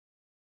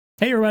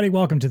Hey, everybody.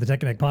 Welcome to the Tech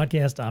Connect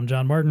podcast. I'm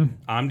John Martin.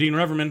 I'm Dean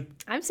Reverman.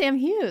 I'm Sam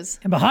Hughes.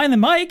 And behind the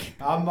mic...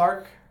 I'm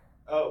Mark.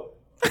 Oh.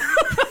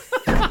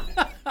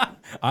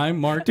 I'm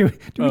Mark. Do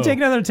we take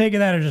another take of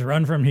that or just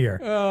run from here?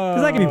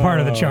 Because that can be part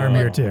of the charm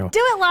here, too. Do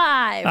it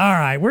live. All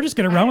right. We're just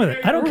going to run with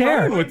it. I don't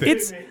care. With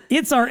it.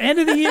 It's our end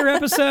of the year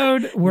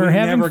episode. We're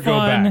having never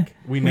fun. Go back.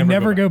 We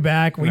never go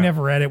back. We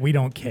never edit. We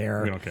don't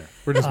care. We don't care.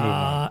 We're just moving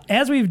on.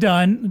 As we've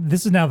done,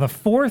 this is now the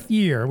fourth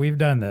year we've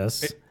done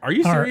this. Are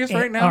you serious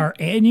right now? Our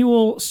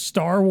annual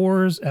Star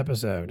Wars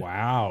episode.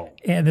 Wow.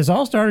 And this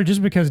all started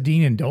just because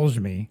Dean indulged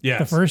me. Yes.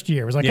 The first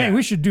year. It was like, Yeah. hey,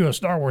 we should do a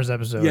Star Wars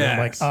episode.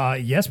 Yes. I'm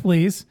like, yes,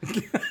 please.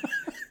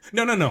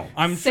 No.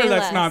 I'm Say sure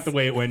that's less. not the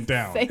way it went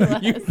down. Say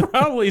less. You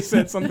probably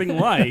said something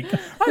like,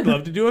 I'd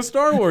love to do a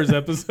Star Wars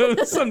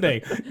episode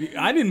someday.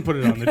 I didn't put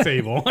it on the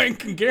table. I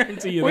can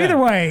guarantee you Well, that.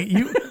 either way,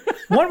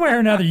 one way or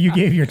another, you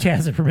gave your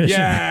tacit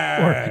permission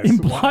Yes. or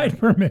implied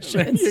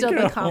permission. Still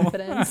the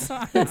confidence.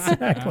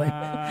 Exactly.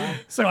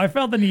 So I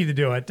felt the need to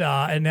do it,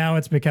 and now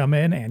it's become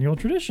an annual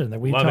tradition that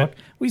we Love talk. it.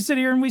 We sit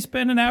here and we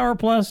spend an hour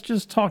plus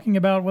just talking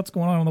about what's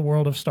going on in the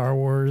world of Star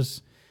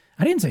Wars.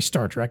 I didn't say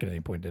Star Trek at any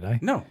point, did I?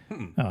 No. Oh,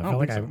 I felt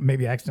like I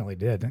maybe accidentally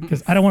did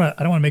because I don't want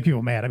to make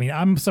people mad. I mean,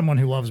 I'm someone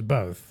who loves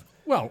both.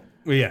 Well,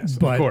 yes,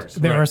 But of course.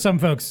 there Right. are some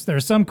folks, there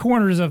are some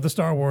corners of the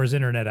Star Wars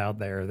internet out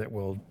there that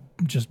will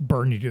just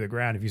burn you to the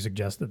ground if you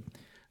suggest that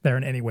they're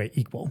in any way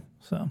equal.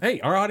 So Hey,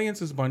 our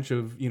audience is a bunch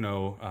of,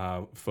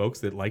 folks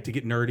that like to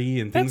get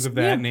nerdy and things of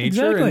that yeah, nature.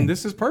 exactly. And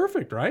this is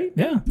perfect, right?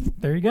 yeah,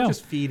 there you go.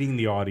 Just feeding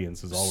the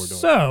audience is all we're doing.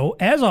 So,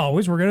 as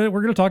always, we're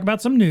gonna talk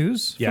about some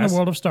news from Yes. the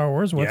world of Star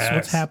Wars. What's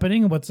Yes.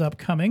 happening, what's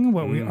upcoming,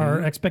 what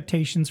our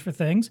expectations for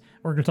things.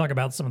 We're gonna talk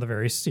about some of the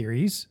various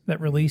series that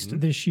released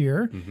this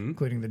year,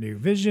 including the new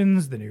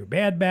Visions, the new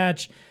Bad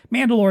Batch,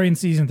 Mandalorian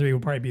season 3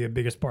 will probably be the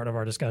biggest part of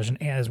our discussion,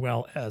 as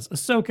well as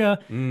Ahsoka.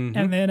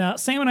 And then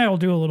Sam and I will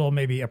do a little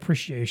maybe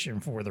appreciation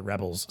for the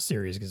Rebels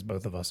series because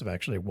both of us have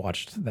actually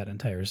watched that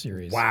entire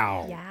series.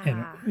 Wow. Yeah.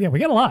 And yeah, we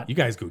got a lot. You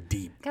guys go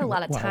deep. Got a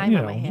lot of Well, time you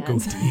on know, my you Go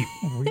hands.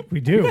 deep. We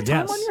do. yes.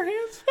 Time on your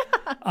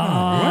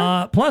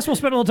hands? Plus, we'll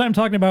spend a little time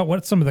talking about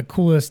what some of the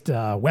coolest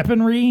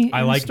weaponry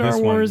I in like Star this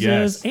one, Wars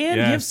yes, is, and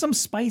yes. give some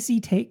spicy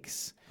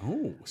takes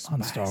Oh,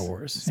 on Star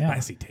Wars. Yeah.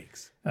 Spicy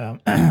takes. All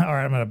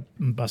right, I'm going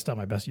to bust out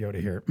my best Yoda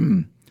here.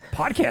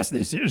 Podcast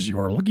this is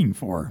you're looking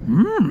for.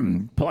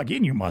 Plug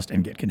in you must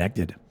and get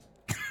connected.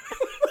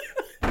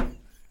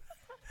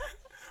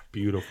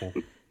 Beautiful.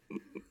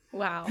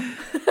 Wow.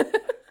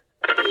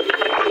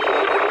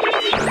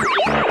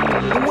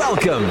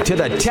 Welcome to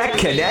the Tech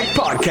Connect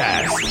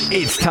podcast.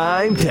 It's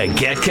time to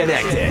get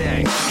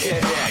connected.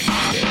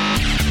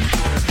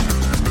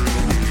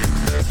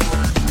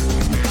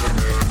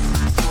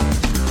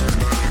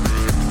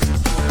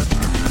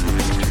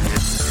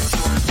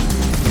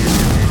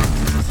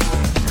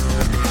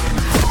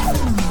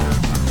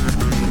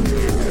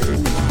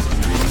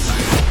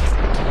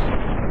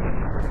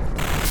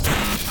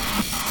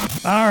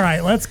 All right,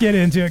 let's get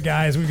into it,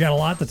 guys. We've got a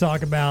lot to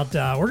talk about.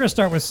 We're going to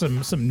start with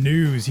some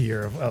news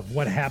here of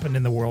what happened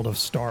in the world of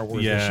Star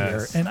Wars this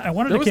year. And I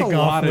wanted There to was kick a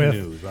off lot with of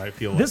news, I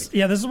feel this. like.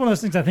 Yeah, this is one of those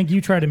things I think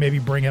you tried to maybe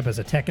bring up as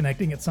a tech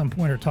connecting at some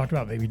point, or talked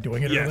about maybe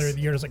doing it Yes. earlier in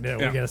the year. It's like, no,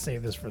 Yeah. we got to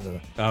save this for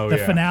the Oh,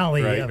 yeah.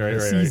 finale Right, of right, the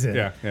right. season.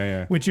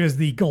 Yeah. Which is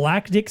the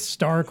Galactic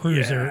Star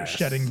Cruiser Yes.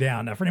 shutting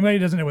down. Now, for anybody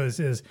who doesn't know what this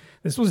is,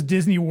 this was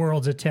Disney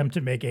World's attempt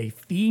to make a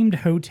themed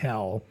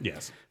hotel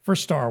Yes. for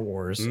Star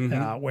Wars,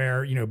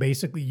 where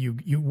basically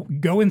you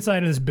go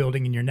inside of this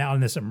building and you're now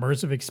in this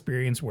immersive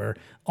experience where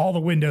all the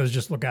windows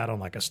just look out on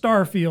like a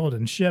star field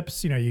and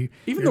ships. Even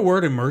the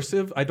word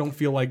immersive, I don't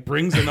feel like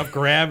brings enough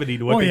gravity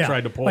to what they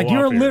tried to pull like off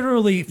you're here.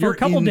 literally for You're a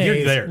couple in- you're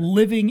days there.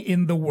 living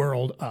in the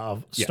world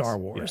of Yes, Star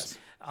Wars. yes.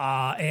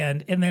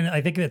 And then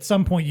I think at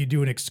some point you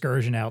do an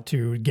excursion out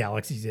to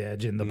Galaxy's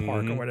Edge in the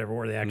park or whatever,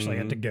 where they actually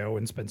had to go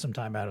and spend some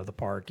time out of the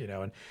park,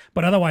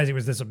 but otherwise it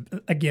was this,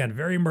 again,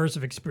 very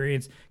immersive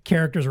experience.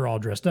 Characters are all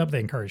dressed up. They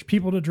encourage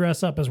people to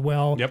dress up as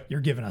well. Yep.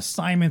 You're given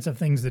assignments of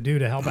things to do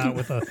to help out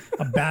with a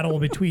battle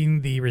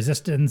between the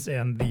Resistance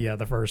and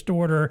the First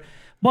Order.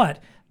 But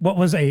what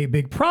was a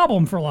big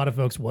problem for a lot of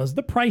folks was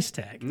the price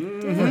tag.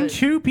 For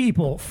two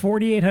people,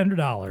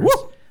 $4,800.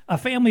 A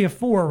family of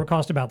four would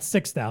cost about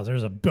 $6,000.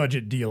 There's a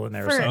budget deal in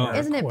there. somewhere,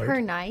 Isn't it quote. per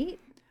night?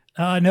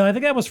 No, I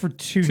think that was for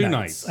two Two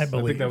nights. nights. I I think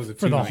believe. that was a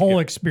for the two-night, whole yeah.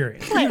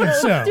 experience. Even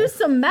so, Do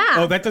some math.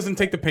 Oh, that doesn't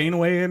take the pain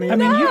away any? I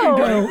mean, you could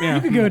go. Yeah.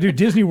 You could go to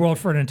Disney World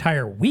for an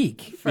entire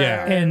week.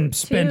 Yeah. And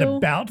spend two.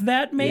 about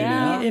that, maybe,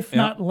 Yeah. if Yeah.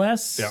 not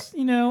less,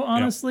 Yeah.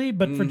 honestly,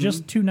 but for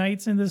just 2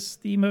 nights in this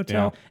theme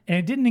hotel. And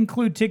it didn't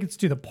include tickets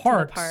to the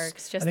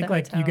parks. just I think the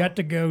like you hotel. got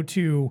to go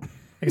to, like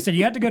I said,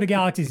 you got to go to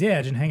Galaxy's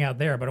Edge and hang out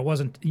there, but it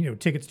wasn't,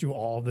 tickets to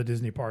all the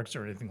Disney parks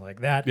or anything like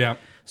that. Yeah.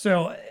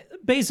 So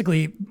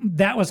basically,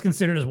 that was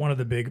considered as one of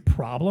the big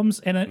problems.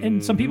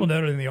 And some people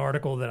noted in the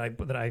article that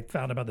I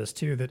found about this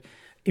too, that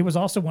it was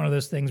also one of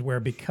those things where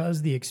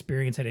because the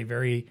experience had a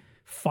very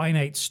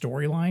finite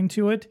storyline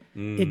to it,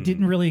 it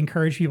didn't really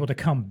encourage people to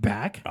come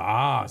back.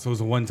 Ah, so it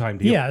was a one-time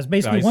deal. Yeah, it's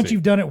basically I once see.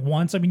 you've done it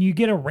once. I mean, you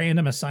get a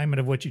random assignment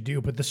of what you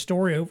do, but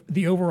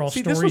the overall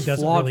See, this story was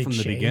doesn't flawed really from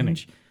the change. beginning.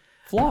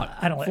 Flawed.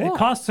 I don't know.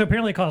 Flawed.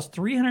 Apparently it costs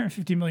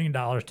 $350 million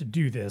to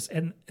do this.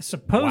 And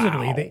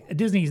supposedly, Wow.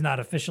 Disney's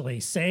not officially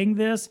saying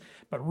this,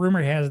 but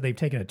rumor has it they've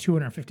taken a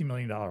 $250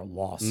 million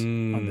loss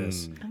on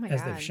this my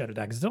as God. they've shut it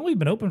down. Because it's only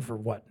been open for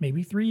what,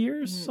 maybe 3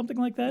 years, something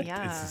like that?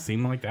 Yeah. Does it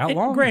seem like that And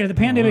long? granted, the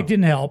pandemic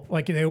didn't help.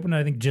 Like they opened,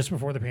 I think, just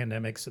before the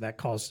pandemic, so that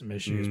caused some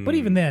issues. But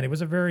even then, it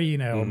was a very,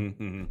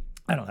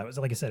 I don't know. It was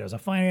like I said, it was a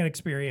finite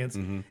experience.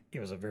 It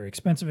was a very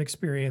expensive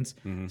experience.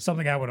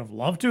 Something I would have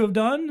loved to have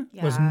done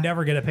was Yeah.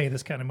 never going to pay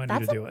this kind of money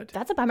to do it.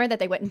 That's a bummer that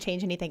they wouldn't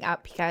change anything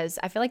up, because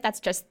I feel like that's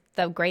just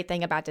the great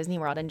thing about Disney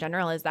World in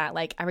general, is that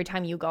like every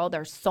time you go,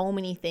 there's so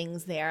many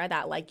things there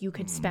that like you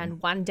could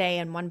spend one day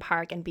in one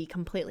park and be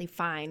completely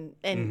fine.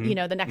 And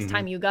the next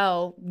time you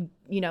go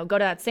to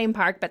that same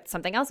park, but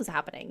something else is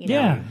happening. You know?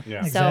 Yeah,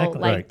 Yeah. So exactly.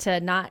 like Right. to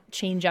not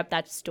change up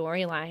that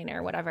storyline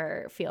or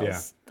whatever feels Yeah.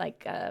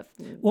 like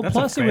Well, That's a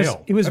plus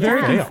fail. it was That's a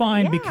very fail.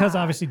 confined because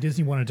Yeah. obviously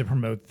Disney wanted to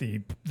promote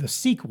the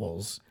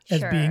sequels as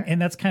Sure. being,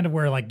 and that's kind of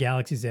where like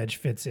Galaxy's Edge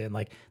fits in.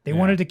 Like they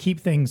wanted to keep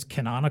things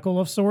canonical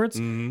of sorts,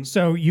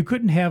 so you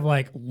couldn't have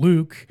like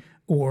Luke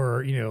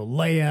or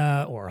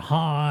Leia or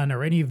Han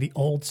or any of the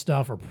old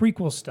stuff or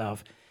prequel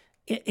stuff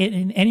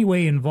in any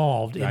way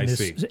involved I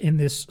see. in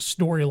this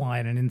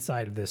storyline and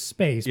inside of this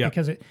space, Yeah.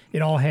 because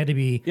it all had to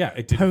be Yeah,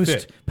 it didn't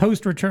fit.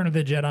 post Return of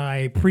the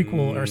Jedi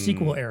prequel or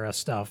sequel era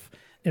stuff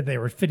that they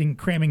were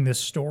cramming this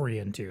story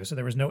into. So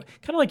there was no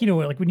kind of like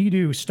like when you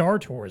do Star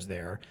Tours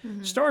there,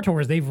 Star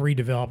Tours they've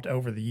redeveloped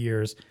over the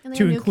years And they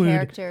to have new include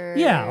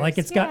characters. like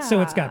it's got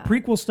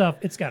prequel stuff,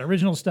 it's got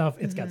original stuff,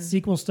 it's got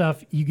sequel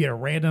stuff. You get a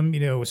random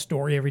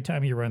story every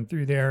time you run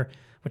through there.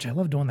 Which I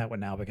love doing that one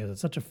now because it's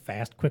such a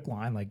fast, quick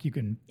line. Like you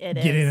can It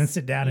get in is. and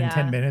sit down in Yeah.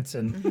 10 minutes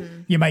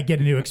and you might get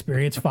a new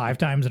experience 5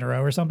 times in a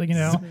row or something,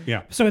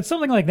 Yeah. So it's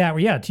something like that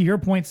where, to your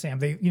point, Sam,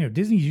 they,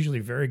 Disney's usually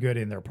very good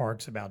in their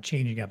parks about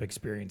changing up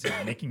experiences,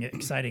 making it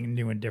exciting and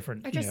new and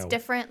different. Or just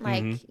different,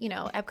 like,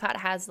 Epcot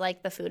has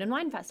like the Food and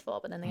Wine Festival,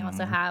 but then they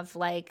also have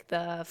like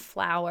the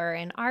Flower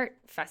and Art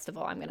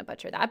Festival. I'm going to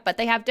butcher that, but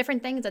they have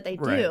different things that they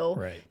do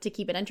right. to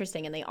keep it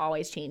interesting, and they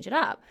always change it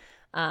up.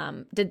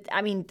 Did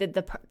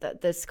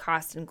this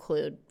cost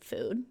include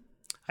food?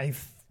 I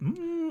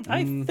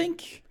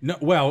think. No,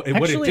 well, what it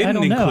Actually, I didn't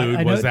don't know. include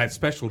I know- was that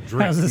special I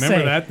drink. was gonna Remember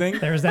say, that thing?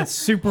 There was that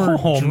super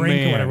Oh, drink or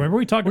man. whatever. Remember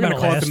we talked We're about gonna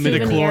it call it last the year?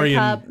 midichlorian.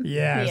 Cup.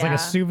 Yeah, it's like a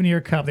souvenir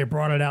cup. They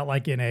brought it out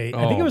like in a.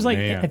 I think it was like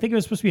man. I think it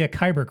was supposed to be a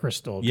Kyber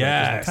crystal. Drink.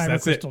 Yes, it was a Kyber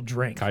that's crystal it.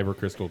 drink. Kyber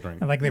crystal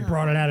drink. And like they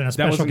brought it out in a That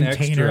special was an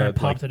container extra and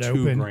popped like it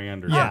 $2 open.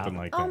 grand or Yeah. something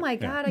like that. Oh my Yeah.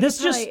 God!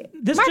 This Marco just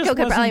could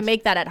probably wasn't-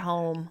 make that at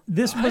home.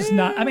 This was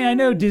not. I mean, I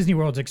know Disney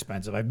World's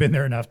expensive. I've been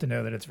there enough to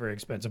know that it's very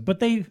expensive. But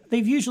they've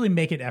usually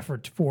make an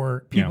effort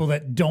for people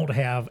that don't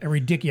have a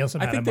ridiculous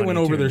amount I think of they money went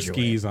over to their enjoy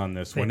skis it. on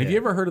this They one. Have did. you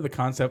ever heard of the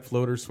concept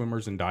floaters,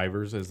 swimmers, and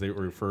divers, as it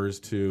refers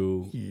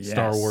to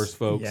Star Wars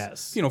folks?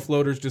 Yes.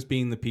 Floaters just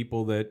being the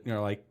people that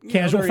like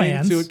Casual they're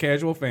fans. into it,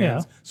 casual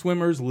fans. Yeah.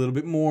 Swimmers a little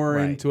bit more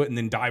Right. into it, and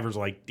then divers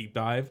like deep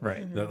dive.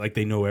 Right. That, like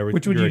they know everything.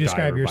 Which would You're you a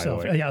describe diver, by the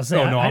yourself? way. Yeah, I'll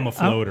say oh no, I- I'm a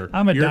floater.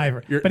 I'm a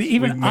diver. But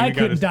even I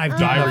couldn't dive deep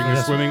diving enough and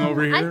for swimming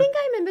over here. I think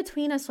I'm in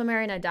between a swimmer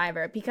and a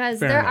diver, because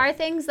Fair there enough. are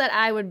things that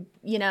I would,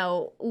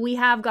 we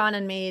have gone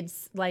and made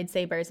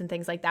lightsabers and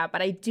things like that,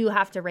 but I do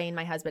have to rein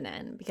my husband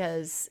in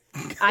because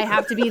I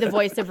have to be the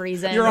voice of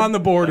reason. You're on the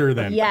border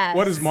then. Yes.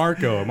 What is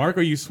Marco?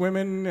 Marco, you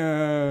swimming?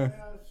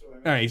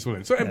 All right, he's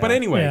swimming. So, but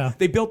anyway, Yeah.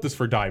 they built this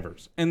for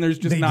divers, and there's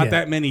just They not did.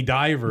 that many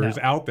divers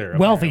out there.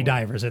 wealthy apparently.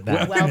 divers at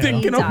that. Wealthy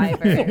They can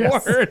divers.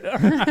 afford,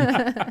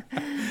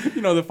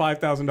 the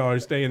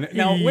 $5,000 stay in.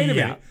 Now, wait a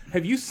Yeah. minute.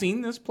 Have you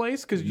seen this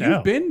place? Because No.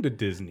 you've been to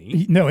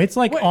Disney. No, it's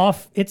like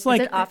off. It's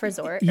like Is it off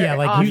resort? Yeah, Or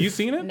like off- Have you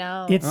seen it?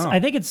 No. It's. I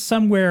think it's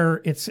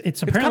somewhere. It's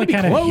apparently be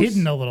kind of close.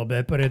 hidden a little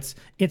bit, but it's.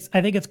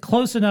 I think it's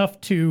close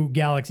enough to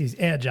Galaxy's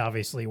Edge,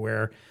 obviously,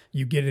 where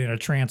you get in a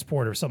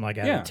transport or something like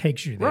that. Yeah, And it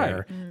takes you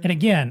there. right. And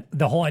again,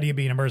 the whole idea of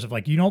being immersive,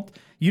 like you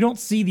don't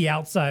see the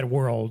outside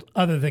world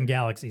other than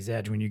Galaxy's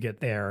Edge when you get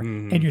there,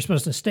 and you're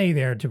supposed to stay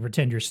there to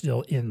pretend you're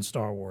still in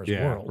Star Wars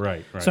Yeah, world.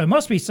 right. So it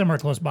must be somewhere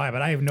close by,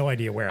 but I have no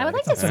idea where. I would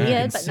like it's to not see something you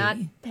it, can but not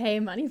see. pay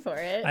money for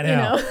it. I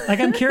know. Like,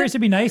 I'm curious.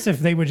 It'd be nice if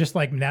they would just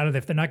like now that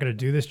if they're not going to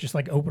do this, just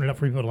like open it up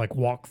for people to like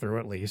walk through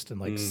at least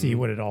and like see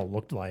what it all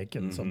looked like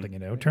and something.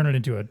 Turn it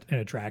into an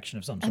attraction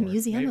of some A sort.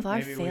 museum of our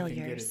Maybe we can get a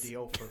failures.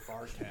 deal for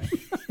Bartek.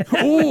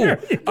 Oh,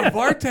 a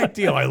Bartek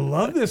deal. I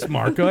love this,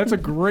 Marco. That's a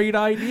great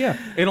idea.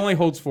 It only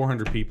holds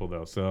 400 people,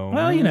 though. So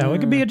Well, it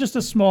could be just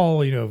a small,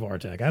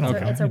 Vortec. I don't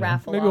know. It's a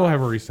raffle. maybe we'll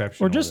have a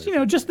reception. Or over just,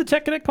 there. just the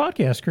Tech Connect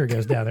podcast crew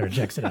goes down there and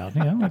checks it out.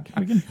 Like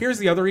we can. Here's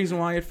the other reason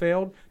why it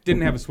failed.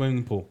 Didn't have a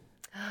swimming pool.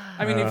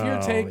 I mean, if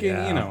you're taking,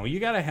 yeah. you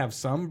got to have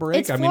some break.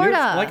 It's I mean,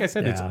 Florida. like I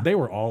said, Yeah. they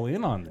were all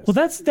in on this. Well,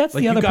 that's Like,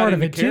 the you other got part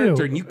of into it too.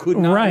 character and you could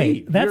not right.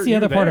 leave. That's the You're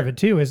other part of there. it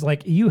too. Is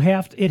like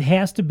it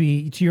has to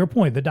be, to your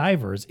point, the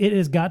divers. It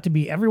has got to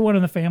be everyone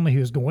in the family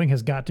who's going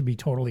has got to be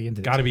totally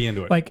into this. Got to be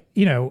into it. Like,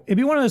 it'd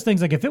be one of those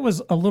things. Like, if it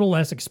was a little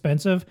less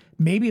expensive,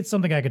 maybe it's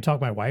something I could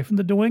talk my wife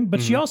into doing. But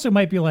Mm-hmm. she also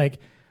might be like,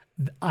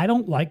 I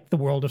don't like the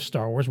world of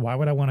Star Wars. Why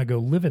would I want to go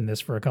live in this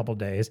for a couple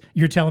days?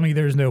 You're telling me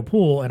there's no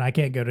pool and I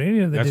can't go to any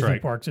of the That's Disney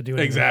right. parks to do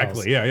anything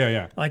Exactly. else.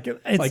 Yeah. Like,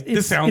 it's, Like,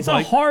 this sounds it's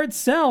like- a hard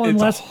sell it's a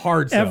unless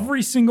hard sell.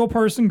 every single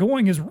person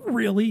going is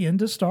really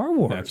into Star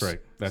Wars. That's right.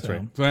 That's So-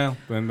 right. Well,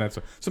 then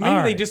so maybe All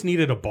they right. just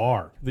needed a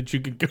bar that you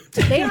could go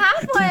to. They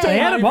have one. They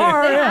had a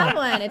bar. They Yeah. have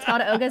one. It's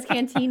called Oga's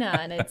Cantina,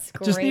 and it's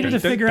great. Just needed to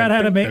figure out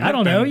how to make. I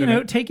don't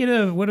know. Take it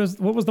to what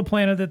was the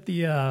planet that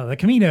the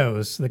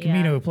Caminos, the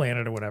Camino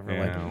planet or whatever.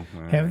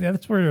 Yeah,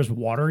 That's where there's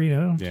water.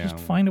 Yeah. Just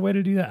find a way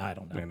to do that. I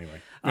don't know.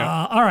 Anyway.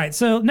 All right.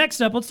 So next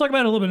up, let's talk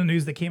about a little bit of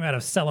news that came out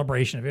of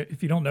Celebration.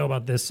 If you don't know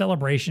about this,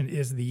 Celebration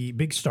is the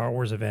big Star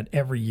Wars event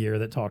every year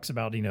that talks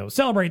about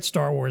celebrates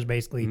Star Wars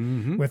basically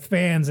with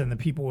fans and the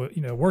people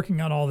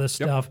working on all this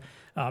stuff.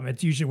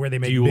 It's usually where they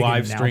make. Do you big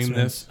live stream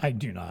announcements. this? I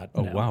do not.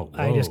 Oh, no. wow.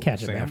 I just Whoa,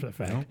 catch it Sam? after the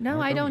fact. No,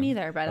 I don't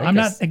either. But I'm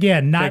not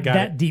got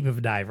that it. deep of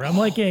a diver. I'm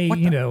like I'm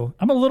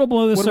a little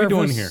below the What are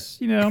surface.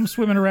 we doing here? I'm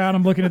swimming around.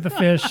 I'm looking at the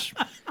fish.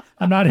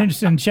 I'm not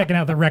interested in checking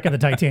out the wreck of the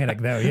Titanic,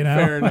 though.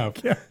 Fair enough.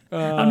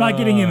 I'm not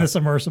getting in the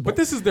submersible. But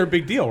this is their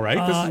big deal,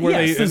 right? This is where yes,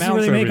 they this is announce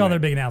where they make all everything. their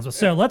big announcements.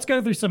 So let's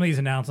go through some of these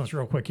announcements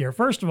real quick here.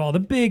 First of all, the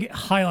big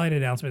highlighted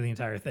announcement of the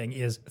entire thing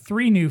is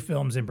 3 new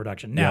films in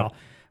production. Now, Yep.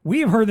 we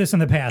have heard this in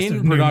the past. In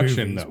of new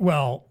production, movies. though.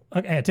 Well,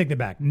 okay, I take that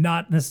back.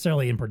 Not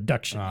necessarily in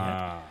production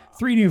yet.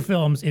 3 new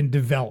films in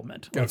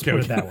development. Let's put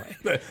it that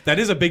way. That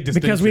is a big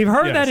distinction. Because we've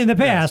heard that in the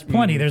past, Yes.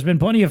 plenty. There's been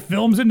plenty of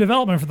films in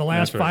development for the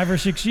last That's right. 5 or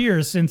 6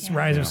 years since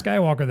Rise of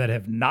Skywalker that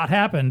have not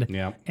happened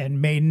Yeah.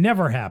 and may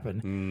never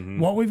happen.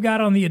 What we've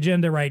got on the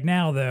agenda right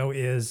now, though,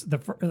 is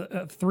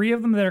the 3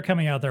 of them that are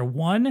coming out there.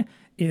 One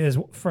is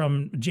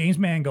from James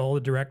Mangold,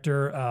 the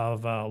director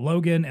of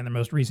Logan and the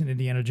most recent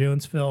Indiana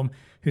Jones film,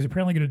 who's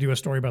apparently going to do a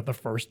story about the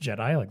first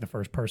Jedi, like the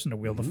first person to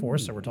wield the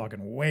Force. So we're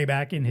talking way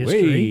back in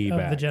history of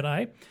the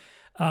Jedi.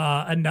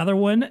 Another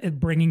one,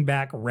 bringing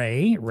back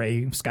Rey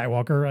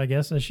Skywalker, I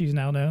guess, as she's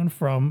now known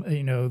from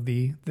the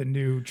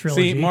new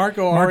trilogy. See,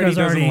 Marco already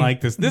doesn't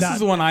like this. This not- is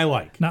the one I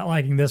like. Not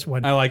liking this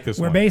one. I like this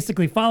We're one.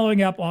 basically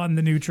following up on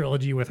the new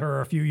trilogy with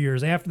her a few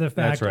years after the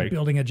fact, That's right.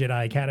 building a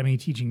Jedi Academy,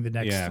 teaching the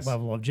next Yes.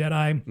 level of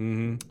Jedi.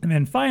 And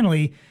then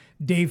finally,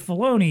 Dave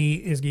Filoni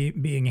is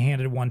being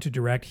handed one to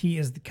direct. He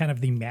is kind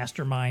of the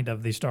mastermind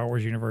of the Star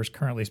Wars universe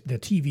currently, the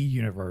TV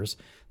universe,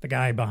 the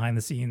guy behind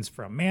the scenes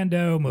from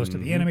Mando, most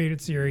of the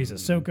animated series,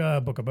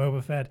 Ahsoka, Book of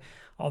Boba Fett,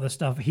 all this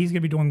stuff. He's going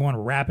to be doing one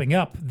wrapping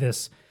up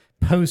this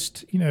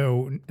post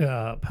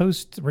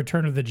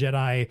Return of the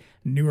Jedi,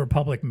 New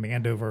Republic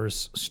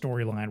Mandoverse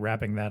storyline,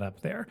 wrapping that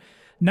up there.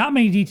 Not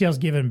many details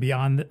given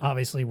beyond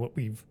obviously what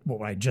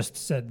I just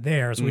said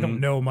there, so we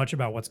don't know much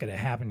about what's going to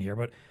happen here.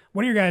 But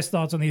what are your guys'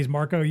 thoughts on these,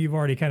 Marco? You've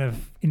already kind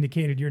of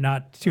indicated you're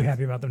not too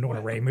happy about them doing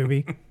a Rey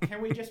movie.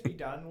 Can we just be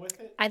done with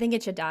it? I think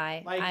it should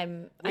die. Like,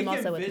 I'm we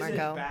also could with visit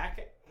Marco.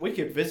 We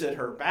could visit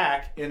her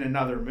back in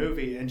another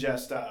movie in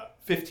just a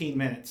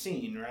 15-minute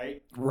scene,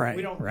 right?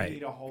 We don't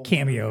need a whole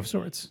cameo movie. of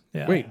sorts.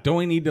 Yeah. Wait, don't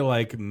we need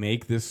to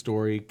make this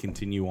story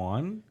continue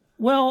on?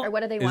 Well, Or what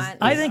do they want?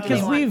 I think Do they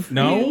because want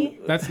No, me?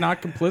 that's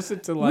not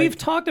complicit to we've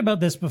talked about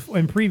this before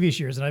in previous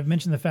years, and I've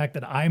mentioned the fact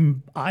that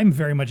I'm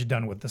very much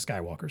done with the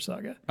Skywalker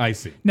saga. I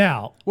see.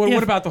 Now,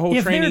 What about the whole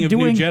if training they're of new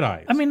doing,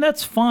 Jedis? I mean,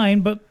 that's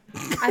fine, but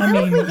I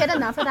feel like we get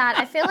enough of that.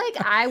 I feel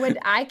like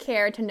I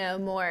care to know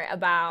more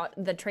about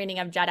the training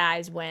of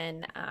Jedis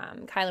when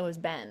Kylo was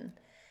Ben.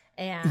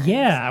 And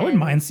yeah, I wouldn't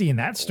mind seeing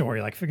that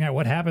story, like figuring out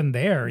what happened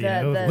there,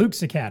 with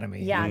Luke's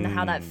academy. Yeah, and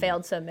how that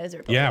failed so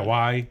miserably. Yeah,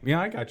 why?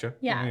 Yeah, I gotcha.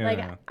 Yeah,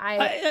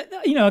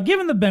 I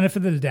Given the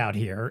benefit of the doubt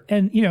here,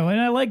 and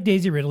and I like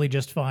Daisy Ridley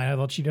just fine. I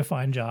thought she did a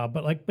fine job,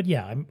 but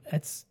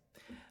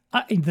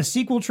the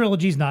sequel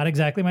trilogy is not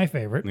exactly my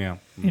favorite. Yeah.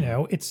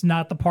 It's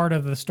not the part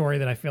of the story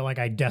that I feel like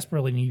I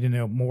desperately need to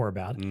know more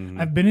about.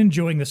 I've been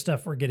enjoying the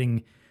stuff we're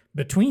getting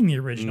between the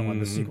original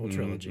and the sequel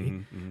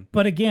trilogy.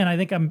 But again, I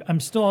think I'm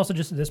still also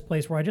just at this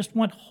place where I just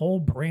want whole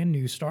brand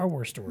new Star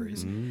Wars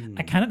stories.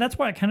 That's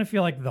why I kind of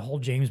feel like the whole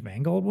James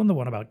Mangold one, the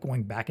one about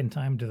going back in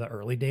time to the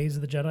early days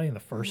of the Jedi and the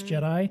first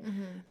Jedi.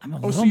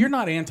 So you're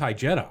not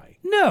anti-Jedi?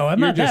 No, I'm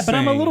You're not that, just but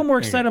I'm a little saying- more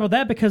excited about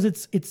that because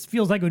it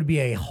feels like it would be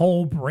a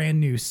whole brand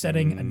new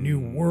setting, a new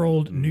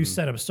world, new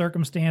set of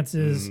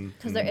circumstances.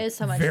 because there is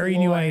so much Very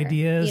new lore,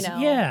 ideas.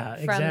 Yeah,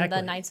 from exactly.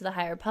 the Knights of the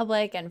High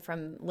Republic and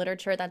from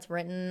literature that's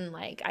written.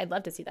 Like, I'd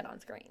love to see that on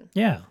screen.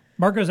 Yeah.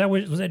 Marco,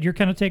 was that your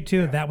kind of take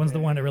too? That one's the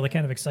one that really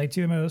kind of excites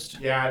you the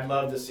most? Yeah, I'd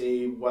love to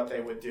see what they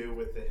would do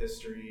with the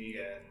history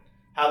and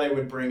how they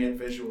would bring it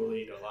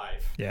visually to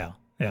life. Yeah.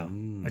 Yeah.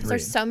 Agreed.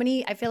 There's so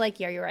many. I feel like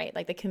you're right.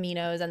 Like the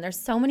Caminos, and there's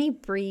so many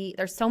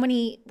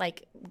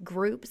like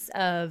groups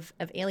of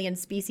alien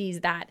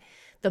species that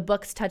the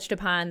books touched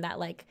upon that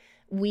like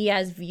we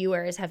as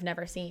viewers have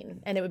never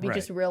seen, and it would be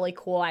just really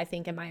cool, I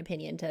think, in my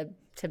opinion, to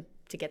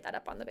get that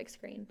up on the big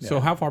screen. So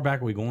how far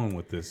back are we going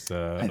with this?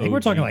 I think we're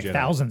talking like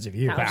thousands of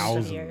years.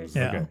 Thousands of years.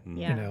 Yeah. Okay.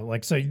 Yeah. You know,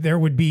 like, so there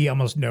would be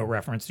almost no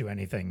reference to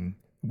anything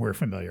we're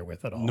familiar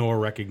with at all. Nor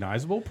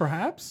recognizable,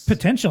 perhaps?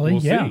 Potentially,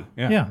 We'll yeah. see.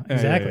 Yeah,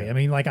 exactly. Yeah. I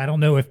mean, like, I don't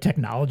know if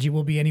technology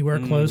will be anywhere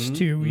close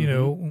to, you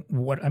know,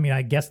 what, I mean,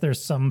 I guess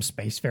there's some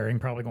spacefaring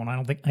probably going on. I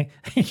don't think,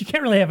 you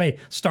can't really have a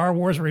Star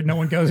Wars where no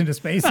one goes into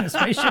space in a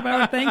spaceship, I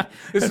would think.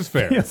 This is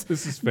fair. Yes.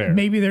 This is fair.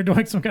 Maybe they're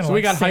doing some kind of So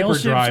we like got sail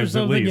ships or hyperdrives at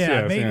something. least, Yeah,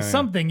 yes, maybe yeah,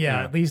 something,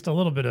 yeah. at least a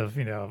little bit of,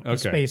 you know,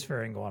 Okay.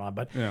 spacefaring going on.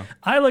 But Yeah.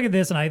 I look at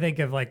this and I think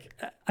of like,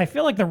 I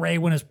feel like the Rey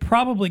one is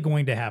probably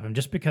going to happen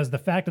just because the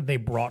fact that they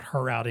brought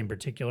her out in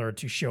particular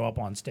to show up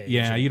on stage.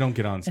 Yeah, you don't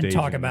get on stage and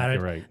talk about it.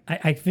 You're right.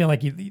 I feel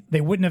like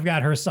they wouldn't have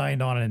got her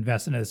signed on and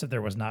invested in this if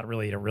there was not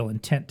really a real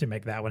intent to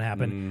make that one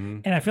happen. Mm-hmm.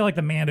 And I feel like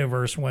the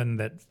Mandoverse one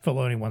that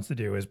Filoni wants to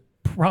do is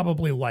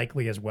probably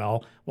likely as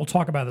well. We'll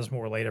talk about this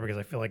more later because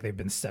I feel like they've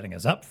been setting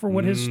us up for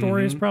what his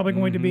story is probably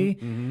going to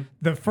be.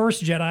 The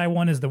first Jedi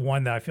one is the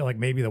one that I feel like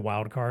maybe the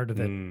wild card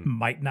that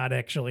might not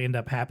actually end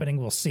up happening.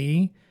 We'll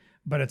see.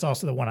 But it's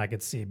also the one I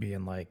could see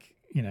being like,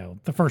 you know,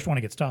 the first one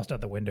gets tossed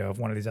out the window if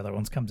one of these other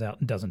ones comes out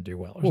and doesn't do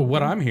well. Well,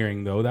 what I'm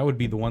hearing, though, that would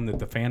be the one that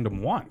the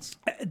fandom wants.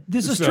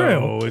 This is so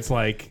true. It's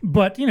like,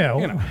 But, you know,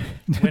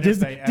 When if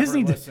they ever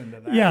listen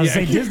to that. Yeah,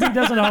 say Disney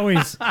doesn't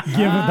always give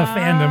the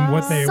fandom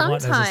what they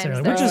want Sometimes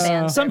necessarily, they're which is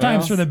fans.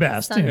 sometimes for the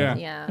best. Some- you know.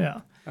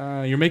 yeah.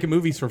 you're making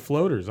movies for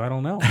floaters. I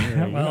don't know.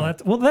 Yeah, you know.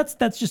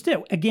 That's just it.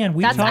 Again,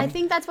 we I talked.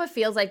 think that's what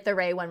feels like the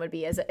Rey one would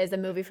be, is a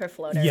movie for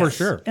floaters. For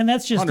sure. And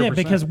that's just it 100%.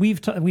 because we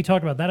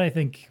talked about that. I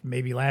think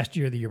maybe last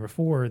year, or the year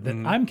before, that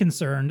I'm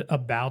concerned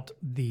about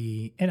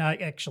and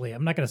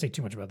I'm not going to say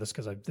too much about this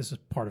because this is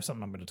part of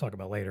something I'm going to talk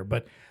about later.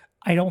 But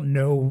I don't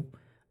know.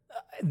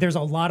 There's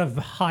a lot of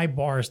high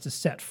bars to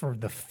set for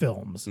the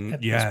films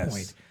at this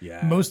point.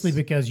 Yes. Mostly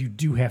because you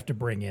do have to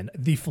bring in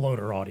the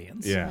floater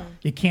audience. Yeah.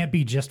 It can't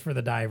be just for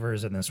the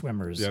divers and the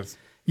swimmers. Yes.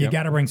 You Yep.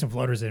 got to bring some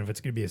floaters in if it's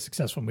going to be a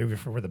successful movie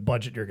for the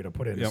budget you're going to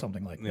put into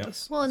something like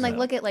this. Well, and like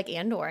look at like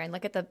Andor, and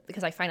look at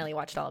because I finally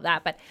watched all of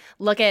that, but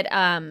look at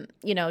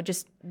you know,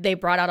 just they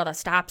brought out all the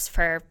stops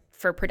for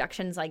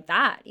productions like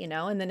that, you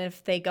know, and then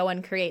if they go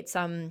and create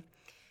some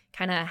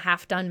kind of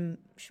half-done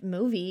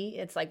movie,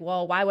 it's like,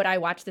 well, why would I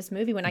watch this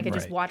movie when I could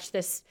just watch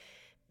this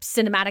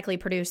cinematically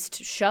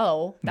produced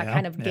show that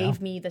kind of gave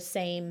me the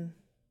same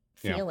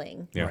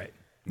feeling? Yeah. Right.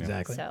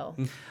 Exactly. So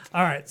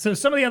All right. So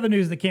some of the other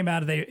news that came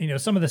out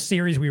of some of the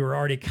series we were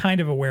already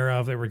kind of aware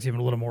of that were given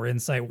a little more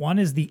insight. One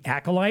is The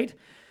Acolyte,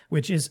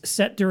 which is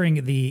set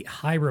during the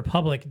High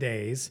Republic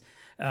days.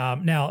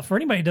 Now, for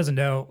anybody who doesn't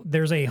know,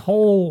 there's a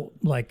whole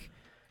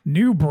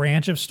new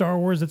branch of Star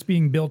Wars that's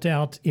being built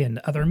out in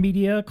other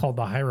media called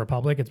the High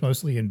Republic. It's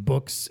mostly in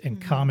books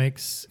and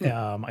comics.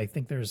 I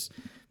think there's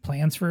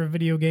plans for a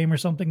video game or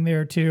something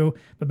there too,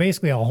 but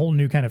basically a whole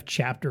new kind of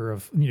chapter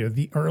of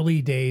the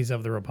early days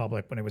of the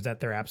Republic when it was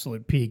at their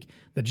absolute peak.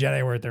 The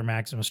Jedi were at their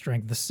maximum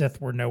strength. The Sith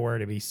were nowhere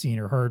to be seen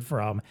or heard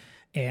from.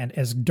 And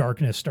as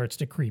darkness starts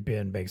to creep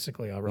in,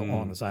 basically,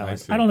 along this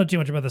island. I don't know too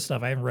much about this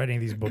stuff. I haven't read any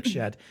of these books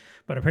yet,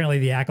 but apparently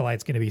the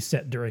Acolyte's going to be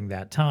set during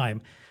that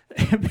time.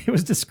 It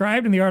was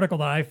described in the article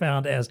that I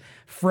found as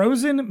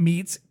Frozen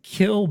meets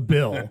Kill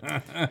Bill.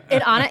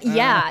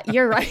 yeah,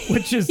 you're right.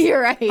 Which is,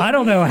 you're right. I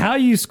don't know how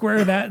you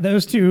square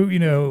those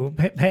two,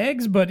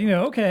 pegs, but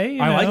okay.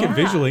 I like it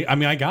visually. I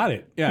mean, I got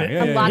it.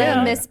 Yeah. A lot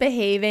of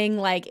misbehaving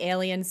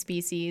alien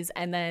species,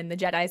 and then the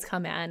Jedis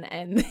come in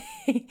and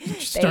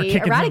Start they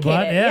kicking some eradicate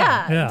butt. it.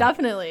 Yeah.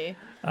 Definitely.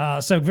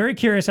 So very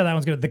curious how that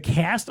one's going. The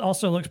cast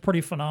also looks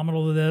pretty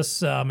phenomenal to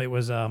this. It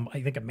was, I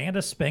think,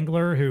 Amanda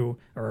Spengler,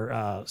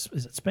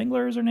 is it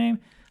Spengler is her name?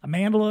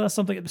 Amandla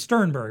something,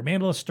 Sternberg.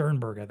 Amandla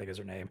Sternberg, I think is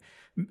her name,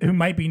 who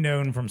might be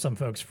known from some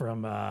folks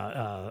from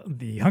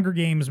the Hunger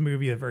Games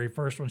movie, the very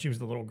first one. She was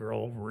the little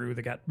girl, Rue,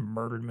 that got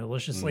murdered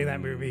maliciously in that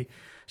movie.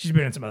 She's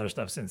been in some other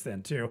stuff since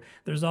then, too.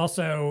 There's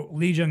also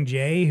Lee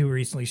Jung-jae, who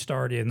recently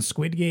starred in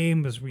Squid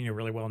Game, was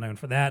really well known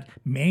for that.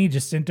 Manny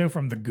Jacinto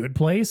from The Good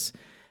Place.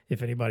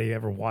 If anybody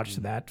ever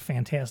watched that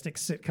fantastic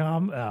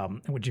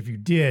sitcom, which if you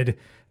did,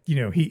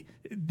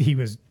 he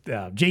was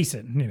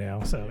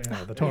Jason, so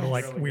the total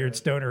weird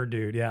stoner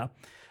dude, yeah.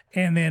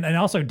 And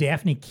also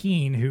Daphne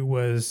Keane, who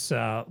was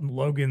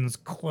Logan's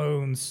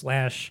clone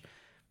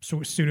 /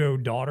 pseudo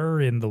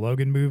daughter in the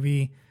Logan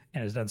movie,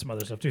 and has done some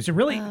other stuff too. So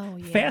really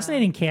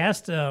fascinating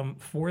cast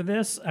for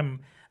this.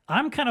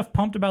 I'm kind of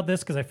pumped about this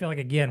because I feel like,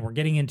 again, we're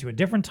getting into a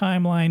different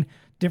timeline,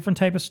 different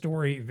type of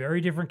story,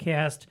 very different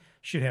cast.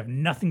 Should have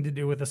nothing to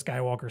do with the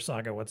Skywalker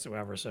saga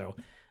whatsoever. So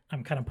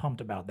I'm kind of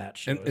pumped about that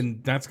show.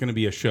 And that's going to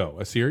be a show,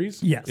 a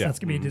series? Yes, that's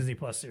going to be a Disney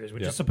Plus series,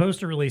 which is supposed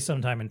to release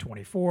sometime in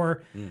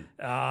 24.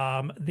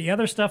 The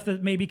other stuff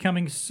that may be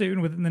coming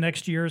soon within the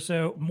next year or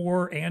so,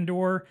 more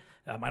Andor.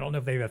 I don't know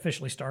if they've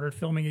officially started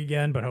filming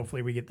again, but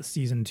hopefully we get the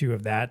season 2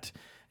 of that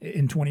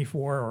in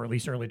 24 or at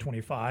least early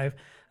 25.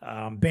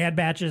 Bad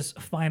Batch's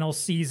final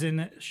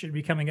season should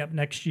be coming up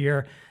next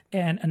year.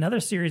 And another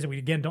series that we,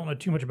 again, don't know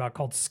too much about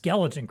called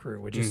Skeleton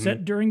Crew, which is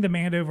set during the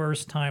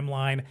Mandoverse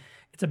timeline.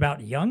 It's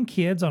about young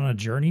kids on a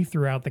journey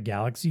throughout the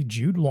galaxy.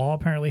 Jude Law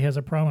apparently has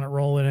a prominent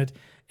role in it.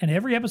 And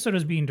every episode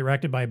is being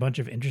directed by a bunch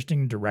of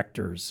interesting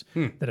directors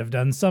that have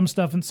done some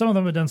stuff. And some of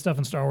them have done stuff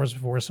in Star Wars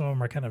before. Some of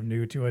them are kind of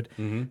new to it.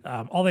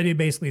 All they did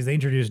basically is they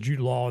introduced Jude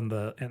Law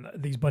and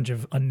these bunch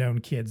of unknown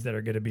kids that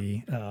are going to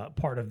be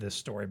part of this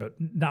story. But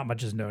not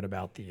much is known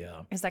about the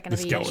Is that going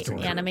to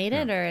be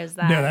animated or is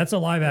that? No, that's a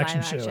live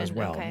action show as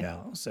well. Okay. Yeah.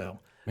 So.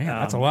 Man,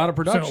 that's a lot of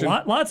production.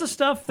 So lots of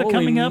stuff that Holy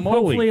coming up, moly.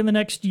 hopefully in the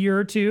next year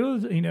or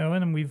two,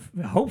 and we've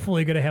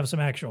hopefully going to have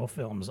some actual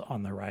films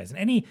on the horizon.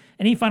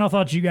 Any final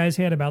thoughts you guys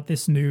had about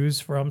this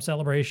news from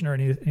Celebration or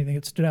anything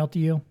that stood out to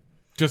you?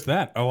 Just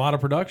that, a lot of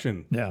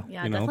production. Yeah.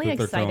 Yeah, that definitely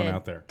they're excited. throwing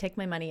out there. Take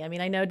my money. I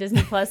mean, I know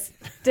Disney Plus,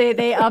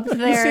 they upped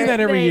their. You say that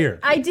every year.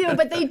 I do,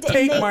 but they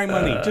Take my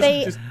money.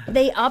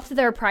 They upped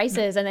their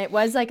prices, and it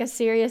was like a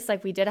serious.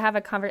 Like we did have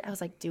a conversation. I was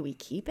like, do we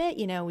keep it?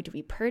 Do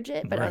we purge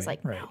it? But I was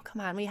like, no,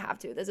 come on, we have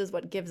to. This is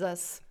what gives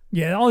us.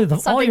 Yeah, all of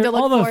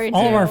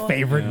our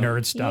favorite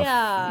nerd stuff.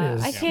 Yeah,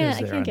 I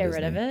can't get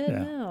rid Disney. of it.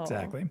 Yeah, No,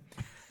 exactly.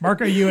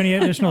 Mark, are you any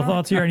additional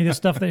thoughts here? Any of the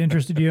stuff that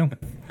interested you?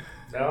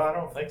 No, I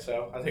don't think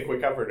so. I think we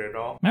covered it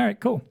all. All right,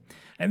 cool.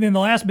 And then the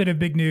last bit of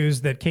big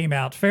news that came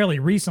out fairly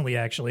recently,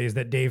 actually, is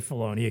that Dave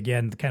Filoni,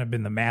 again, kind of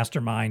been the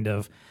mastermind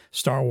of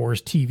Star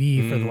Wars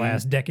TV for the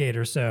last decade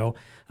or so,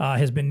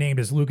 has been named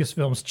as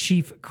Lucasfilm's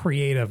chief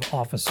creative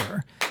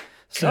officer.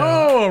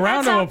 So, a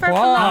round of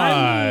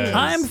applause.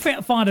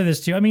 I'm fond of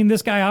this too. I mean,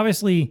 this guy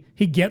obviously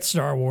he gets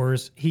Star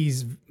Wars.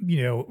 He's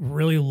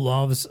really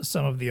loves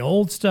some of the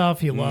old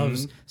stuff. He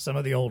loves some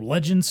of the old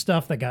legend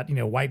stuff that got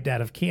wiped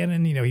out of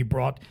canon. He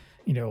brought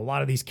a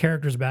lot of these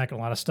characters back and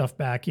a lot of stuff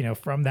back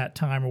from that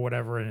time or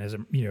whatever, and has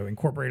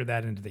incorporated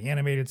that into the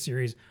animated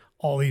series.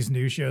 All these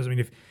new shows. I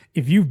mean,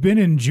 if you've been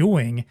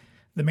enjoying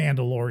The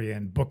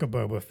Mandalorian, Book of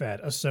Boba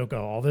Fett, Ahsoka,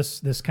 all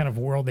this kind of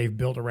world they've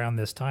built around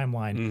this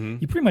timeline,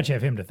 you pretty much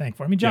have him to thank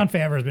for. I mean, Jon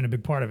Favreau has been a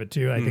big part of it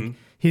too. I think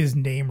his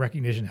name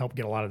recognition helped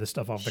get a lot of this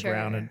stuff off the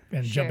ground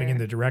and jumping in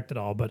to direct it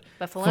all. But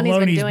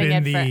Filoni's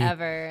been doing it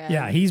forever.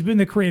 Yeah, he's been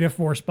the creative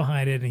force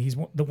behind it, and he's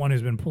the one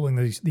who's been pulling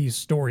these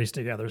stories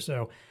together.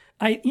 So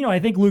I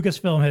think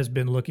Lucasfilm has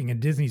been looking, and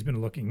Disney's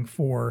been looking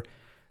for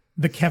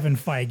the Kevin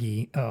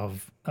Feige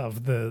of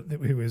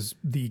who is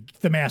the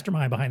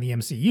mastermind behind the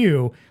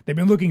MCU. They've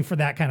been looking for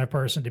that kind of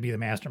person to be the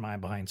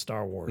mastermind behind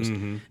Star Wars.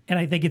 And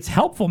I think it's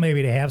helpful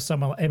maybe to have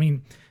someone. I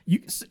mean,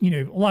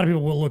 a lot of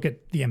people will look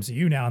at the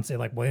MCU now and say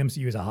like, well,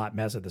 MCU is a hot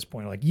mess at this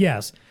point. Like,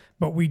 yes,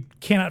 but we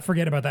cannot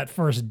forget about that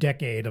first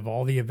decade of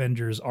all the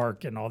Avengers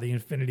arc and all the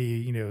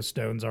Infinity,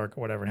 Stones arc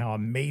or whatever, and how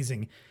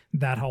amazing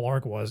that whole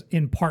arc was,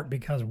 in part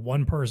because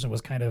one person was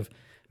kind of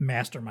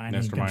masterminding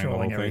and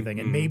controlling everything.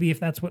 And maybe if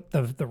that's what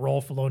the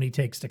role Filoni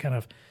takes to kind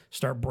of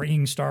start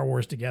bringing Star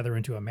Wars together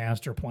into a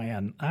master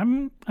plan,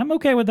 I'm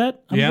okay with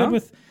that.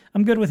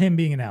 I'm good with him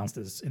being announced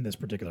in this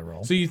particular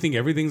role. So you think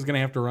everything's going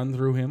to have to run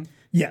through him?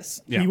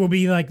 Yes. Yeah. He will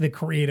be like the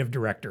creative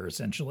director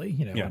essentially,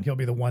 and he'll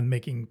be the one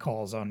making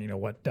calls on,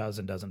 what does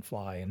and doesn't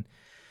fly. And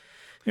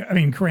I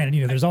mean,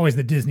 granted, there's always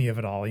the Disney of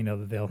it all,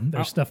 that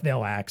there's stuff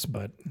they'll axe,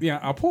 but. Yeah,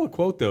 I'll pull a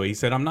quote though. He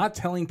said, "I'm not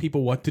telling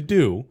people what to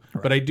do,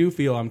 but I do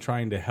feel I'm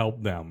trying to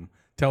help them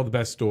tell the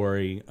best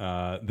story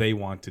they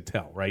want to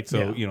tell," right?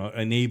 So,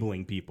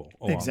 enabling people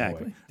along the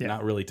way. Yeah.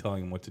 Not really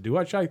telling them what to do,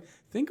 which I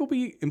think will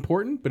be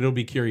important, but it'll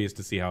be curious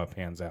to see how it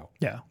pans out.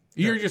 Yeah.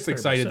 You're just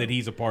excited that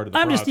he's a part of the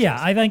process.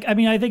 I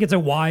think it's a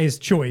wise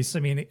choice.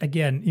 I mean,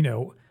 again,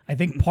 I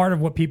think part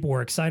of what people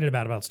were excited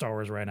about Star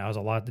Wars right now has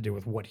a lot to do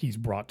with what he's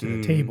brought to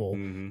the table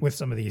with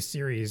some of these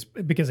series.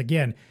 Because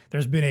again,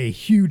 there's been a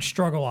huge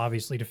struggle,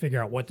 obviously, to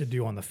figure out what to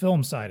do on the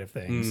film side of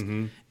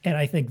things. And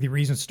I think the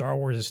reason Star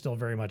Wars is still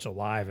very much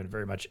alive and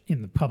very much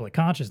in the public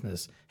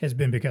consciousness has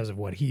been because of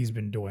what he's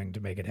been doing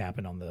to make it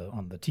happen on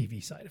the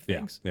TV side of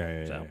things.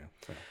 Yeah.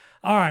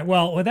 All right.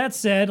 Well, with that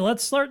said,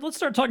 let's start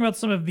talking about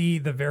some of the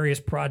various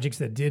projects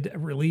that did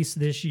release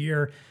this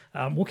year.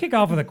 We'll kick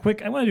off with I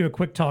want to do a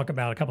quick talk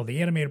about a couple of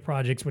the animated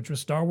projects, which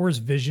was Star Wars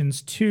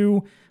Visions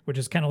 2, which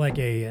is kind of like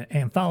an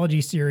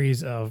anthology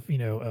series of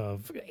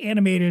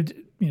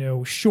animated,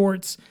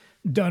 shorts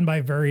done by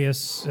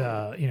various,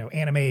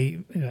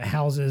 anime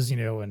houses,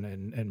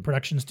 and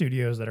production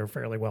studios that are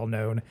fairly well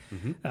known,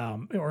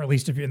 or at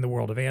least if you're in the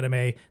world of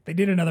anime. They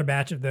did another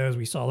batch of those.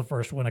 We saw the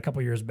first one a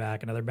couple years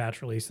back, another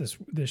batch released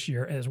this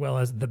year, as well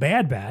as The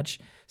Bad Batch,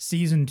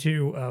 season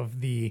 2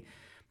 of the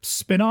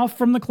spinoff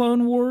from the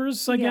Clone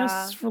Wars, I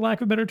guess, for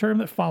lack of a better term,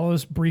 that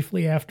follows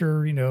briefly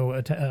after, Revenge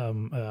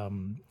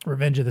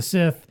of the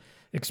Sith.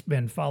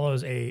 And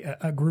follows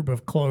a group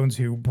of clones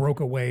who broke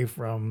away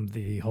from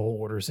the whole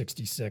Order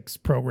 66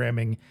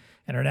 programming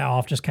and are now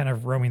off just kind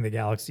of roaming the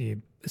galaxy,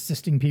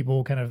 assisting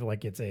people, kind of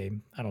like it's I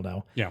don't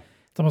know. Yeah.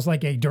 It's almost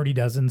like a Dirty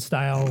Dozen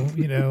style,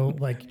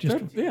 like just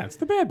it's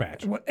the Bad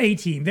Batch.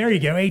 A-Team. There you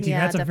go, A-Team.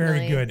 Yeah, That's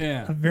definitely.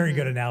 a very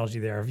good analogy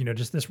there of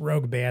just this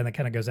rogue band that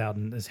kind of goes out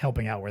and is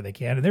helping out where they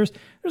can. And there's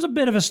a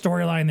bit of a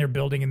storyline they're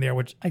building in there,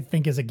 which I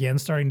think is again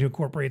starting to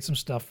incorporate some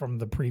stuff from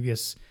the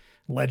previous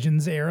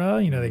Legends era.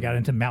 They got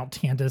into Mount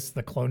Tantus,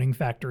 the cloning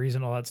factories,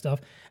 and all that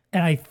stuff.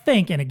 And I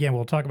think, and again,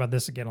 we'll talk about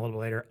this again a little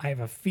bit later. I have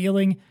a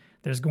feeling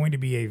there's going to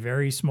be a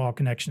very small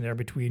connection there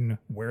between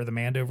where the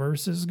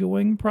Mandoverse is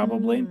going,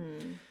 probably.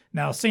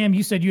 Now, Sam,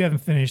 you said you haven't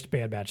finished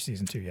Bad Batch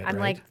season 2 yet, I'm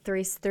right? like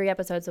three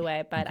episodes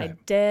away, but Okay. I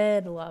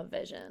did love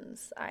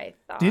Visions. I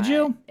thought Did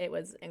you? It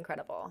was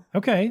incredible.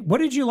 Okay. What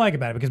did you like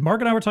about it? Because Mark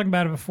and I were talking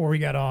about it before we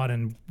got on,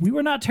 and we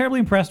were not terribly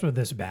impressed with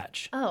this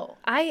batch. Oh,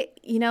 I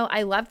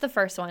loved the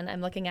first one. I'm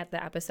looking at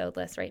the episode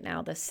list right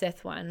now, the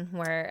Sith one,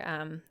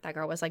 where that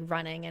girl was like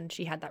running and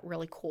she had that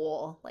really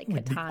cool like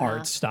katana. The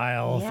art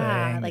style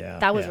thing.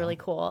 That was really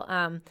cool.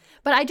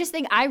 But I just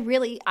think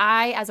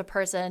I as a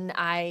person,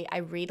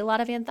 I read a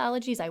lot of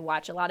anthologies. I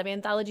watch a lot of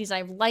anthologies.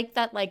 I like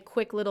that like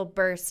quick little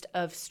burst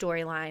of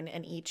storyline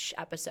in each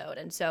episode.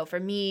 And so for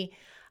me,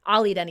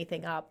 I'll eat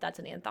anything up that's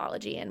an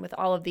anthology. And with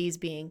all of these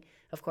being,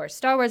 of course,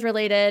 Star Wars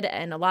related,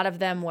 and a lot of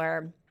them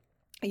were,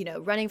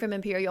 running from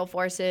Imperial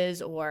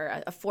forces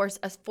or a force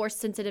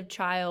sensitive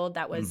child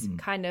that was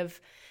kind of,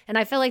 and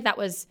I feel like that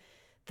was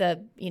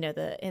the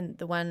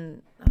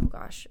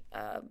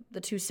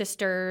two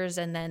sisters,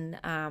 and then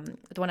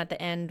the one at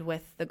the end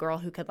with the girl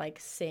who could like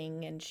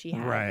sing and she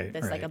had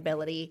this like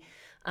ability.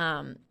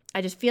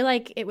 I just feel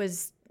like it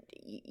was,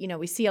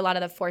 we see a lot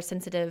of the force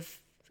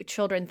sensitive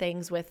children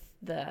things with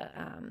the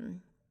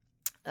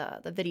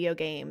video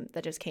game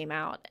that just came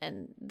out,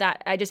 and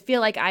that I just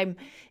feel like I'm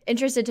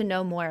interested to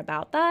know more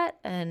about that,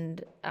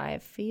 and I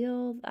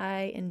feel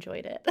I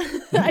enjoyed it.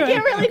 I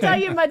can't really tell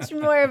you much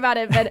more about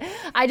it, but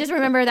I just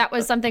remember that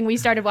was something we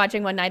started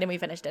watching one night and we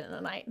finished it in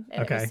the night,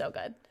 and it was so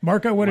good.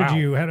 Marco, what did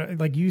you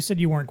like? You said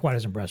you weren't quite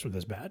as impressed with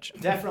this batch.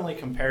 Definitely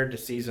compared to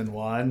season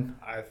 1,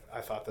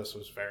 I thought this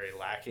was very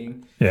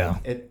lacking. Yeah,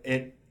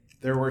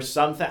 there were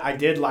something I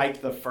did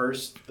like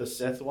the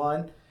Sith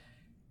one.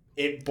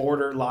 It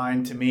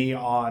borderline to me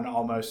on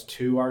almost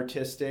too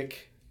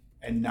artistic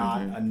and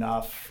not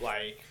enough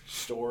like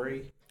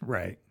story.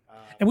 Right.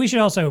 And we should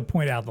also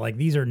point out that like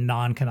these are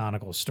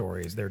non-canonical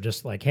stories. They're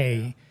just like,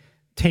 hey,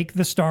 take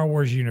the Star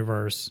Wars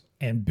universe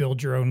and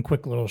build your own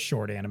quick little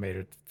short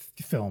animated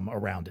film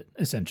around it,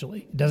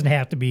 essentially. It doesn't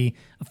have to be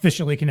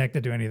officially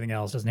connected to anything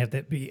else. It doesn't have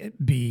to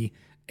be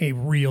a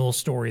real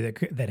story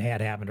that had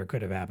happened or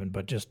could have happened,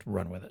 but just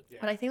run with it.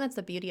 But I think that's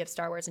the beauty of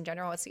Star Wars in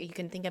general. You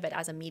can think of it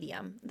as a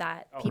medium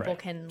that people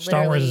can literally...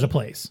 Star Wars is a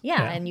place.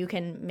 Yeah, and you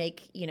can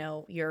make,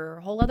 your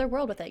whole other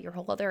world with it, your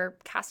whole other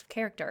cast of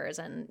characters,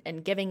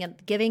 and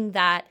giving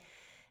that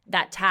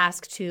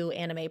task to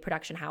anime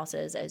production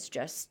houses is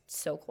just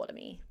so cool to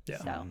me. Yeah.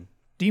 So.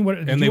 Dean,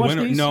 did you watch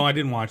these? No, I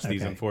didn't watch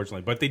these,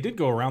 unfortunately. But they did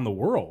go around the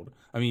world.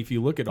 I mean, if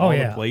you look at all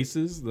the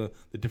places, the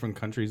different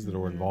countries that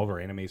are involved, or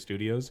anime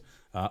studios,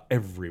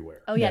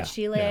 everywhere. Oh, yeah.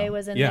 Chile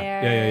was in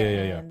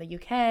there, and the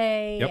UK,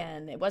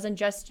 and it wasn't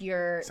just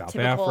your South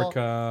typical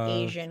Africa,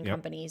 Asian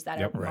companies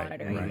that are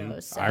monitoring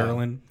those. So.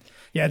 Ireland.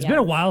 Yeah, it's been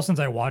a while since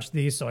I watched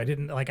these, so I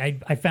didn't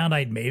I found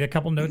I'd made a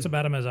couple notes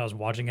about them as I was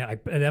watching it. I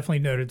definitely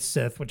noted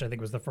Sith, which I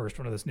think was the first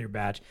one of this new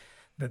batch.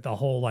 That the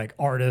whole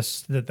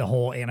the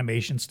whole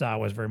animation style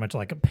was very much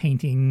like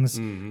paintings.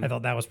 I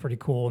thought that was pretty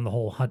cool, and the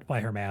whole hunt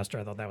by her master,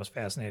 I thought that was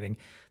fascinating.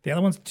 The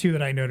other ones too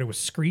that I noted was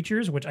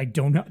Screechers, which I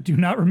do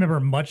not remember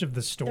much of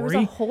the story. There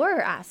was a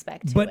horror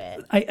aspect to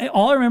it. I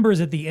all I remember is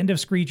at the end of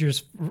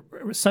Screechers,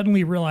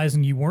 suddenly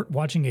realizing you weren't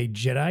watching a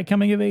Jedi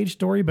coming of age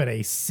story, but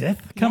a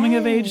Sith coming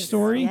of age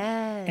story.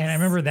 Yes. And I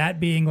remember that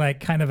being like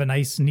kind of a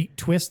nice, neat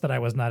twist that I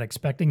was not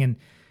expecting, and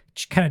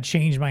kind of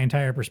changed my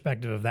entire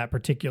perspective of that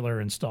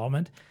particular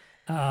installment.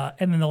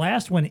 And then the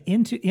last one,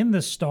 In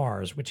the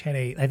Stars, which had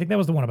I think that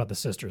was the one about the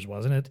sisters,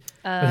 wasn't it?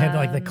 It had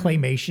like the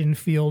claymation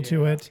feel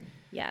to it.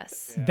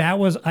 Yes. That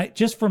was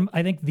just from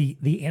I think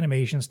the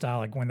animation style,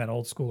 like going that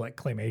old school like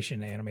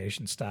claymation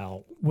animation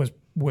style was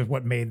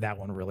what made that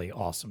one really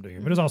awesome to me.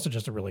 But it was also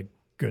just a really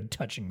good,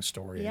 touching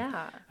story.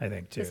 Yeah, I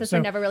think too. The sister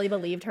never really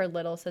believed her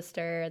little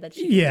sister that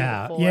she.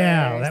 That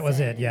was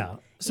it. Yeah.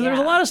 So there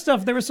was a lot of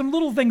stuff. There were some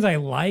little things I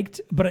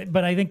liked, but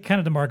I think kind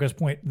of to Marco's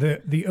point,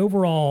 the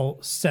overall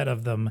set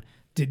of them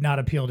did not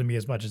appeal to me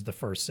as much as the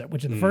first set.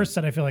 Which in the first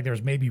set, I feel like there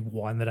was maybe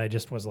one that I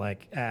just was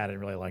like, I didn't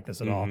really like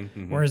this at all.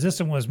 Whereas this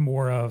one was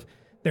more of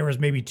there was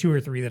maybe 2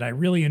 or 3 that I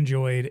really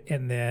enjoyed,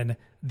 and then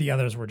the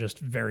others were just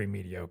very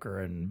mediocre,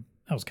 and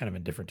I was kind of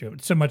indifferent to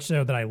it. So much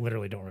so that I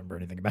literally don't remember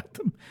anything about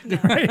them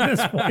right at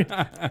this point.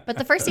 But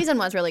the first season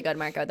was really good,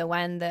 Marco. The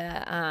one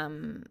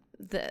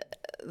the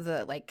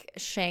like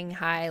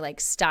Shanghai like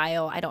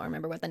style, I don't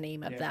remember what the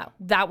name of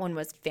that one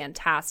was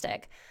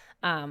fantastic.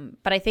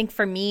 But I think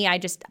for me,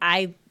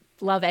 I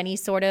love any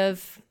sort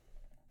of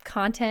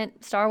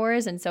content Star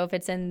Wars, and so if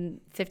it's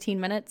in 15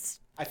 minutes,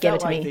 I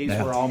felt like these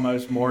were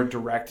almost more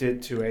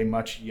directed to a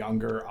much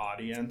younger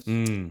audience.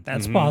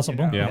 That's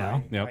possible.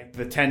 Like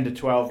the 10 to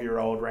 12 year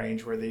old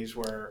range, where these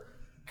were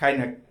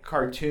kind of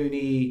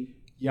cartoony,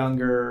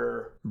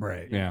 younger,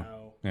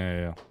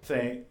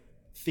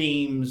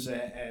 themes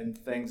and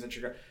things that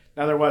you're.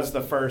 Now there was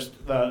the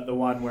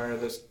one where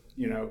this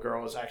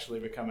girl is actually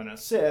becoming a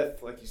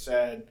Sith, like you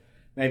said,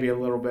 maybe a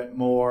little bit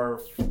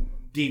more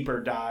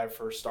deeper dive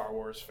for Star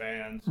Wars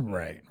fans.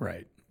 Right.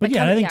 But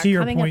I think to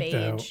your point,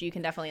 though, you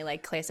can definitely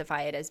like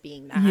classify it as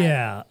being that.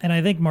 Yeah, and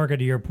I think, Marco,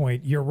 to your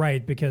point, you're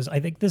right, because I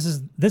think this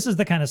is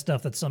the kind of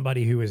stuff that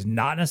somebody who is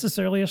not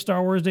necessarily a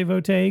Star Wars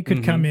devotee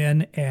could come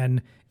in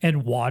and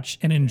watch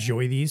and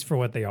enjoy these for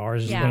what they are.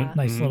 Just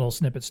nice little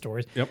snippet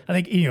stories. Yep. I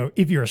think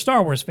if you're a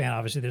Star Wars fan,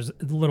 obviously there's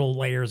little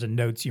layers and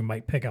notes you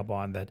might pick up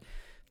on that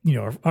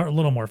are a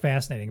little more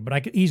fascinating. But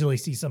I could easily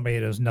see somebody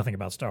who knows nothing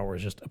about Star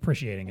Wars just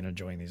appreciating and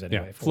enjoying these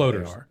anyway. Yeah, for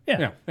floaters. What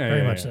they are.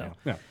 Very much so.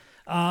 Yeah.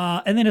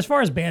 And then as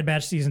far as Bad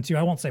Batch season 2,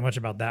 I won't say much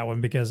about that one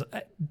because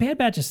Bad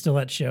Batch is still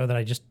that show that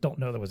I just don't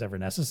know that was ever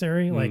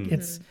necessary. Like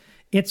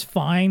it's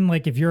fine.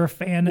 Like if you're a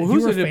fan, well,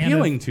 who's it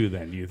appealing to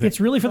then? You think it's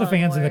really for the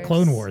fans of the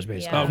Clone Wars,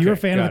 basically. Yeah. If you're a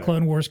fan of the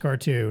Clone Wars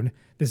cartoon,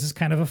 this is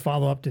kind of a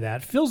follow up to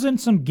that. Fills in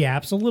some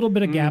gaps, a little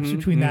bit of gaps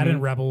between that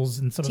and Rebels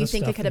and some of the stuff. Do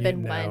you think it could have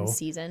been one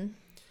season?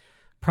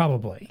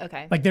 Probably.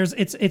 Okay. Like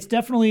it's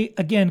definitely,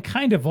 again,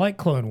 kind of like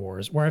Clone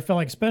Wars, where I felt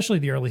like, especially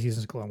the early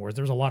seasons of Clone Wars,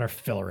 there was a lot of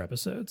filler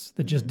episodes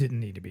that just didn't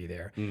need to be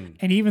there.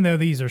 And even though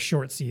these are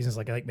short seasons,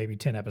 like maybe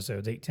 10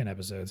 episodes, 10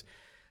 episodes,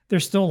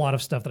 there's still a lot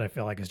of stuff that I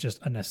feel like is just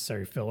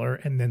unnecessary filler,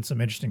 and then some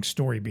interesting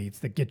story beats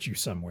that get you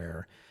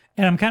somewhere.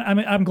 And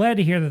I'm glad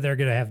to hear that they're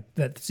going to have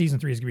that season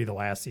 3 is going to be the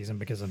last season,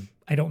 because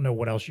I don't know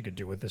what else you could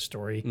do with this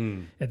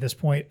story at this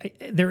point.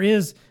 There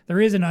is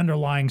an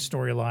underlying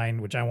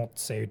storyline, which I won't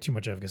say too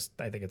much of because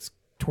I think it's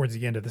towards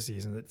the end of the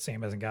season that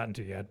Sam hasn't gotten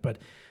to yet, but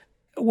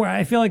where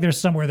I feel like there's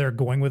somewhere they're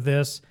going with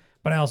this,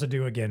 but I also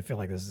do again feel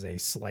like this is a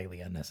slightly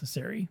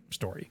unnecessary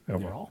story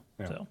overall.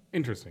 Yeah. So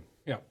interesting.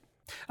 Yeah.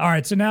 All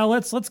right, so now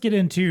let's get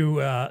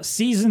into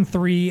season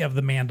 3 of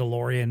The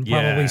Mandalorian,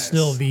 probably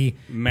still the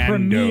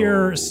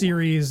premier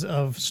series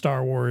of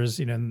Star Wars.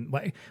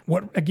 Like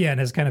what again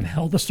has kind of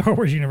held the Star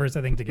Wars universe,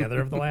 I think,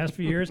 together over the last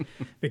few years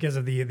because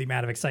of the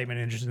amount of excitement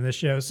and interest in this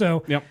show.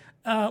 So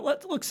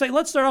let's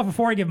start off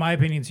before I give my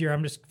opinions here.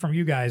 I'm just from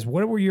you guys.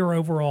 What were your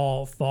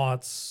overall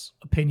thoughts,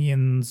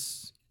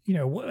 opinions?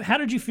 How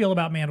did you feel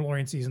about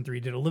Mandalorian season 3?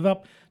 Did it live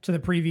up to the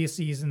previous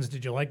seasons?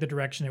 Did you like the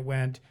direction it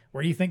went?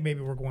 Where do you think maybe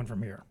we're going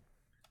from here?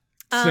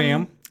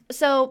 Sam?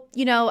 So,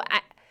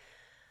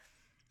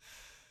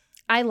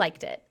 I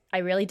liked it. I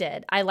really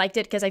did. I liked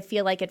it because I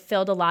feel like it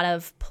filled a lot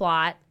of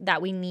plot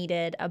that we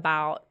needed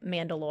about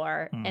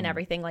Mandalore and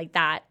everything like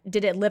that.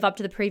 Did it live up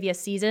to the previous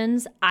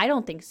seasons? I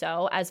don't think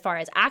so, as far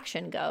as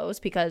action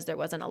goes, because there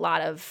wasn't a lot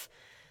of,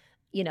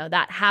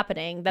 that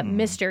happening. That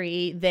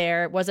mystery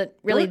there wasn't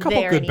really there. There were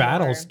a couple good anymore.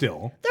 battles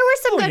still. There were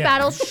some good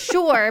battles,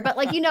 sure, but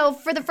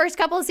for the first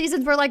couple of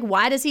seasons, we're like,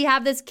 why does he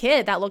have this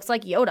kid that looks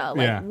like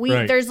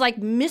Yoda? There's like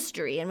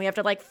mystery, and we have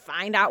to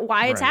find out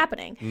why it's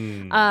happening.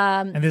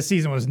 And this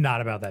season was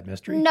not about that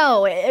mystery.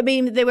 No, I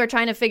mean they were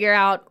trying to figure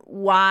out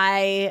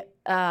why.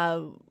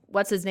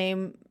 What's his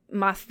name?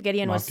 Moff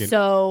Gideon was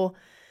so.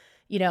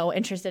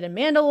 Interested in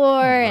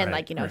Mandalore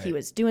and he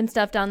was doing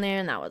stuff down there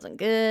and that wasn't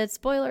good.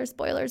 Spoilers.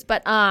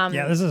 But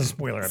yeah, this is a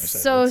spoiler episode.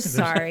 So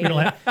sorry.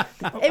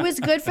 It was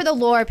good for the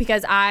lore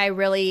because I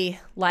really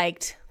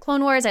liked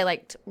Clone Wars. I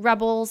liked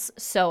Rebels.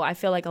 So I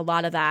feel like a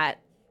lot of that,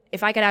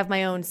 if I could have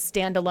my own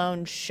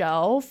standalone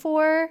show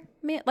for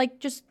the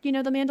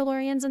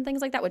Mandalorians and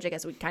things like that, which I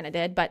guess we kind of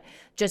did, but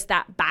just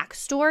that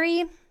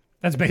backstory.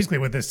 That's basically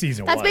what this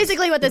season was. That's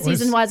basically what this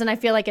season was, and I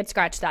feel like it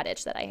scratched that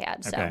itch that I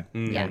had. So, okay.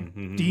 Yeah.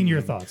 Dean,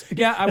 your thoughts?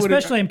 Yeah,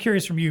 I'm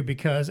curious from you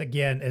because,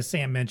 again, as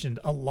Sam mentioned,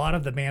 a lot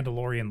of the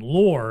Mandalorian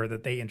lore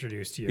that they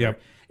introduced here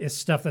is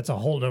stuff that's a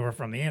holdover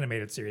from the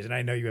animated series, and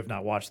I know you have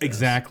not watched this.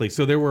 Exactly.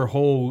 So there were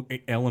whole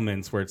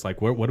elements where it's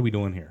like, what are we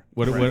doing here?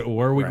 Where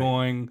are we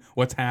going?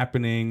 What's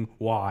happening?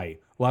 Why?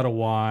 A lot of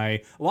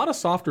why. A lot of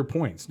softer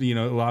points.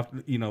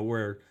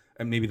 Where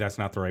and maybe that's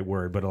not the right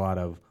word, but a lot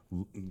of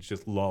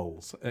just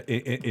lulls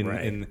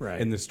in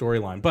the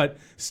storyline, but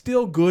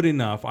still good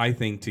enough, I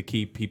think, to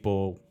keep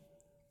people,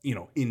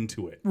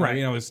 into it.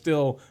 Right. I was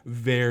still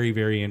very,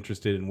 very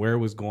interested in where it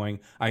was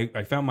going.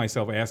 I found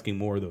myself asking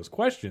more of those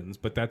questions,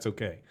 but that's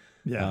okay.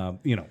 Yeah.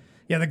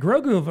 Yeah, the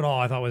Grogu of it all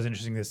I thought was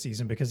interesting this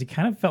season because he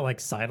kind of felt like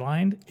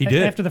sidelined. He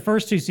did. After the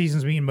first 2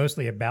 seasons being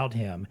mostly about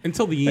him.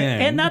 Until the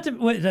end.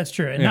 And that's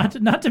true.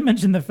 And not to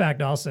mention the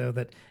fact also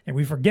that, and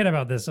we forget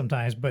about this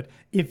sometimes, but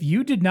if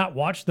you did not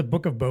watch the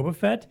Book of Boba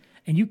Fett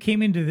and you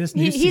came into this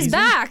new season. He's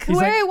back.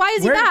 Why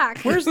is he back?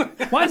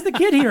 Why is the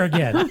kid here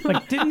again?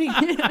 Like,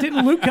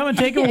 didn't Luke come and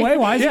take him away?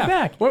 Why is he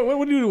back?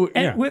 What do you do?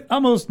 And with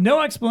almost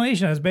no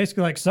explanation, I was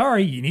basically like,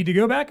 sorry, you need to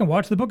go back and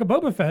watch the Book of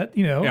Boba Fett,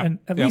 and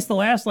at least the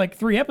last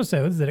 3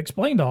 episodes that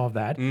explained all of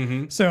that.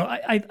 So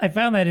I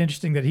found that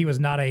interesting that he was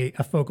not a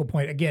focal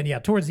point. Again,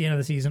 towards the end of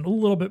the season, a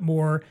little bit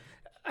more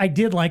I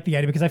did like the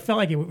idea because I felt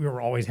like we were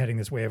always heading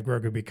this way of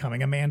Grogu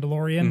becoming a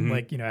Mandalorian,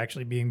 like,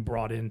 actually being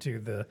brought into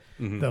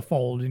the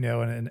fold,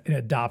 and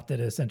adopted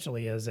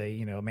essentially as a,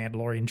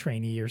 Mandalorian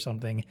trainee or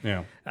something.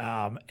 Yeah.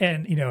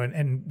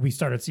 And we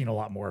started seeing a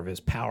lot more of his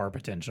power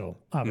potential,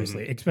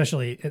 obviously,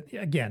 especially,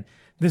 again,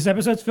 this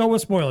episode's filled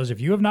with spoilers.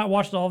 If you have not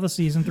watched all of the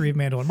season 3 of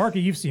Mandalorian,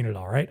 Marky, you've seen it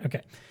all, right?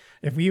 Okay.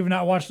 If we have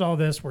not watched all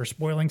this, we're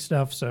spoiling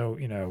stuff. So,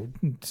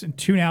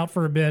 tune out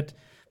for a bit.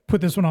 Put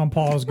this one on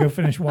pause, go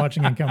finish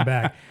watching and come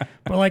back.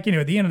 But at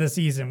the end of the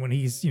season when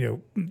he's,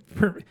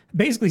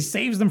 basically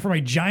saves them from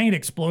a giant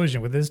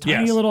explosion with his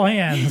tiny little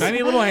hands.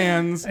 Tiny little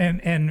hands.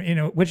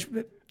 And which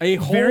a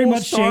whole very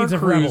much Star shades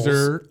of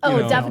Cruiser.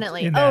 Oh,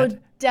 definitely.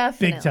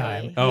 Big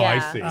time. Oh, yeah.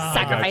 I see.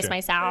 Sacrifice Gotcha.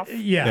 myself.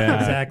 Yeah,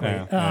 exactly.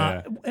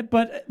 Yeah.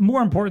 But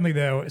more importantly,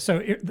 though,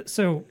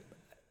 so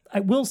I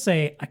will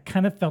say I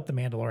kind of felt the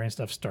Mandalorian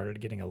stuff started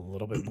getting a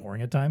little bit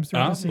boring at times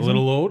throughout the season. A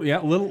little old,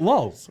 little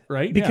lulls,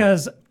 right?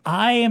 Because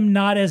I am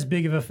not as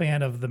big of a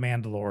fan of the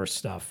Mandalore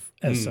stuff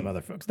as some other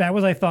folks. That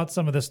was, I thought,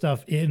 some of the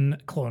stuff in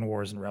Clone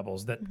Wars and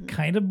Rebels that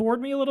kind of bored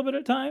me a little bit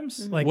at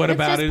times. Like, what It's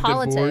about just it?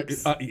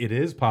 politics. It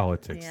is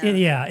politics.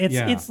 Yeah.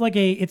 It's like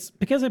it's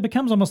because it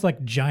becomes almost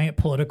like giant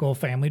political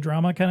family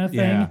drama kind of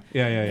thing.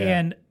 Yeah.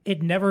 And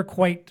it never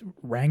quite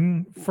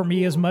rang for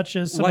me as much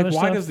as some Like, other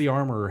why stuff. does the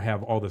armor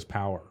have all this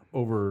power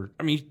over?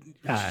 I mean,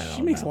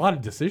 she makes a lot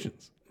of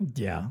decisions.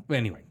 Yeah.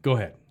 Anyway, go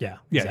ahead. Yeah,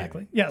 Yeah,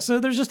 exactly. Yeah, so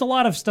there's just a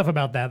lot of stuff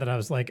about that I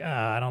was like,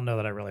 I don't know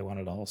that I really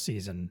wanted a whole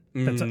season.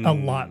 That's a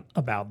lot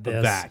about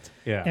this.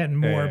 And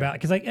more about,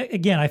 because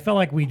again, I felt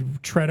like we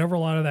tread over a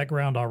lot of that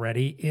ground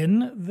already in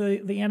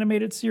the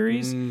animated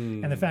series,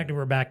 and the fact that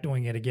we're back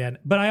doing it again.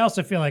 But I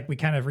also feel like we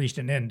kind of reached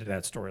an end to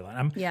that storyline.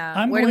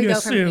 I'm Where do going we to go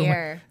from assume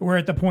here? we're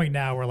at the point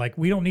now where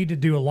we don't need to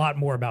do a lot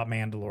more about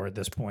Mandalore at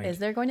this point. Is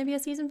there going to be a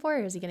season 4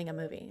 or is he getting a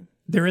movie?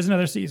 There is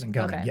another season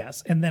coming, Okay.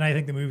 yes. And then I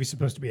think the movie's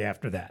supposed to be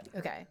after that.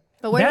 Okay.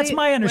 But where That's do we,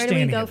 my understanding,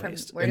 Where do we go at from?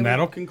 least. Where do And we-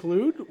 that'll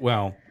conclude?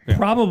 Well, yeah.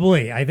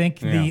 Probably. I think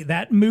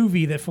that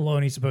movie that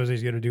Filoni supposedly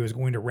is going to do is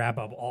going to wrap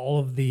up all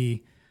of that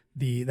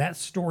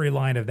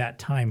storyline of that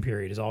time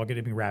period is all going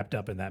to be wrapped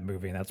up in that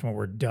movie, and that's when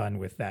we're done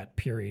with that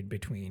period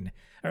between,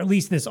 or at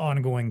least this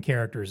ongoing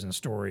characters and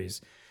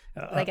stories.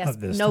 I guess of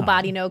this no time.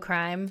 body, no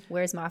crime.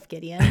 Where's Moff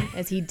Gideon?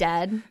 Is he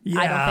dead? I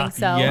Yeah. don't think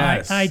so.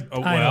 Yes. I Oh,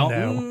 don't well,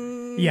 know.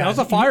 Yeah, that was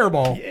a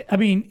fireball. I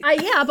mean,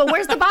 Yeah, but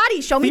where's the body?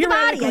 Show me the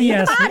body. I need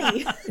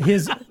theoretically,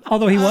 the body.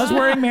 although he was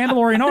wearing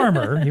Mandalorian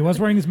armor, he was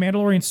wearing his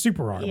Mandalorian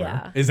super armor.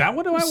 Yeah. Is that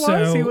what it was?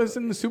 So- He was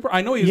in the super.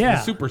 I know he was in the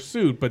super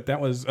suit, but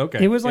that was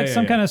okay. It was like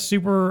some kind of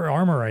super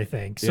armor, I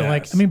think. So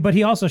Yes. but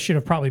he also should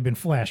have probably been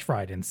flash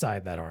fried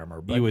inside that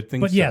armor. But, You would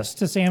think But so. yes,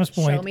 to Sam's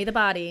point, Show me the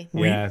body.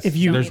 Yes. if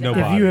you there's no if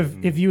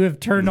body. if you have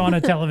turned on a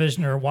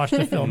television or watched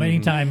a film any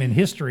time in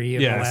history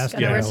in the last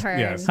Gonna return.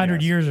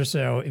 100 years or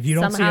so, if you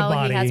don't Somehow see a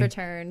body, he has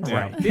returned.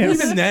 Right.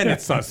 Even then,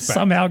 it's suspect.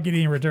 somehow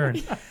getting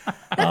returned.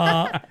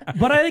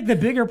 But I think the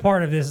bigger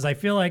part of this is I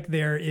feel like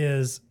there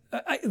is.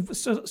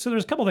 So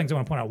there's a couple things I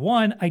want to point out.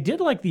 One, I did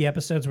like the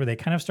episodes where they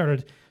kind of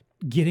started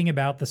getting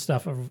about the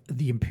stuff of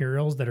the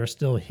Imperials that are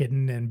still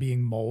hidden and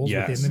being moles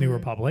Yes. within the New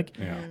Republic.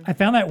 I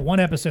found that one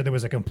episode there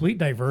was a complete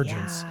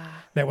divergence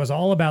that was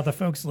all about the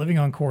folks living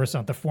on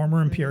Coruscant, the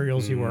former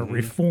Imperials who are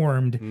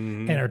reformed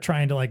and are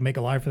trying to make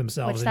a life for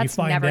themselves. Which and that's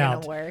you find never gonna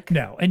out, work.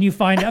 no, and you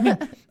find. I mean,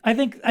 I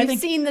think We've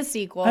seen the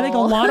sequel. I think a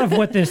lot of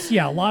what this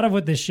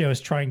show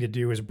is trying to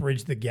do is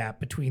bridge the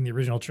gap between the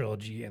original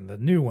trilogy and the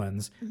new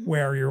ones,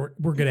 where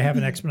we're going to have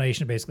an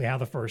explanation of basically how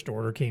the First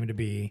Order came to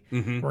be.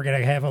 We're going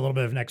to have a little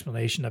bit of an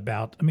explanation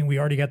about. I mean, we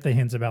already got the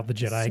hints about the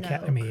Jedi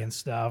Academy and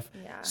stuff.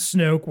 Yeah.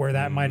 Snoke, where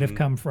that might have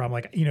come from,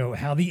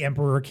 how the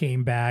Emperor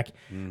came back.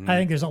 I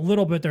think there's a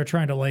little bit they're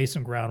trying to lay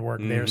some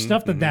groundwork there.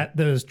 Stuff that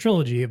those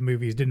trilogy of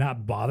movies did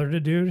not bother to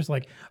do. Just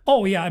like,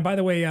 oh yeah, and by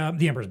the way,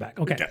 the Emperor's back.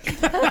 Okay.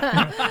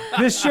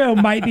 This show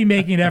might be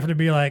making an effort to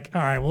be like,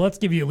 all right, well, let's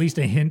give you at least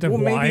a hint of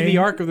Well, why. maybe the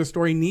arc of the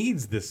story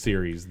needs this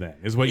series. Then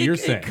is what you're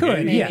saying. It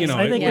could, yes.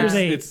 I think there's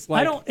it's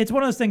like, it's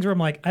one of those things where I'm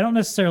like, I don't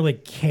necessarily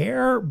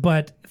care,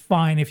 but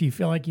fine, if you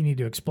feel like you need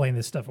to explain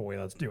this stuff away,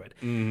 let's do it.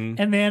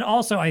 And then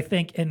also, I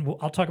think, and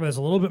I'll talk about this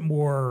a little bit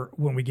more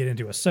when we get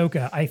into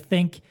Ahsoka, I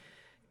think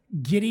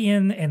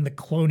Gideon and the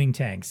cloning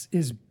tanks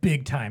is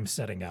big time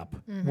setting up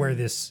where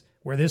this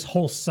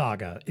whole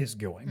saga is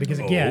going. Because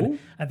again,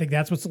 I think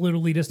that's what's going to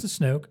lead us to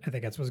Snoke. I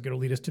think that's what's going to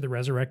lead us to the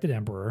resurrected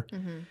Emperor.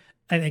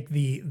 I think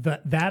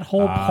that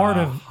whole part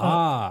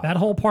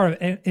of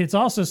and it's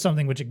also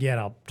something which again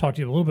I'll talk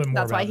to you a little bit more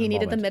about. That's why he in a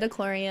needed the moment.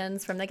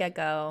 midichlorians from the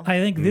get-go. I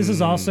think this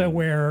is also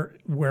where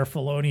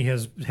Filoni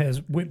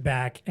has went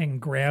back and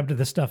grabbed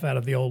the stuff out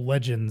of the old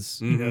legends,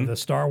 the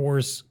Star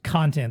Wars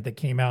content that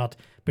came out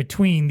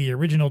between the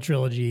original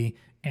trilogy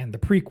and the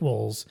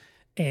prequels,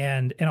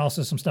 and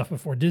also some stuff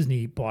before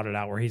Disney bought it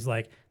out, where he's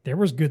like, there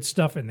was good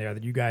stuff in there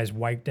that you guys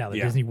wiped out, that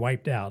Disney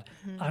wiped out.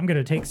 I'm going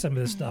to take some of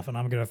this stuff and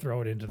I'm going to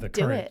throw it into the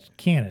current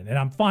canon, and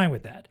I'm fine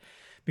with that.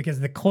 because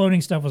the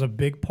cloning stuff was a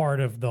big part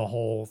of the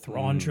whole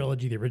Thrawn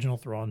trilogy, the original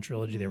Thrawn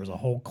trilogy. There was a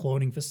whole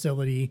cloning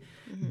facility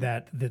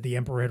that the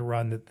Emperor had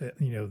run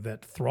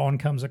that Thrawn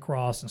comes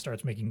across and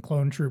starts making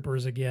clone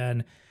troopers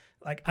again.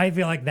 Like, I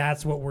feel like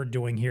that's what we're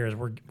doing here is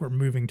we're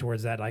moving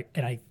towards that.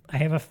 I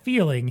have a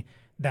feeling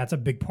that's a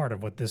big part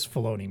of what this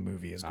Filoni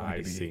movie is going to be.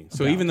 I see.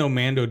 So even though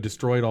Mando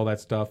destroyed all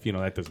that stuff,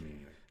 that doesn't mean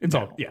anything. It's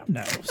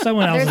no.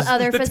 Someone else. There's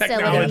other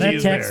facilities.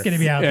 That tech's going to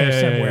be out there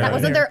somewhere. That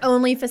wasn't their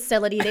only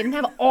facility. They didn't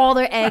have all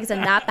their eggs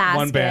in that basket.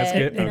 One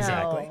basket. No.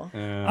 Exactly.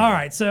 All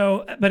right.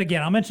 So, but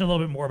again, I'll mention a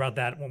little bit more about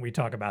that when we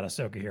talk about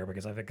Ahsoka here,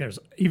 because I think there's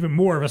even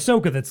more of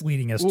Ahsoka that's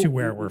leading us to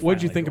where we're. What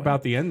did you think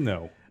about the end,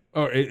 though?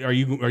 Or are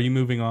you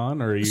moving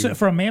on, or are you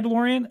from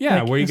Mandalorian?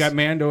 Yeah, where you got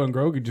Mando and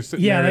Grogu just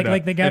sitting there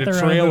they got at a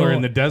their trailer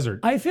in the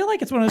desert. I feel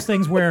like it's one of those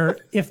things where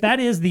if that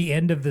is the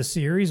end of the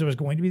series, or was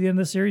going to be the end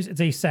of the series,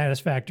 it's a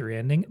satisfactory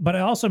ending. But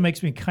it also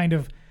makes me kind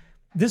of.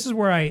 This is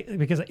where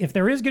because if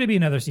there is going to be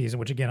another season,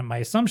 which again, my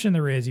assumption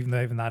there is, even though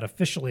they've not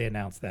officially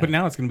announced that. But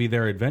now it's going to be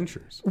their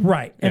adventures.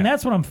 Right. Yeah. And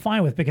that's what I'm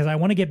fine with, because I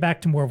want to get back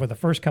to more of what the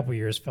first couple of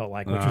years felt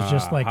like, which was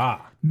just like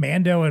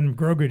Mando and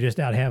Grogu just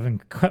out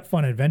having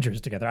fun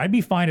adventures together. I'd be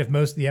fine if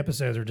most of the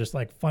episodes are just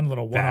like fun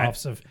little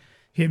one-offs of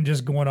him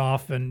just going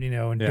off and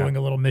doing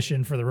a little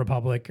mission for the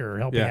Republic or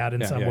helping out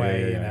in some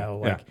way,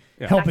 helping.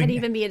 That could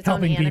even be its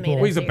own animated people.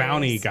 Well, he's a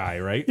bounty guy,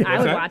 right? I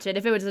would watch it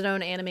if it was its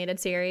own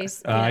animated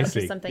series. I see.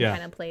 Just something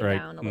kind of played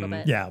down a little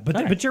bit. Yeah,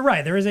 but you're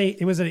right.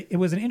 It was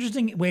an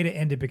interesting way to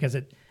end it, because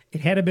it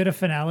had a bit of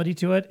finality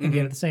to it, and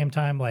yet at the same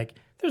time, like,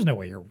 there's no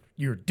way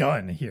you're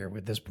done here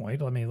with this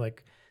point. I mean,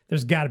 like,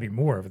 there's got to be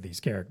more of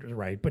these characters,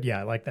 right? But yeah,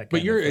 I like that.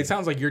 But it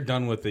sounds like you're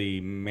done with the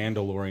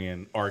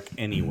Mandalorian arc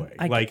anyway.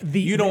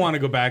 You don't want to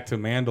go back to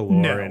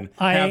Mandalore and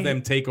have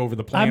them take over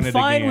the planet. I'm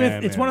fine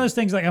with it's one of those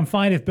things. Like, I'm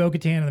fine if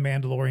Bo-Katan and the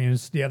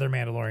Mandalorians, the other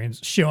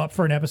Mandalorians, show up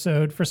for an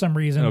episode for some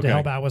reason to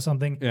help out with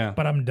something. Yeah.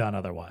 But I'm done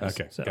otherwise.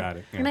 Okay, so. Got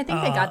it. Yeah. And I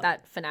think they got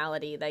that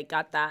finality. They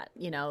got that.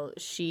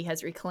 She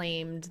has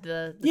reclaimed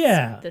this.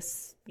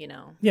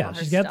 Yeah,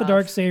 she's got the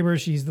dark saber.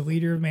 She's the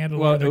leader of Mandalore.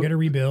 Well, they're going to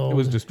rebuild. It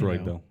was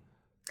destroyed though.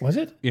 Was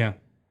it? Yeah.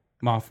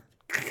 Moff.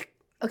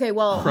 Okay,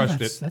 well,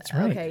 crushed it. That's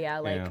right.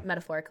 Okay,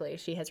 metaphorically,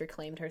 she has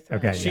reclaimed her throne.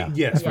 Okay,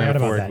 yes,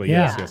 metaphorically.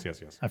 Yes.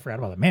 I forgot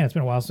about that. Man, it's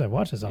been a while since I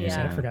watched this. Obviously,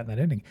 I've forgotten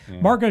that ending.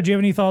 Yeah. Marco, do you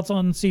have any thoughts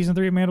on season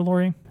 3 of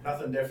Mandalorian?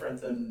 Nothing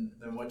different than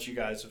what you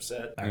guys have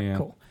said. All right,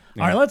 cool.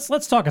 Yeah. All right,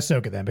 let's talk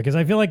Ahsoka then, because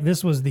I feel like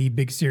this was the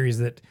big series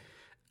that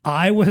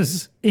I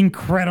was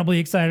incredibly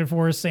excited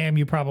for. Sam,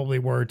 you probably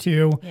were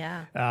too.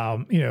 Yeah.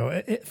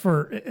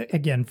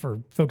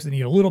 For folks that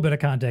need a little bit of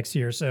context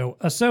here, so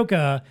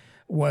Ahsoka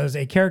was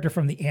a character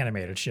from the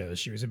animated shows.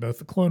 She was in both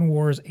the Clone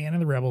Wars and in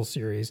the Rebels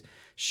series.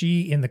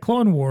 She, in the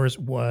Clone Wars,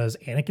 was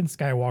Anakin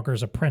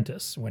Skywalker's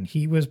apprentice. When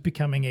he was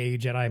becoming a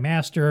Jedi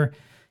Master,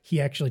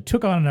 he actually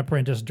took on an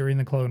apprentice during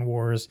the Clone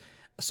Wars.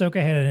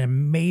 Ahsoka had an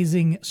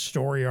amazing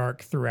story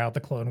arc throughout the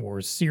Clone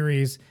Wars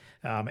series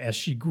as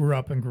she grew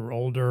up and grew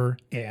older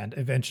and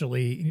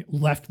eventually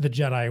left the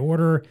Jedi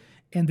Order,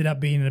 ended up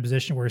being in a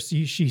position where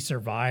she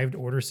survived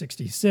Order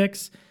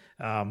 66,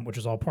 which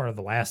was all part of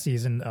the last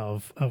season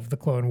of the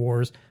Clone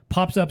Wars.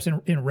 Pops up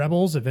in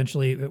Rebels.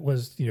 Eventually, it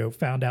was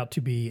found out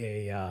to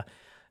be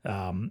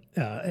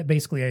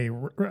basically a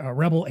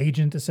rebel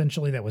agent,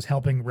 essentially, that was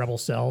helping rebel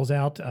cells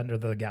out under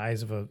the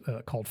guise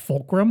of called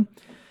Fulcrum.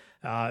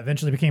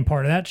 Eventually became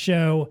part of that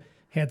show.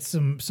 Had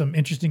some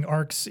interesting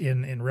arcs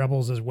in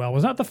Rebels as well.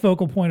 Was not the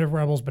focal point of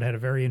Rebels, but had a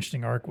very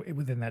interesting arc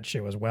within that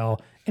show as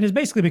well. And has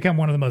basically become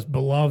one of the most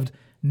beloved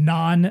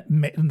non-movie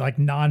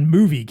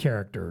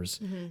characters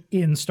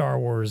in Star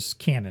Wars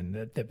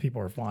canon that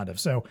people are fond of.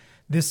 So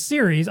this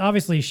series,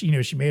 obviously,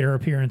 she made her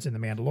appearance in The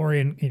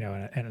Mandalorian,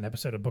 and an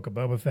episode of Book of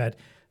Boba Fett.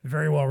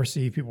 Very well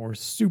received. People were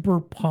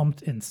super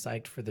pumped and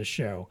psyched for the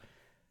show.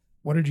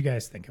 What did you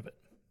guys think of it?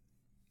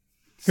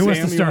 Who wants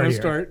to start here?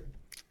 Start?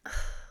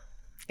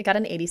 It got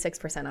an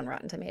 86% on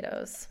Rotten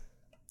Tomatoes,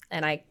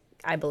 and I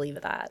believe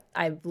that.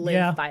 I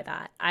live by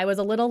that. I was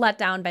a little let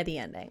down by the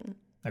ending.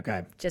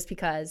 Okay. Just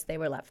because they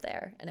were left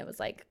there, and it was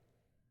like,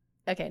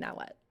 okay, now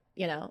what?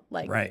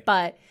 Right.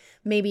 But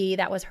maybe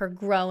that was her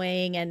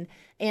growing and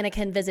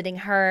Anakin visiting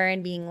her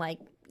and being like,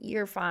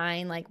 you're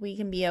fine, like, we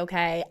can be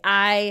okay.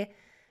 I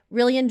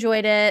really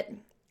enjoyed it.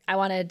 I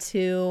wanted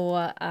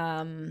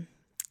to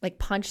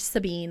punch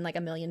Sabine like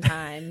a million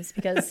times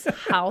because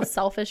how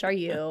selfish are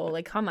you?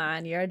 Like, come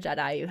on, you're a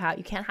Jedi.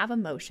 You can't have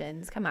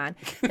emotions. Come on.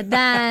 But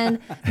then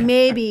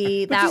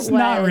maybe that was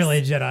not really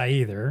a Jedi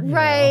either,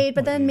 right?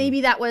 But then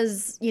maybe that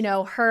was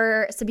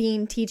her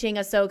Sabine teaching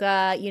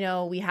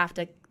Ahsoka. We have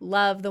to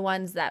love the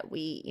ones that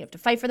you have to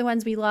fight for the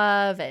ones we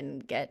love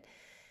and get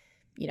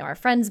our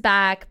friends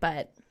back.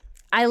 But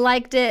I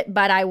liked it,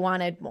 but I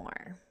wanted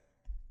more.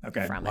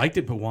 Okay. Liked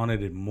it, but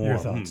wanted it more. Your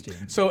thoughts,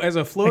 Steven? So as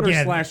a floater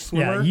 /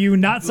 swimmer, you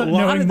not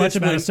knowing much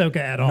about Ahsoka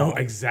at all. No,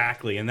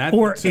 exactly, and that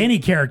or any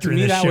character to in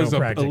me this that show was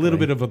a little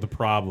bit of the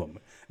problem.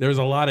 There's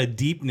a lot of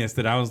deepness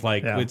that I was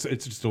like, it's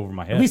just over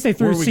my head. At least they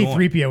threw C-3PO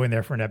C-3PO in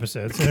there for an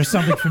episode, so there's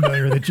something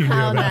familiar that you knew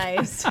How about.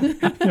 nice.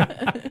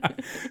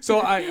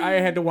 So I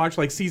had to watch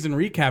like season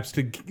recaps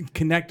to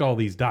connect all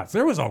these dots.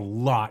 There was a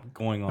lot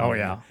going on. Oh,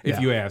 yeah. If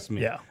Yeah. you ask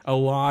me. Yeah. A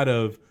lot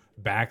of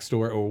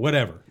backstory or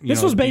whatever.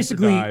 This was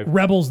basically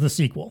Rebels the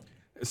sequel.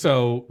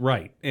 So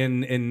right,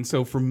 and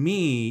so for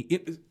me,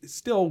 it's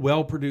still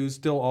well produced,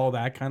 still all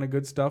that kind of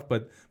good stuff.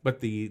 But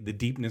the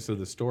deepness of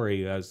the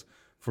story, as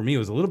for me, it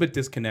was a little bit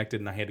disconnected,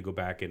 and I had to go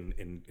back and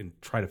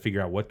try to figure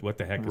out what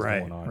the heck is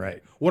going on.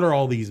 Right. What are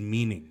all these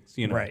meanings?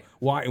 You know, Right.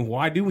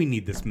 Why do we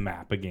need this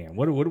map again?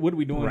 What are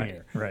we doing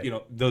here? Right. You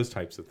know, those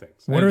types of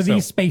things. What are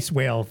these space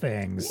whale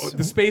things?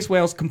 The space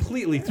whales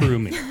completely threw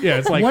me. Yeah,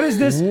 it's like what is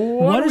this?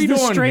 What are is we this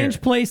doing strange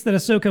here? place that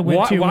Ahsoka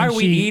went to Why when are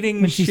we eating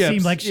when she ships,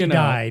 seemed like she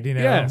died? You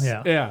know, Yes.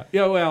 yeah.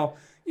 Yeah. Well,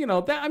 you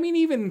know that. I mean,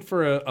 even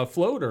for a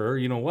floater,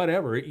 you know,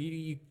 whatever.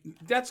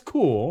 That's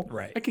cool.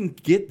 Right. I can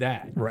get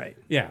that. Right.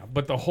 Yeah.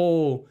 But the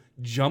whole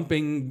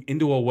jumping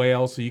into a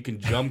whale so you can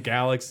jump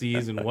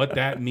galaxies and what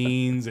that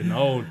means, and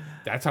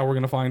that's how we're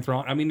gonna find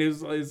Thrawn. I mean,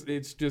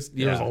 it's just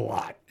there's a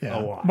lot. Yeah.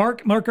 A lot.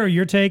 Marco,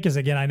 your take is,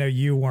 again, I know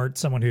you weren't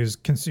someone who's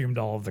consumed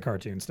all of the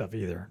cartoon stuff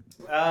either.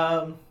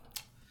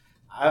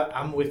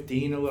 I'm with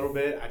Dean a little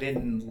bit. I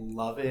didn't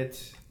love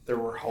it. There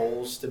were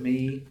holes to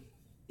me.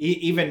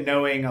 Even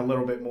knowing a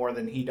little bit more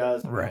than he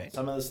does. Right.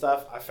 Some of the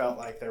stuff, I felt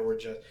like there were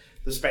just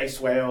the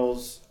space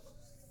whales,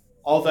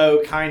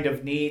 although kind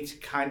of neat,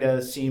 kind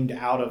of seemed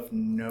out of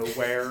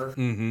nowhere.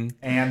 Mm-hmm.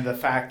 And the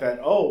fact that,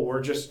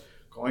 we're just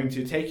going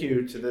to take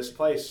you to this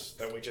place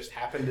that we just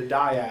happen to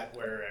die at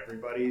where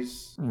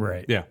everybody's...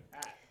 Right. Yeah.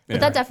 But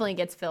that definitely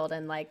gets filled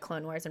in like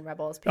Clone Wars and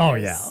Rebels.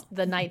 Because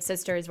the Night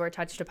Sisters were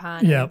touched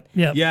upon. Yep.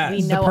 Yes.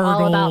 We know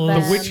all about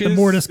them. The witches. The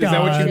Mortis Is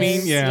that what you mean?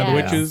 gods. Yeah, the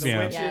Yes. witches. The Yeah.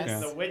 witches,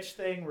 Yes. the witch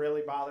thing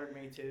really bothered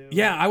me too.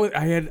 Yeah,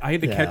 I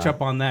had to catch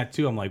up on that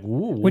too. I'm like,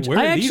 ooh, Which where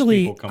I are these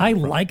actually people coming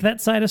from? like that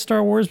side of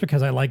Star Wars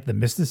because I like the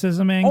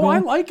mysticism angle. Oh, I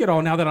like it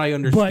all now that I but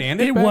understand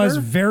it. it better. was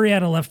very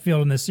out of left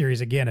field in this series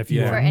again. If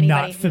you Yeah. For are anybody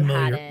not who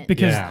familiar, hadn't.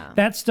 because Yeah.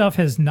 that stuff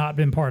has not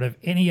been part of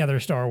any other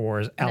Star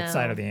Wars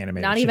outside of the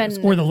animated Not shows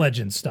even- or the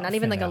Legends stuff. Not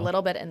even you like a know?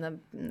 little bit in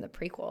the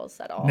prequels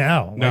at all.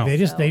 No, No.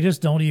 Like they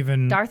just don't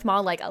even. Darth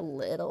Maul like a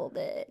little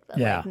bit, but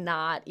Yeah. like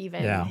not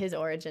even Yeah. his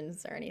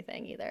origins or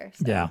anything either.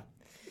 So. Yeah,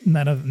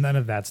 none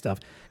of that stuff.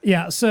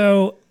 Yeah,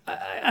 so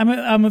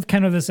I'm with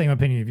kind of the same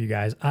opinion of you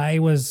guys. I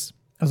was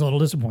a little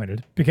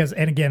disappointed because,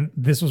 and again,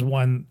 this was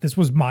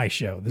my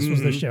show. This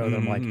was the show that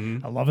I'm like,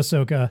 I love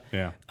Ahsoka.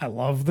 Yeah. I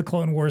love the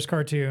Clone Wars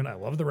cartoon. I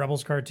love the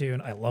Rebels cartoon.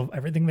 I love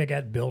everything that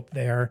got built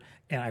there,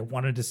 and I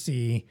wanted to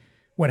see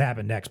what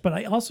happened next. But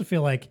I also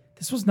feel like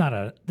this was not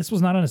an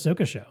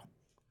Ahsoka show.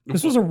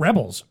 This was a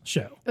Rebels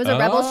show. It was a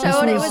Rebels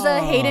show, and it was a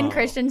Hayden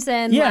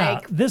Christensen Yeah,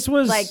 like this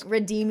was like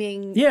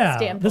redeeming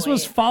standpoint. this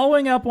was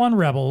following up on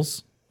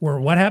Rebels, where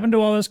what happened to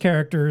all those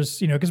characters,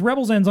 because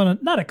Rebels ends on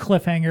not a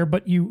cliffhanger,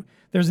 but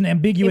there's an it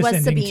ambiguous was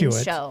ending Sabine's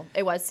to it. show.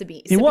 It was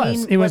Sabine. It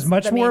was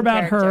much the more main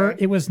about her.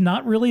 character. It was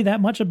not really that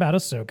much about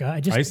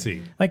Ahsoka. I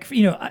see. Like,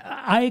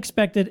 I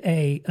expected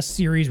a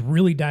series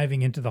really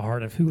diving into the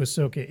heart of who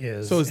Ahsoka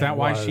is. So is that and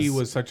why she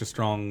was such a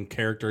strong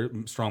character?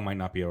 Strong might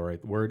not be a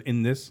right word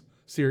in this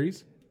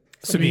series.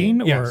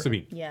 Sabine? Yeah, or,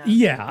 Sabine.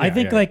 Yeah. I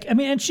think yeah.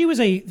 and she was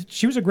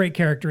a great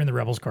character in the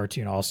Rebels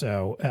cartoon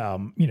also.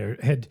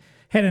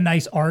 Had a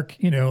nice arc,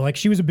 like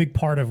she was a big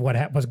part of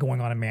what was going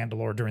on in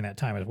Mandalore during that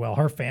time as well.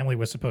 Her family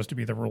was supposed to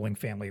be the ruling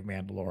family of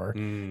Mandalore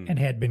and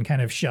had been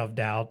kind of shoved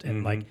out,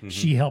 and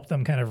she helped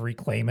them kind of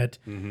reclaim it,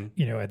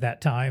 at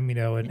that time,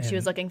 and She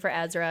was looking for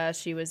Ezra.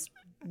 She was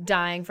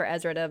dying for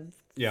Ezra to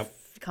Yep.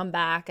 come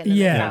back, and then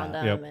they found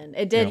him. Yep. And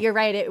it did. Yep. You're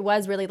right. It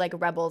was really like a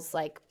Rebels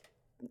like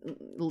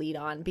lead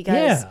on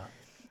because.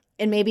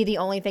 And maybe the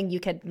only thing you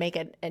could make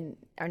an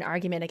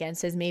argument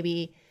against is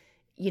maybe,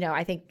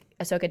 I think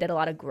Ahsoka did a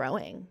lot of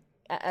growing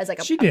as like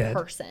a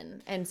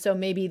person. And so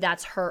maybe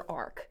that's her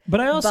arc. But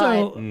I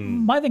also,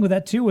 my thing with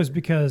that too was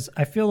because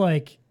I feel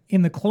like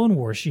in the Clone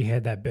Wars, she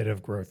had that bit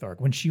of growth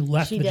arc. When she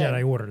left the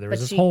Jedi Order, there was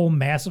this whole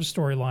massive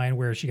storyline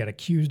where she got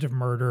accused of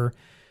murder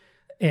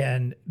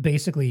and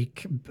basically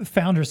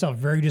found herself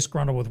very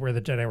disgruntled with where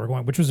the Jedi were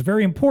going, which was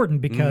very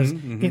important because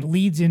it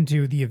leads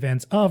into the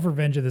events of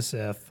Revenge of the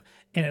Sith.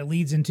 And it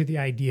leads into the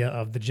idea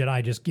of the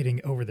Jedi just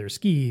getting over their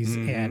skis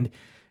and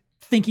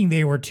thinking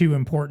they were too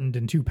important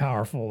and too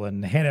powerful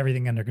and had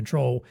everything under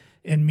control.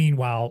 And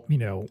meanwhile,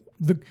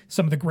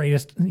 some of the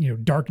greatest,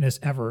 darkness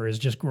ever is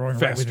just growing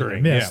right within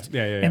the mist.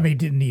 Yeah. And they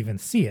didn't even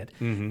see it.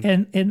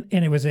 And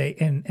it was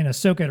and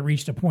Ahsoka had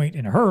reached a point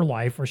in her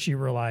life where she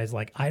realized,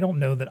 like, I don't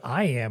know that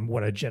I am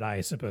what a Jedi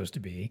is supposed to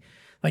be.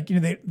 Like,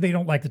 they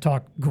don't like to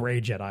talk gray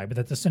Jedi, but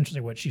that's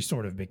essentially what she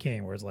sort of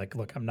became, where it's like,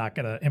 look, I'm not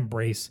going to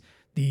embrace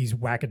these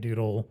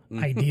wackadoodle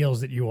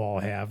ideals that you all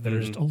have that are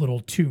just a little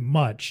too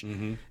much.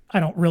 I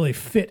don't really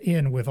fit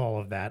in with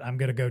all of that. I'm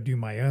going to go do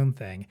my own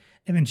thing.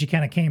 And then she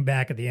kind of came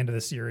back at the end of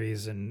the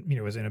series and,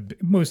 was in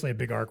mostly a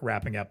big arc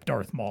wrapping up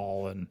Darth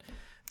Maul and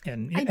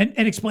and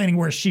explaining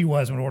where she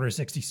was when Order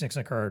 66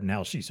 occurred and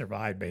how she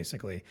survived,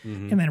 basically.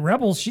 And then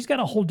Rebels, she's got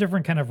a whole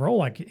different kind of role.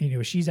 Like,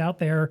 she's out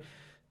there,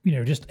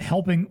 just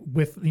helping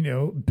with,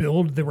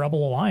 build the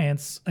Rebel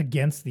Alliance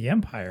against the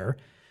Empire.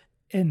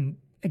 And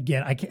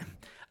again,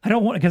 I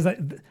don't want, because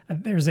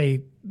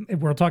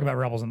we'll talk about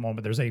Rebels in a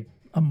moment. There's a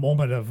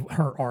moment of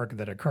her arc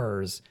that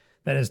occurs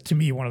that is, to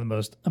me, one of the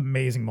most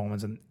amazing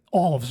moments in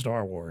all of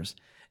Star Wars.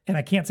 And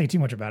I can't say too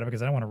much about it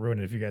because I don't want to ruin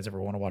it if you guys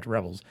ever want to watch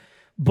Rebels.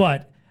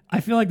 But I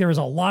feel like there was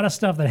a lot of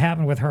stuff that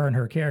happened with her and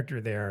her character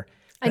there.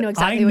 I know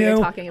exactly what you're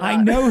talking about. I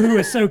know who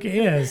Ahsoka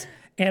is,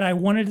 and I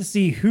wanted to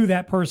see who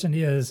that person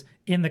is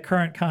in the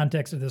current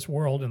context of this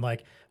world and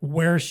like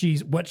what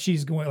she's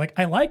going. Like,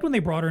 I liked when they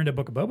brought her into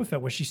Book of Boba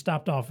Fett, where she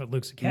stopped off at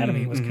Luke's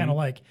Academy and was kind of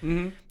like,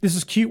 this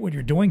is cute what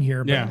you're doing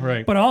here.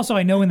 But, But also,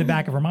 I know in the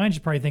back of her mind,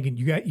 she's probably thinking,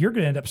 you're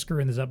going to end up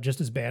screwing this up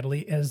just as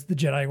badly as the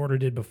Jedi Order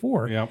did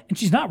before. Yep. And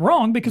she's not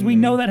wrong, because we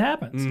know that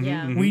happens.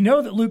 Yeah. We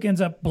know that Luke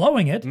ends up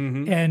blowing it,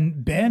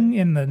 and Ben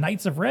in the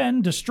Knights of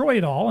Ren destroy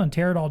it all and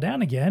tear it all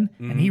down again,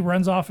 and he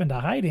runs off into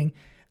hiding.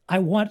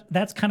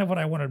 That's kind of what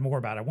I wanted more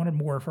about. I wanted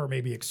more of her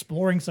maybe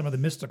exploring some of the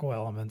mystical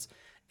elements,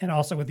 and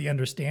also with the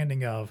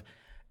understanding of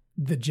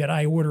the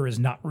Jedi Order is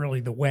not really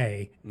the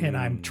way, and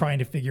I'm trying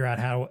to figure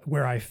out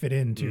where I fit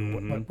into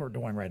what we're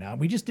doing right now.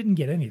 We just didn't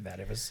get any of that.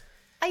 It was.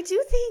 I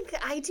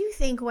do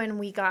think when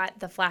we got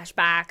the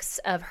flashbacks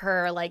of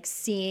her like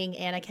seeing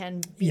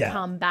Anakin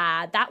become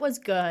bad, that was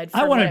good.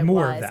 I wanted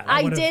more of that.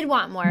 I did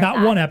want more of that.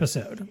 Not one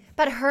episode.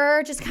 But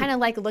her just kind of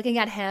like looking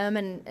at him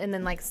and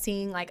then like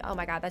seeing like, oh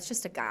my God, that's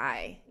just a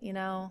guy,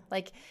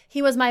 Like,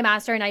 he was my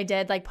master and I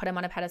did like put him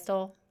on a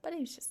pedestal, but he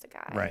was just a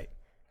guy. Right.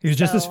 He was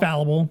just as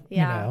fallible.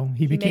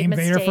 He became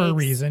Vader for a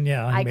reason.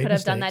 Yeah. I could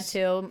have done that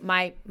too.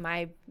 My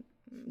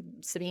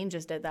Sabine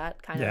just did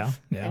that kind of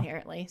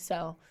inherently.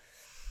 So.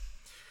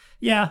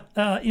 Yeah,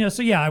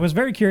 I was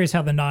very curious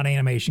how the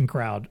non-animation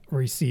crowd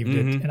received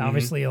it, and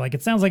obviously, like,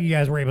 it sounds like you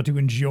guys were able to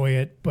enjoy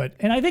it,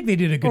 and I think they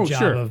did a good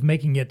job of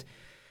making it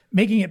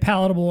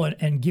palatable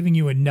and giving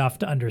you enough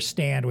to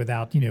understand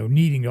without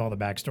needing all the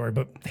backstory,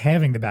 but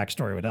having the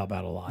backstory would help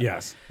out a lot.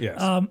 Yes.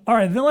 All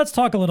right, then let's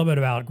talk a little bit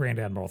about Grand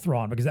Admiral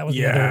Thrawn, because that was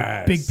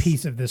another big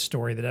piece of this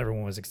story that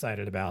everyone was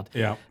excited about.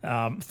 Yeah,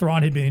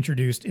 Thrawn had been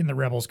introduced in the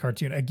Rebels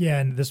cartoon.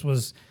 Again, this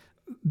was.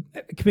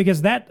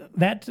 Because that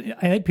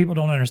I think people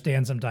don't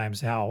understand sometimes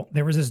how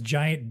there was this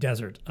giant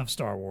desert of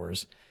Star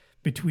Wars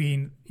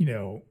between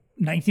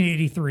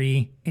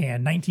 1983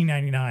 and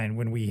 1999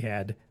 when we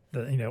had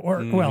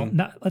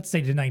let's say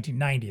to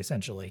 1990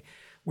 essentially,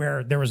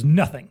 where there was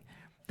nothing.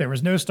 There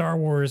was no Star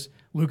Wars.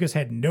 Lucas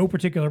had no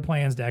particular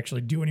plans to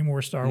actually do any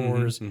more Star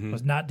Wars.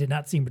 Did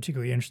not seem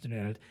particularly interested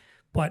in it.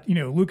 But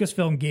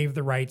Lucasfilm gave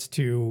the rights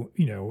to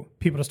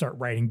people to start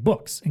writing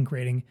books and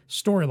creating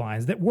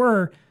storylines that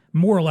were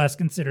more or less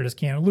considered as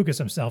canon. Lucas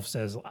himself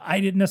says, I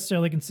didn't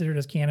necessarily consider it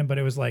as canon, but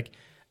it was like,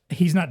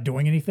 he's not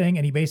doing anything.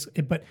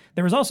 And but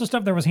there was also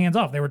stuff that was hands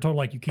off. They were told,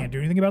 like, you can't do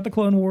anything about the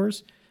Clone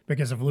Wars,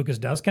 because if Lucas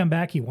does come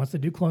back, he wants to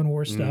do Clone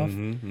Wars stuff.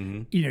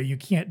 You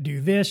can't do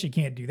this, you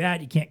can't do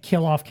that. You can't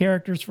kill off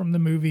characters from the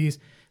movies.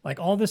 Like,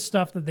 all this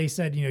stuff that they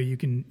said, you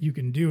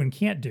can do and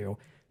can't do.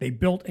 They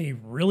built a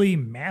really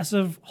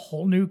massive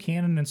whole new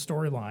canon and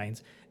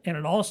storylines. And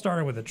it all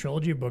started with a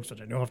trilogy of books,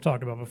 which I know I've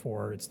talked about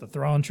before. It's the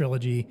Thrawn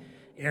trilogy,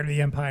 Heir to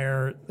the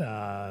Empire,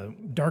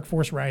 Dark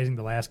Force Rising,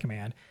 The Last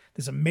Command.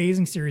 This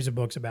amazing series of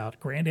books about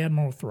Grand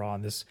Admiral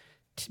Thrawn, this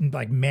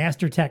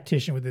master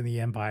tactician within the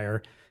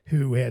Empire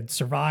who had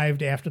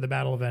survived after the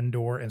Battle of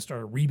Endor and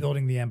started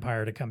rebuilding the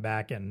Empire to come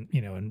back and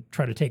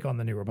try to take on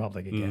the New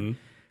Republic again.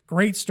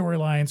 Great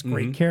storylines,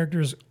 great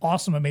characters,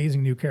 awesome,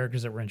 amazing new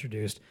characters that were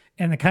introduced,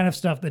 and the kind of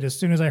stuff that as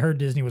soon as I heard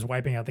Disney was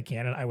wiping out the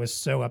canon, I was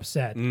so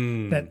upset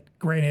that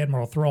Grand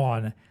Admiral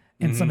Thrawn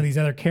and some of these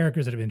other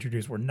characters that have been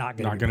introduced were not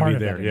going to be part of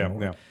that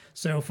anymore. Yeah.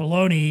 So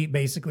Filoni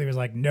basically was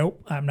like,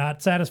 nope, I'm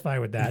not satisfied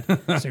with that.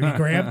 So he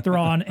grabbed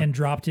Thrawn and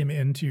dropped him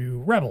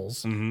into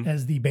Rebels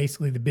as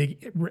basically the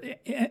big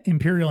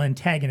Imperial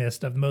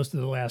antagonist of most of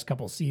the last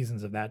couple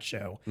seasons of that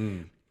show.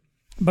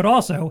 But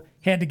also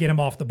had to get him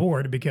off the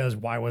board, because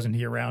why wasn't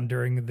he around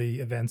during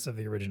the events of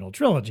the original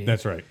trilogy?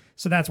 That's right.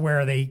 So that's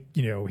where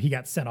he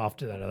got sent off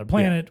to that other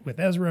planet with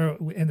Ezra.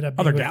 Ended up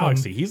other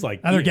galaxy. He's like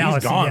other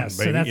galaxy. Gone, yes.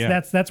 So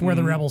that's where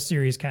the Rebels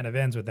series kind of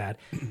ends with that.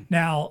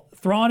 Now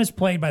Thrawn is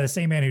played by the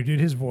same man who did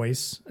his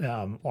voice,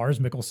 Lars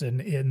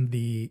Mikkelsen, in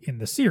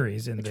the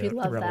series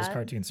the Rebels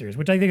cartoon series,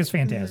 which I think is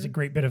fantastic.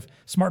 Great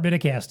smart bit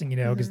of casting,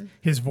 because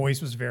his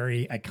voice was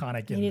very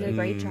iconic in did a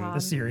great job. The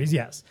series.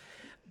 Yes.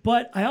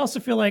 But I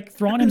also feel like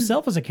Thrawn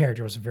himself as a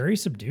character was very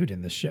subdued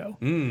in this show.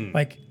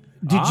 Like,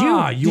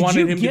 you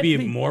wanted him to be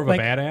more of a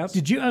badass?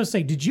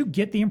 Did you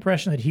get the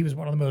impression that he was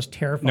one of the most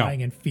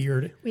terrifying and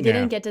feared? We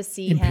didn't get to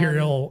see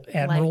Imperial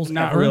admirals.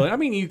 Not really. I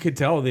mean, you could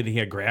tell that he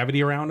had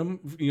gravity around him,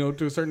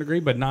 to a certain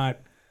degree, but not.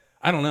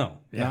 I don't know.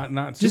 Yeah.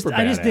 Not super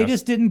badass. They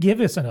just didn't give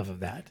us enough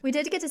of that. We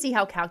did get to see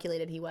how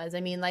calculated he was.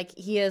 I mean, like,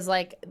 he is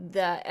like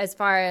as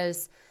far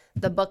as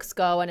the books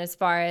go, and as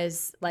far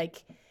as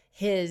like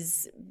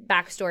his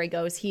backstory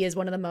goes, he is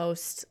one of the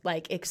most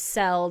like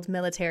excelled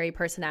military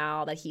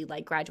personnel, that he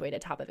like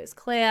graduated top of his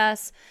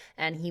class,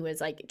 and he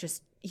was like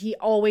he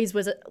always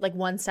was like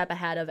one step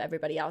ahead of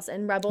everybody else.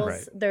 In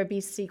Rebels, there'd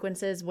be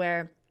sequences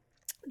where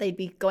they'd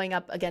be going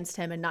up against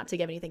him, and not to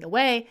give anything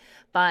away,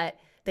 but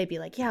they'd be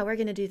like, yeah, we're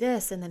going to do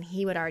this. And then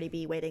he would already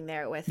be waiting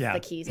there with the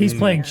keys. He's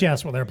playing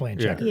chess while they're playing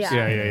checkers.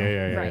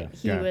 Yeah. Right.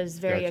 He was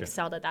very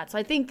excelled at that. So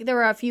I think there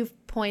were a few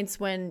points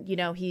when,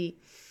 he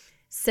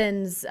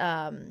sends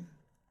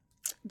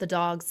the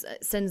dogs,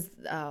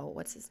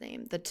 what's his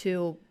name? The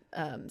two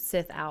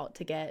Sith out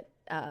to get...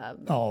 I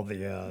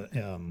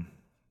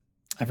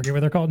forget what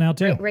they're called now,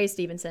 too. Ray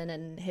Stevenson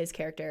and his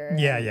character.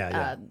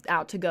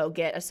 Out to go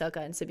get Ahsoka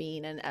and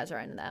Sabine and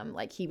Ezra and them.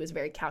 Like, he was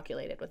very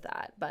calculated with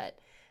that. But...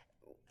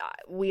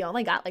 we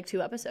only got like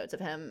 2 episodes of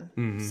him,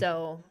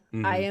 so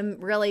I am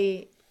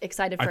really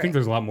excited for I think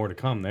there's a lot more to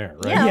come there,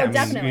 right? Yeah,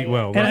 definitely.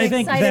 And I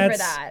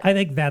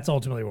think that's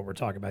ultimately what we're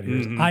talking about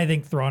here. I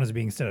think Thrawn is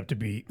being set up to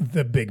be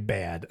the big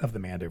bad of the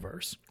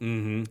Mandoverse.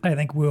 I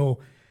think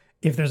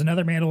if there's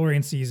another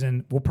Mandalorian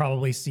season, we'll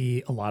probably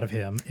see a lot of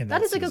him in that.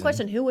 That is a good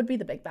question. Who would be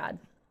the big bad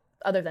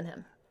other than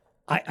him?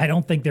 I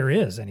don't think there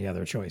is any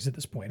other choice at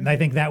this point. And I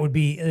think that would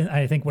be,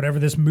 I think whatever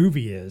this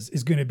movie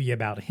is going to be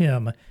about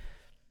him,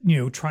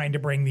 trying to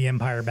bring the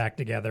Empire back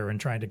together and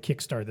trying to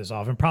kickstart this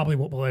off, and probably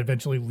what will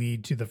eventually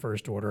lead to the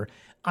First Order.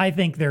 I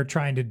think they're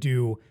trying to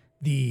do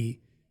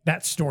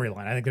that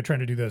storyline. I think they're trying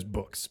to do those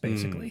books,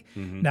 basically.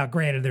 Now,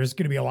 granted, there's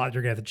going to be a lot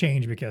you're going to have to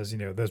change because,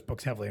 those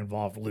books heavily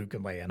involve Luke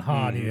and Leia and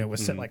Han. It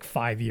was set like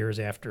 5 years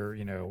after,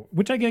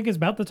 which I think is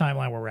about the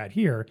timeline where we're at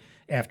here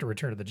after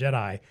Return of the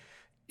Jedi.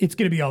 It's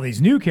going to be all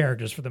these new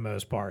characters for the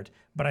most part,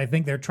 but I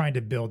think they're trying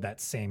to build that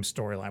same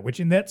storyline,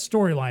 which in that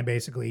storyline,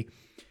 basically,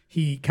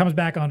 he comes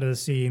back onto the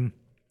scene.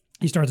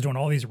 He starts doing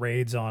all these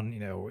raids on,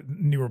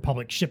 New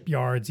Republic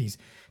shipyards.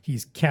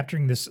 He's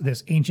capturing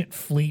this ancient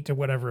fleet or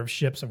whatever of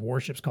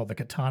warships called the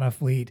Katana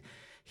fleet.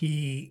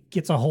 He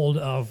gets a hold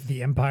of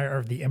the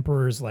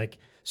Emperor's like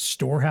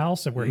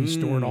storehouse of where he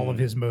stored all of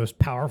his most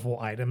powerful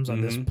items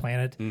on this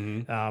planet,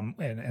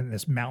 and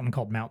this mountain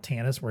called Mount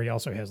Tannis, where he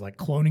also has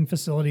like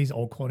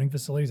old cloning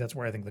facilities. That's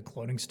where I think the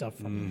cloning stuff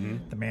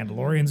from the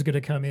Mandalorian's going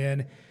to come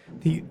in.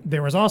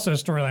 There was also a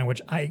storyline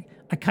which I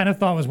kind of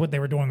thought was what they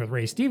were doing with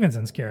Ray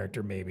Stevenson's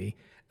character, maybe,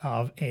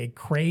 of a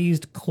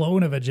crazed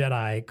clone of a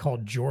Jedi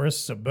called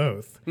Joruus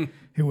C'baoth,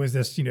 who was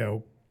this,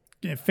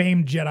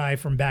 famed Jedi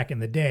from back in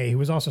the day, who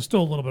was also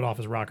still a little bit off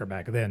his rocker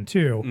back then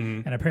too,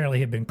 and apparently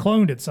had been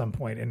cloned at some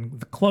point, and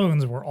the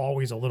clones were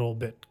always a little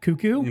bit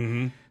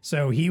cuckoo.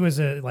 So he was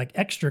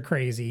extra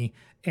crazy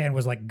and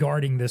was like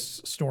guarding this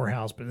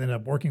storehouse, but ended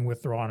up working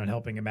with Thrawn and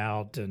helping him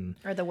out.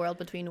 Or the world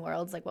between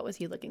worlds, like what was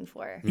he looking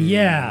for?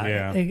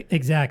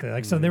 Exactly.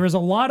 Like, so there was a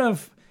lot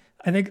of,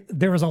 I think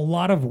there was a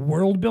lot of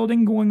world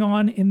building going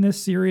on in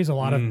this series, a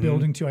lot of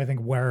building to, I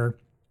think, where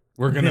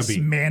we're going to be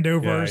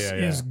Mandoverse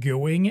is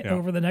going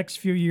over the next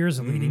few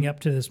years leading up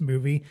to this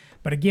movie.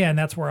 But again,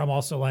 that's where I'm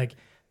also like,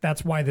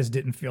 that's why this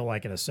didn't feel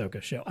like an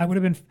Ahsoka show. I would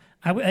have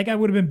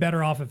been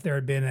better off if there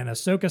had been an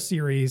Ahsoka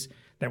series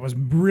that was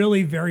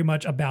really very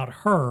much about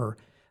her,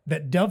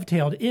 that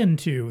dovetailed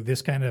into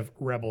this kind of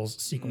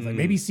Rebels sequel. Like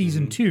maybe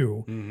season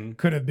 2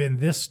 could have been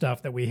this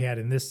stuff that we had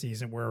in this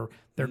season, where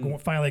they're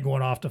finally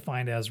going off to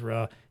find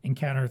Ezra,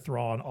 encounter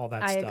Thrawn, all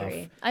that stuff.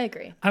 I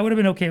agree. I would have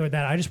been okay with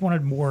that. I just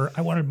wanted more.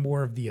 I wanted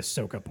more of the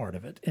Ahsoka part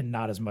of it, and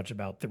not as much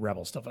about the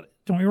Rebel stuff.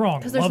 Don't get me wrong.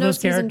 Because there's love no those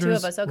season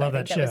characters. 2 of Ahsoka. Love I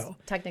think that show. was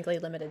technically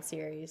limited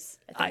series.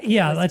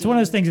 That's one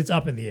of those things. It's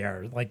up in the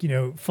air. Like,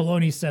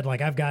 Filoni said,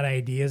 like, I've got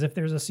ideas if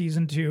there's a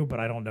season 2, but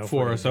I don't know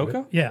for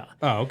Ahsoka. Yeah.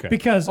 Oh, okay.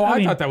 Because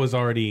I thought that was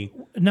already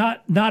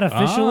not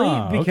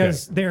officially,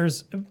 because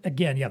there's at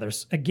the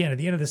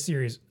end of the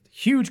series,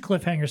 huge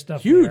cliffhanger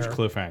stuff.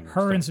 Cliffhanger.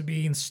 Her and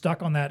Sabine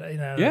stuck on that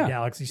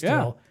galaxy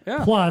still.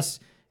 Yeah. Plus,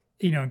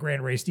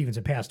 Grant Ray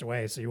Stevenson passed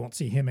away, so you won't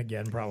see him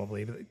again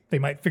probably. But they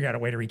might figure out a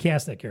way to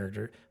recast that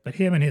character. But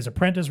him and his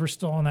apprentice were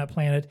still on that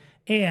planet.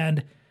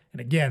 And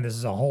again, this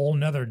is a whole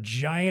nother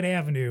giant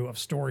avenue of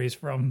stories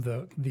from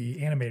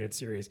the animated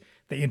series.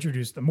 They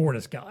introduced the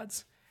Mortis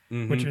gods,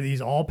 which are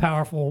these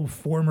all-powerful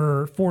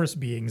former Force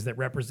beings that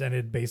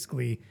represented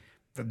basically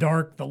the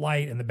dark, the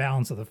light, and the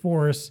balance of the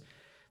Force.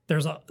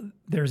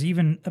 There's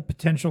even a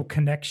potential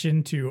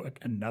connection to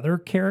another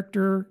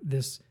character,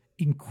 this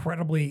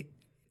incredibly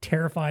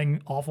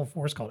terrifying, awful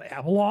force called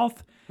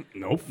Abeloth.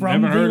 Nope,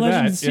 from never the heard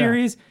Legends that.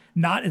 series.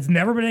 It's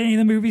never been in any of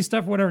the movie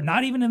stuff, whatever.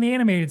 Not even in the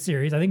animated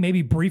series. I think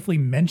maybe briefly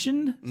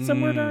mentioned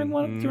somewhere during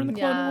the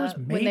Clone Wars.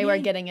 Maybe when they were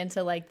getting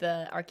into like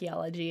the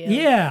archaeology.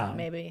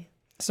 Maybe.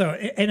 So,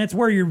 and it's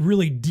where you're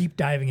really deep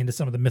diving into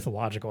some of the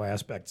mythological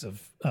aspects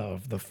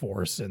of the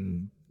Force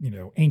and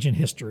ancient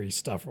history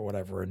stuff or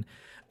whatever. And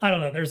I don't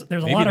know. There's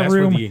a lot of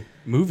room. Where the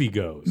movie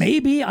goes.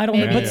 Maybe I don't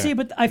know.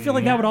 But I feel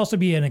like that would also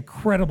be an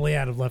incredibly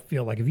out of left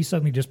field. Like if you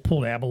suddenly just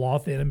pulled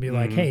Abeloth in and be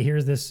like, hey,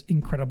 here's this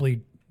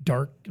incredibly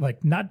dark,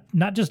 like not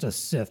just a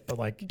Sith, but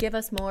like give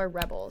us more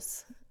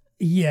Rebels.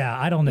 Yeah,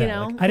 I don't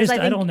know. I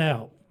don't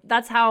know.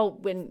 that's how,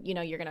 when,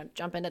 you're going to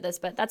jump into this,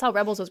 but that's how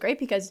Rebels was great,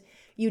 because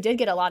you did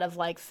get a lot of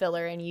like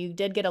filler, and you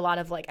did get a lot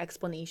of like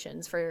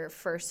explanations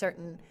for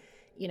certain,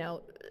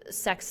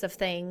 sects of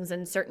things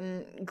and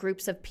certain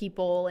groups of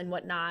people and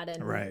whatnot.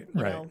 And,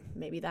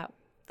 maybe that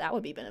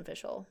would be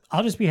beneficial.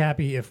 I'll just be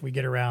happy if we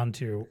get around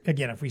to,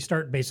 again, if we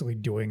start basically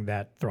doing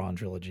that Thrawn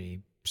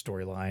trilogy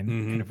storyline,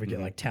 and if we get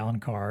like Talon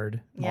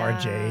Card, Mara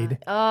Jade.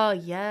 Oh,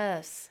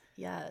 yes.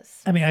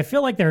 I mean, I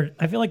feel like they're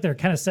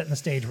kind of setting the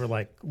stage where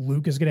like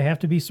Luke is going to have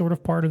to be sort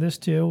of part of this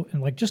too,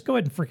 and like just go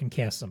ahead and freaking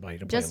cast somebody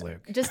to play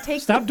Luke.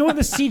 Stop doing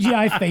the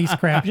CGI face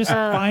crap. Just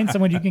find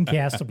someone you can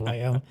cast to play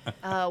him.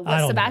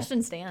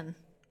 Sebastian Stan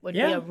would be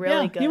a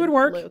really good. He would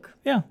work. Luke.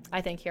 Yeah,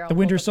 I think here. The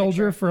Winter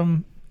Soldier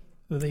from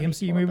the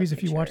MCU movies,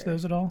 if you watch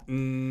those at all.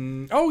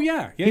 Oh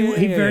yeah,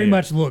 he very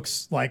much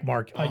looks like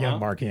young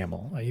Mark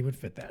Hamill. He would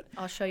fit that.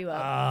 I'll show you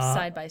up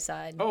side by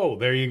side. Oh,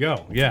 there you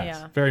go.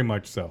 Yes, very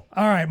much so.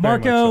 All right,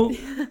 Marco,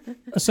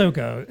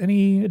 Ahsoka.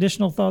 Any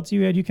additional thoughts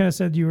you had? You kind of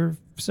said you were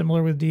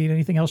similar with Dean.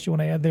 Anything else you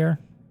want to add there?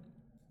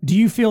 Do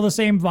you feel the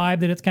same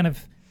vibe that it's kind of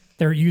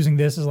they're using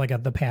this as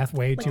like the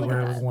pathway to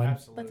where it was going?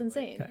 That's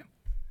insane. Okay.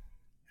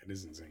 It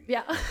is insane.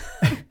 Yeah.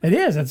 It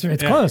is.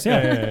 It's close.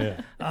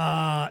 Yeah.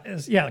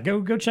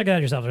 Go check it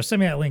out yourself. Or send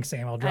me that link,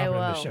 Sam. I'll drop it in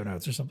the show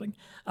notes or something.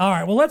 All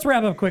right. Well, let's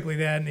wrap up quickly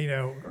then.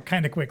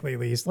 Kind of quickly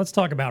at least. Let's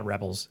talk about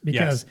Rebels,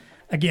 because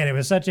again, it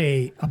was such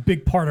a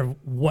big part of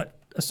what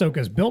Ahsoka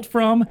is built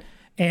from.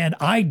 And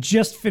I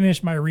just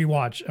finished my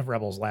rewatch of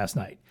Rebels last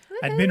night.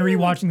 I'd been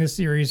rewatching this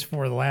series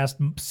for the last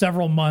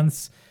several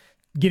months,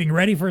 getting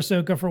ready for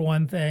Ahsoka for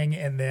one thing,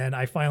 and then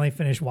I finally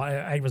finished.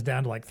 I was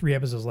down to like 3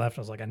 episodes left.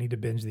 I was like, I need to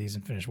binge these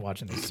and finish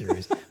watching this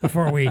series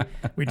before we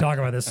talk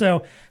about this.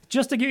 So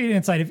just to give you an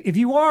insight, if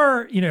you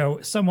are,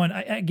 someone,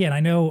 again, I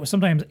know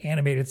sometimes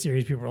animated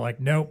series, people are like,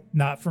 nope,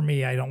 not for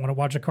me. I don't want to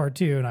watch a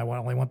cartoon. I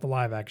only want the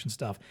live action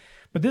stuff.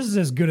 But this is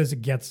as good as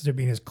it gets to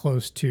being as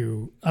close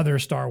to other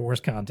Star Wars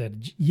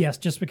content. Yes,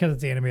 just because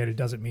it's animated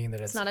doesn't mean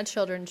that it's not a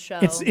children's show.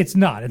 It's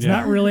not. It's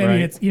not really.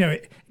 Right. I mean,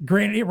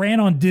 granted, it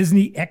ran on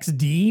Disney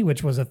XD,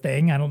 which was a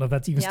thing. I don't know if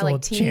that's even still a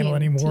channel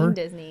anymore. Teen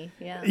Disney.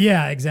 Yeah.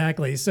 Yeah,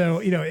 exactly.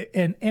 So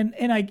and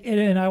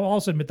I will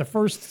also admit the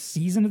first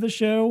season of the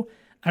show.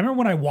 I remember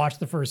when I watched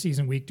the first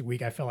season week to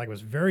week, I felt like it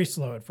was very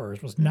slow at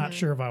first. Was not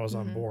sure if I was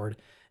on board.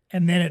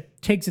 And then it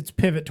takes its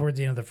pivot towards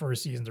the end of the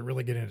first season to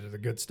really get into the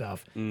good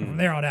stuff. And from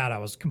there on out, I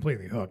was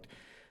completely hooked.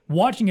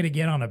 Watching it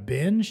again on a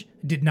binge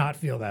did not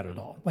feel that at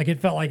all. Like,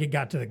 it felt like it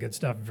got to the good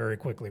stuff very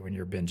quickly when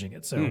you're binging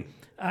it. So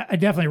I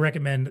definitely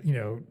recommend,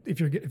 if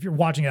you're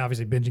watching it,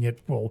 obviously binging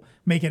it will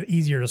make it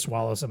easier to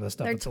swallow some of the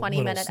stuff. They're that's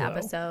 20-minute slow.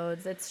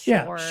 episodes. It's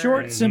short. Yeah,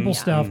 short, simple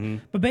stuff.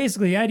 But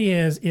basically, the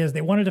idea is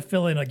they wanted to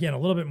fill in, again, a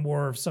little bit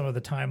more of some of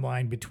the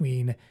timeline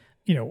between,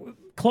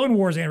 Clone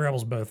Wars and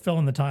Rebels both fill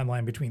in the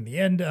timeline between the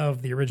end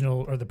of the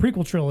original or the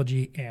prequel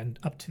trilogy and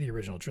up to the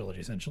original trilogy,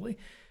 essentially.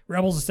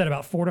 Rebels is set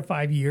about 4 to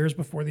 5 years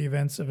before the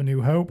events of A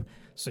New Hope.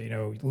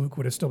 So, Luke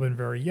would have still been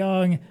very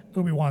young.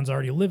 Obi-Wan's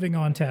already living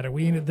on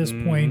Tatooine at this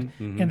point,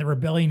 and the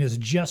rebellion is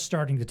just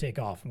starting to take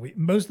off.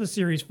 Most of the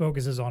series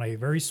focuses on a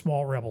very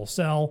small rebel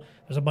cell.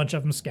 There's a bunch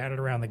of them scattered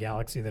around the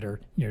galaxy that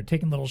are,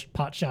 taking little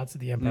pot shots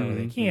at the Empire where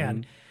they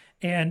can.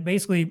 And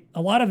basically,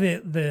 a lot of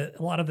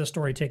the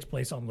story takes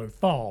place on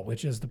Lothal,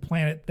 which is the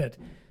planet that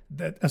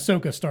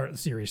Ahsoka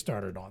series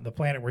started on, the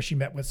planet where she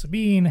met with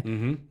Sabine.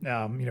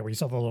 Where you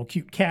saw the little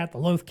cute cat, the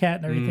Loth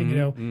cat, and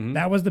everything.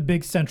 That was the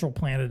big central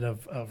planet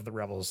of the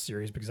Rebels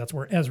series, because that's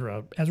where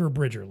Ezra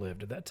Bridger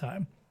lived at that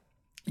time.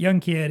 Young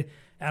kid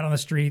out on the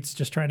streets,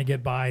 just trying to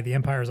get by. The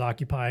Empire's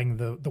occupying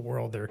the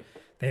world.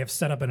 They have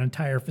set up an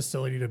entire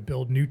facility to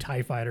build new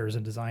TIE fighters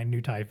and design new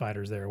TIE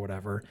fighters there or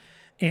whatever.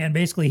 And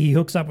basically, he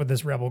hooks up with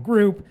this rebel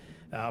group,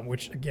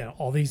 which, again,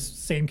 all these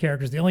same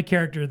characters. The only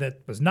character that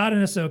was not in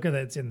Ahsoka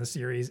that's in the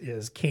series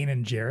is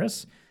Kanan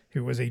Jarrus,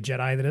 who was a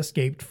Jedi that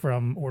escaped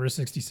from Order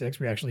 66.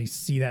 We actually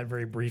see that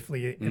very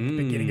briefly at the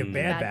beginning of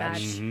Bad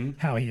Batch,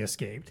 how he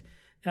escaped.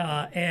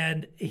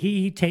 And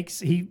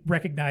he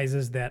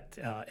recognizes that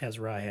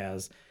Ezra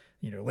has,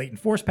 latent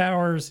force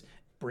powers,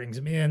 brings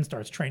him in,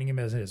 starts training him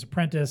as his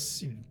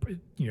apprentice,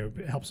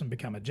 helps him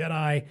become a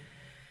Jedi.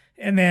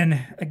 And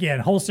then, again,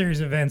 whole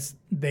series of events,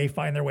 they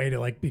find their way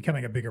to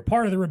becoming a bigger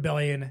part of the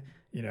rebellion,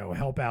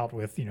 help out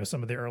with,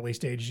 some of the early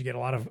stages. You get a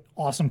lot of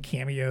awesome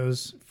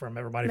cameos from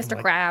everybody.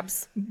 Mr.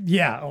 Krabs.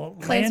 Yeah.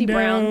 Clancy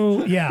Lando,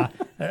 Brown.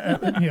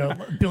 Yeah.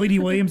 Billy D.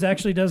 Williams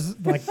actually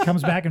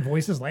comes back and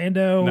voices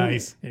Lando.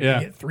 Nice. You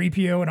get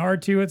 3PO and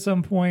R2 at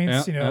some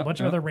points, a bunch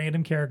of other Yeah.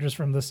 random characters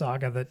from the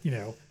saga that,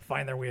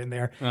 find their way in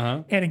there.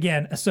 And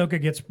again, Ahsoka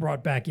gets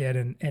brought back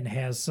in and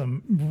has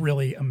some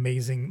really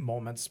amazing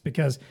moments,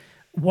 because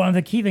one of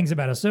the key things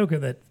about Ahsoka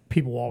that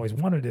people always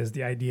wanted is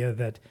the idea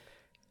that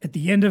at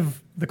the end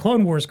of the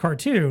Clone Wars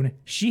cartoon,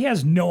 she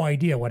has no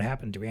idea what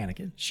happened to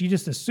Anakin. She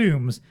just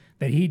assumes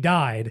that he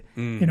died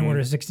in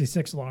Order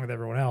 66 along with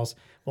everyone else.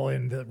 Well,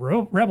 in the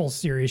Rebels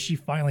series, she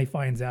finally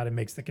finds out and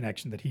makes the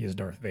connection that he is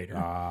Darth Vader.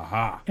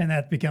 And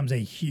that becomes a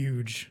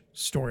huge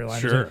storyline.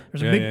 Sure.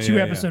 There's a big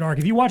 2-episode arc.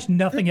 If you watch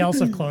nothing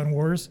else of Clone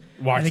Wars,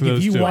 I think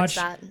if you watch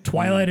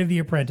Twilight of the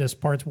Apprentice,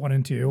 parts 1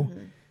 and 2,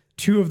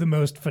 two of the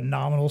most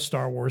phenomenal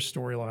Star Wars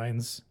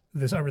storylines.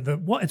 It's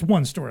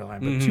one storyline,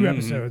 but 2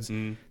 episodes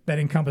that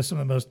encompass some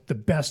of the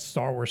best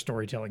Star Wars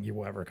storytelling you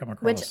will ever come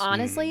across. Which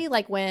honestly,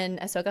 like when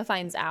Ahsoka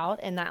finds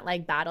out in that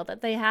like battle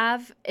that they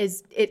have,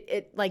 is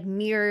it like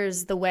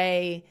mirrors the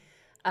way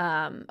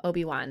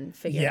Obi-Wan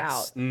figured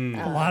out.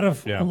 A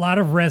lot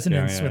of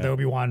resonance with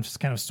Obi-Wan, just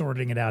kind of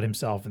sorting it out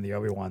himself in the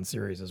Obi-Wan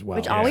series as well.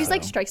 Which always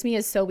like strikes me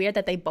as so weird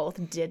that they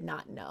both did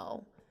not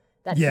know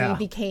that he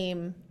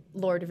became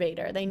Lord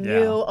Vader. They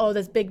knew,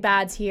 this big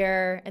bad's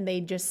here, and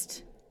they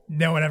just.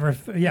 No one ever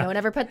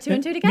put 2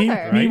 and 2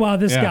 together. Meanwhile,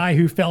 this guy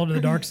who fell to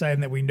the dark side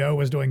and that we know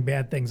was doing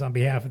bad things on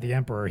behalf of the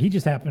Emperor,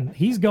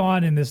 he's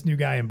gone, and this new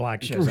guy in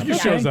black shows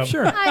up.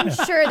 Sure. I'm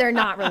sure they're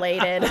not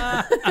related.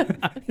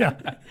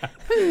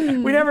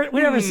 We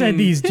never said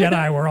these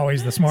Jedi were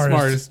always the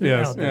smartest.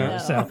 Yes.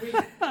 So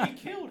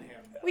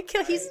We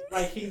killed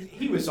him.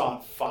 He was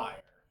on fire.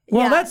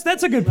 Well,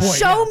 that's a good point.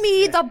 Show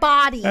me the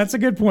body. That's a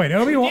good point.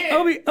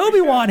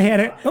 Obi-Wan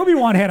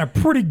had a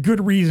pretty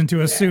good reason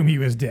to assume he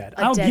was dead.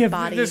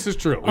 Body. This is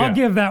true. I'll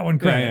give that one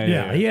credit.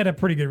 Yeah. He had a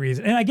pretty good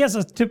reason. And I guess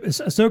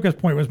Ahsoka's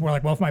point was more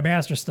like, well, if my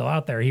master's still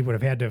out there, he would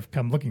have had to have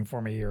come looking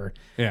for me or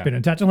been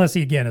in touch. Unless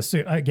he, again,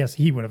 I guess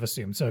he would have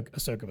assumed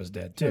Ahsoka was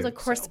dead, too. It was a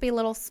crispy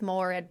little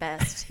s'more at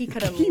best. He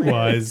could have He lived.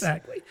 was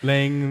exactly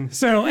laying next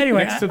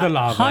to the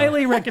lava.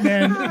 Highly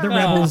recommend the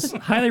Rebels.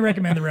 Highly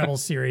recommend the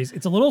Rebels series.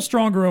 It's a little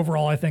stronger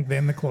overall, I think,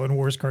 than the Clone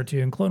Wars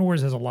cartoon. Clone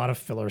Wars has a lot of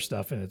filler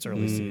stuff in its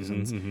early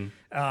seasons.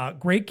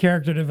 Great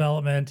character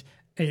development.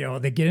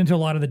 They get into a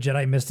lot of the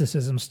Jedi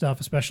mysticism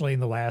stuff, especially in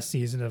the last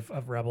season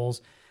of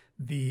Rebels.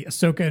 The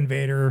Ahsoka and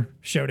Vader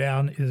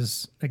showdown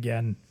is,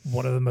 again,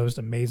 one of the most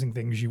amazing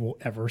things you will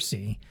ever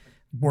see.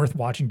 Worth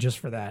watching just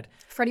for that.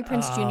 Freddie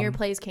Prinze Jr.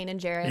 plays Kanan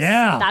Jarrus.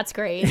 Yeah. That's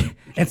great.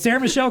 And Sarah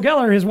Michelle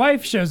Gellar, his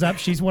wife, shows up.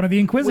 She's one of the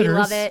Inquisitors. We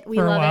love it.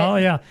 For a while.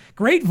 Yeah.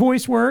 Great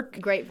voice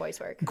work. Great voice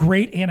work.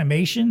 Great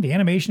animation. The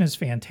animation is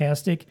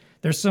fantastic.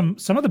 There's some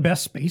of the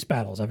best space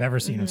battles I've ever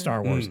seen in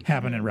Star Wars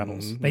happen in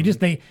Rebels.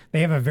 They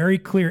have a very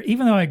clear,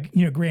 even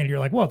though granted you're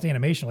like, well, it's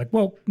animation. Like,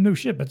 well, no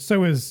shit, but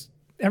so is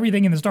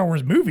everything in the Star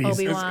Wars movies.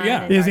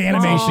 Obi-Wan is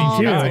animation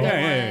too.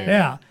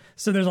 Yeah.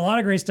 So there's a lot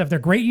of great stuff there.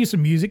 Great use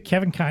of music.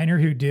 Kevin Kiner,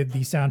 who did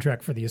the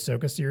soundtrack for the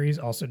Ahsoka series,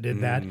 also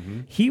did that.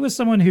 He was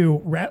someone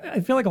who,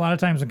 I feel like a lot of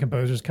times when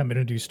composers come in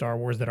and do Star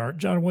Wars that aren't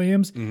John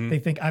Williams, they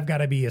think I've got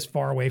to be as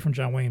far away from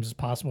John Williams as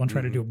possible and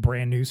try to do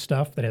brand new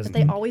stuff that has. But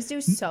they always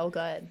do so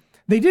good.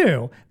 They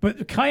do,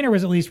 but Kiner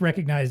was at least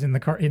recognized in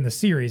the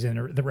series,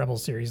 in the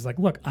Rebels series. Like,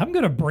 look, I'm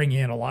going to bring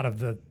in a lot of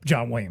the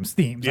John Williams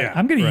themes. Like,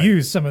 I'm going to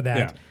use some of that.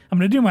 Yeah. I'm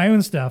going to do my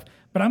own stuff,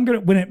 but I'm going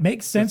to, when it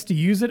makes sense to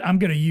use it, I'm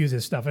going to use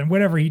his stuff. And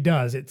whatever he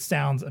does, it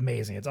sounds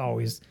amazing. It's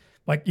always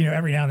like,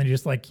 every now and then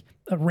just like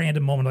a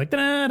random moment, like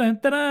da da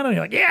da da. You're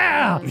like,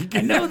 yeah,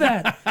 I know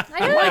that.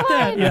 I like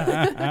that.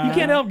 Yeah, you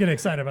can't help get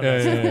excited about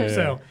that.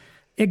 So.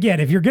 Again,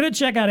 if you're going to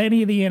check out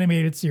any of the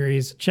animated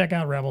series, check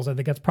out Rebels. I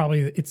think that's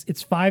probably,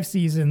 it's 5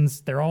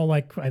 seasons. They're all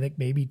like, I think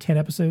maybe 10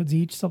 episodes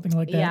each, something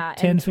like that. Yeah.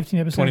 10, 15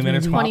 episodes. 20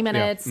 minutes. 20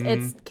 minutes.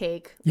 It's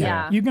cake.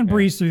 Yeah. You can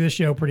breeze through the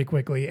show pretty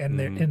quickly.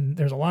 And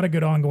there's a lot of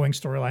good ongoing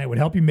storyline. It would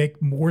help you make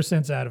more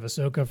sense out of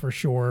Ahsoka for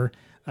sure.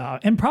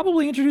 And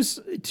probably introduce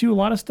to a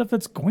lot of stuff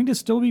that's going to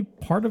still be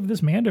part of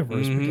this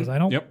Mandoverse because I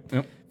don't,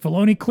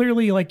 Filoni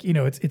clearly, like,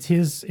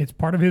 it's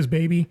part of his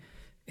baby.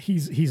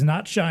 He's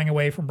not shying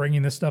away from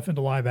bringing this stuff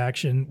into live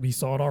action. We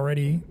saw it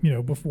already,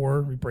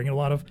 before. We bring a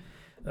lot of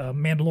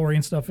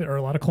Mandalorian stuff or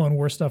a lot of Clone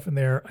Wars stuff in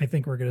there. I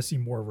think we're going to see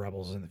more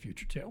Rebels in the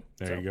future too.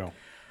 There you go.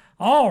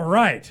 All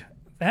right.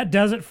 That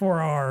does it for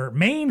our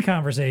main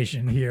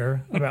conversation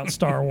here about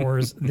Star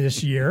Wars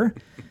this year.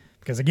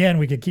 Because again,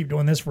 we could keep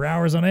doing this for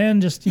hours on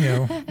end, just,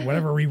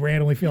 whatever we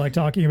randomly feel like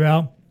talking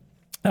about.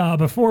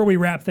 Before we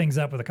wrap things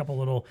up with a couple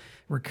little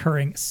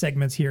recurring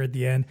segments here at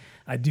the end,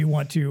 I do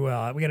want to,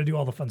 we got to do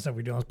all the fun stuff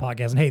we do on this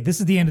podcast. And hey, this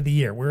is the end of the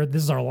year.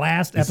 This is our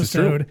last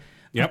episode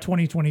of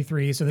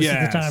 2023. So this is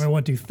the time I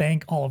want to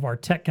thank all of our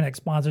Tech Connect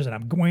sponsors, and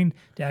I'm going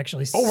to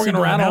actually we're going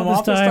to rattle them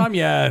off this time?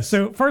 Yes.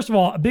 So first of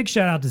all, a big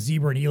shout out to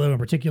Zebra and Elo in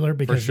particular,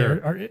 because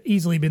they're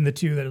easily been the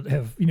two that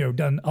have,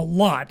 done a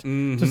lot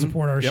to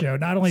support our show.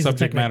 Not only is the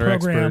Tech Connect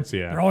program, experts,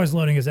 they're always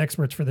loading as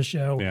experts for the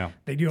show. Yeah.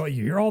 They do,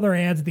 you hear all their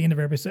ads at the end of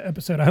every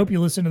episode. I hope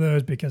you listen to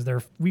those because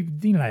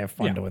Dean and I have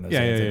fun doing those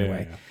ads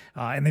anyway.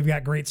 And they've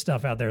got great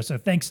stuff out there. So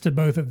thanks to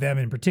both of them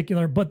in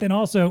particular, but then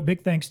also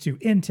big thanks to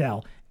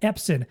Intel,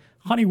 Epson,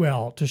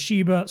 Honeywell,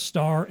 Toshiba,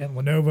 Star, and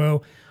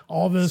Lenovo.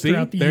 all of those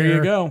throughout the there year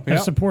you go. have Yep.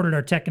 supported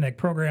our Tech Connect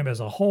program as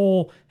a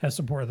whole, have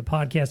supported the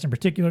podcast in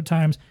particular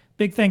times.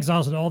 Big thanks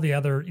also to all the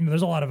other,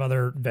 there's a lot of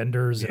other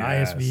vendors and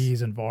Yes.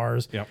 ISVs and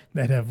VARs Yep.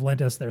 that have lent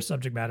us their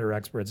subject matter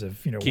experts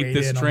have, Keep weighed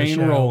this in train on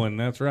the show. rolling.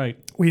 That's right.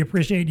 We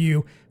appreciate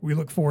you. We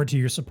look forward to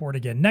your support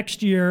again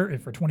next year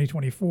and for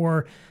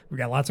 2024. We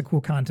got lots of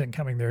cool content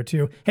coming there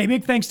too. Hey,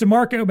 big thanks to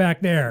Marco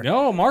back there.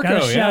 Oh, Marco,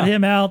 Gotta shout yeah.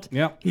 him out.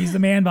 Yep. He's the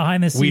man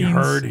behind the scenes. We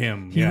heard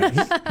him.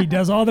 Yeah. He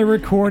does all the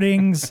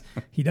recordings.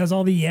 He does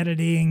all the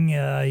editing.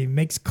 He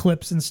makes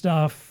clips and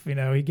stuff.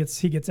 He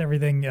gets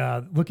everything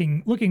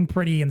looking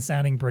pretty and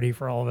sounding pretty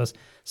for all of us,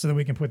 so that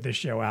we can put this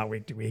show out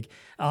week to week.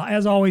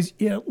 As always,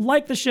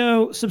 like the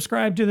show,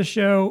 subscribe to the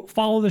show,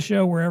 follow the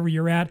show wherever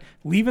you're at.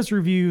 Leave us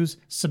reviews.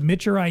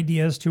 Submit your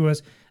ideas to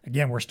us.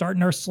 Again, we're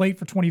starting our slate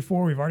for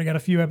 24. We've already got a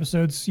few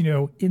episodes,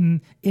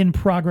 in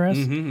progress,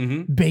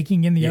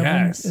 baking in the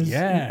oven,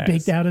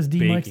 baked out, as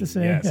Dean likes to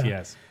say.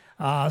 Yes.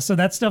 So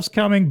that stuff's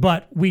coming,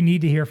 but we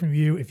need to hear from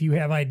you. If you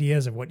have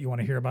ideas of what you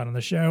want to hear about on the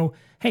show,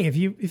 hey, if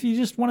you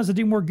just want us to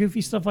do more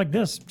goofy stuff like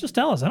this, just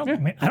tell us. I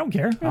don't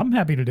care. I'm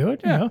happy to do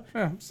it. Yeah,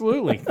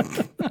 absolutely.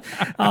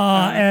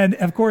 And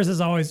of course,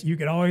 as always, you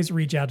can always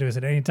reach out to us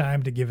at any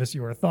time to give us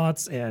your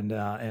thoughts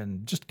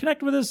and just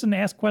connect with us and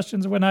ask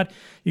questions and whatnot.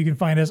 You can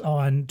find us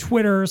on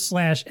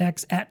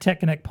Twitter/X at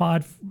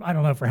TechConnectPod. I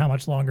don't know for how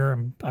much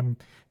longer.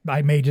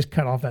 I may just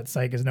cut off that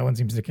site because no one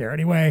seems to care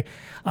anyway.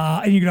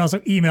 And you can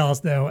also email us,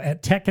 though,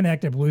 at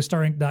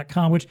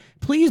techconnect@bluestarinc.com, which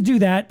please do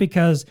that,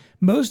 because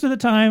most of the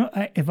time,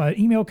 if an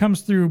email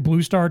comes through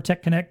Blue Star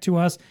Tech Connect to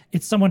us,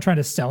 it's someone trying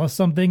to sell us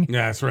something.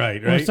 Yeah, that's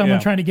right. Or someone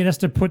trying to get us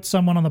to put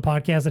someone on the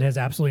podcast that has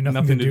absolutely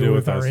nothing to do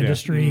with our us,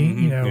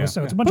 industry.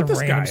 So it's a bunch of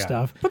random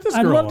stuff.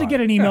 I'd love to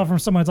get an email from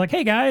someone that's like,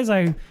 hey, guys,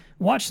 I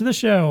watched the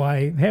show.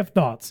 I have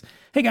thoughts.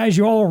 Hey, guys,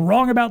 you're all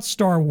wrong about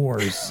Star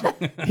Wars.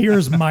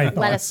 Here's my thoughts.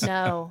 Let us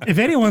know. If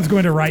anyone's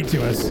going to write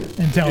to us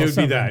and tell us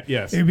something, that,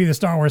 yes. it would be the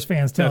Star Wars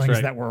fans telling us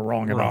right. that we're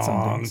wrong about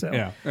something. So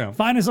Yeah.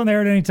 find us on there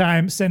at any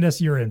time. Send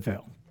us your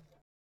info.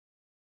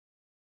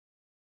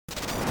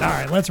 All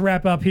right, let's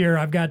wrap up here.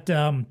 I've got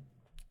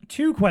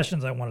 2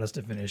 questions I wanted us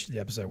to finish the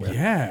episode with.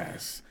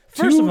 Yes.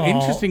 First Two of all,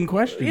 interesting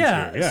questions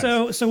Yeah, here.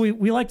 Yes. so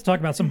we like to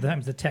talk about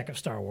sometimes the tech of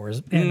Star Wars,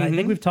 and I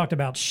think we've talked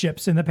about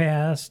ships in the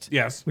past.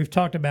 Yes. We've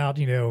talked about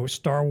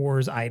Star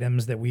Wars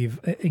items that we've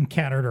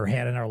encountered or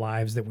had in our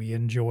lives that we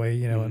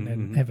enjoy,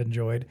 and have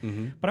enjoyed.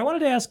 But I wanted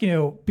to ask,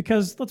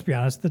 because let's be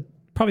honest,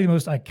 probably the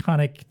most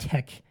iconic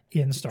tech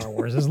in Star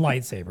Wars is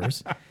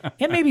lightsabers,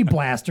 and maybe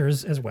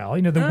blasters as well.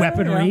 The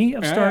weaponry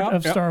of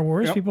Star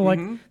Wars. Yep. People like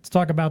to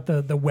talk about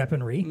the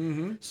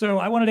weaponry. So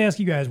I wanted to ask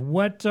you guys,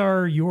 what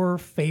are your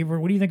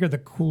favorite? What do you think are the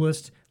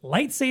coolest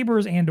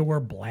lightsabers and/or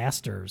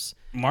blasters?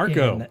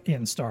 Marco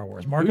in Star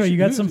Wars. Marco, you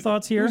got some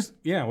thoughts here?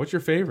 What's your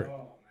favorite?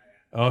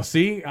 Oh,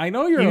 see, I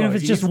know you're. Even if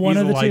it's just one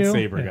of the two?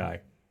 lightsaber guy.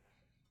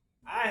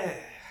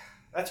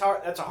 That's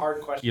hard. That's a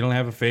hard question. You don't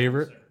have a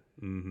favorite?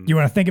 You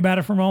want to think about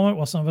it for a moment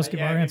while some of us give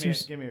our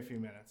answers? Give me a few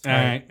minutes. All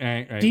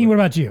right. Dean, what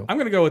about you? I'm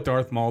going to go with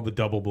Darth Maul, the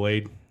double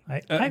blade.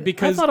 I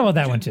thought about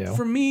that one too.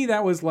 For me,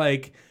 that was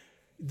like,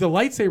 the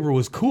lightsaber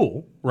was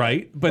cool,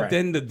 right? But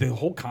then the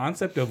whole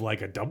concept of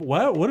like a double,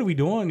 what are we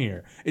doing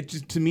here? It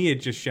just, to me,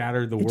 it just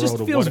shattered the world. Just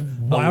of feels what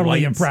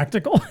wildly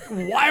impractical.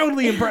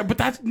 Wildly impractical, but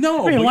that's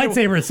no. I mean, a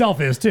lightsaber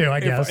itself is too,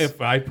 I guess.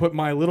 If I put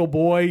my little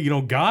boy,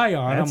 guy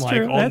on, That's I'm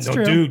true. like, That's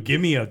true. dude,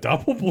 give me a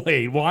double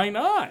blade. Why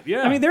not?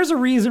 Yeah. I mean, there's a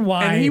reason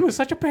why. And he was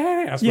such a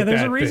badass. Yeah, with there's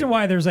that a reason thing.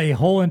 why there's a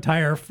whole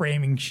entire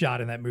framing shot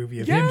in that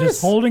movie of him Yes.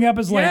 just holding up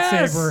his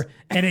Yes. lightsaber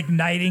and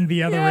igniting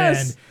the other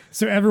Yes. end.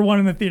 So everyone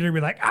in the theater would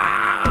be like,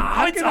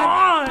 it's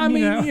on! I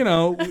mean,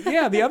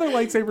 the other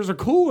lightsabers are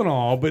cool and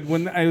all, but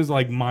when I was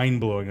like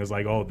mind blowing, I was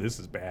like, oh, this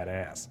is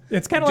badass.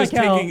 It's kind of like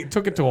how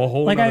took it to a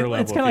whole other level.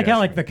 It's kind of like how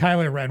like the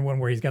Kylo Ren one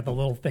where he's got the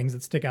little things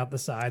that stick out the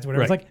sides,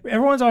 whatever. Right. It's like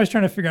everyone's always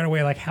trying to figure out a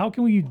way, like, how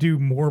can we do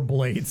more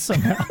blades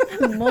somehow?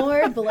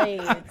 More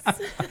blades.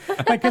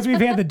 Because we've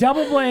had the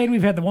double blade,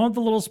 we've had the one with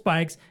the little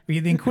spikes, we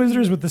had the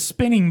Inquisitors with the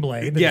spinning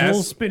blade, the Yes.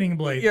 dual spinning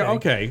blade. Yeah, thing.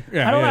 okay.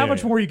 Yeah, I don't know yeah, how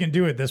much yeah. more you can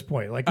do at this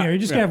point. Like, you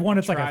just have one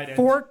that's like a Trident.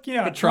 fork,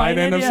 a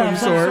Trident of some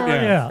sort.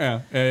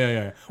 Yeah.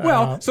 Yeah.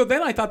 Well, so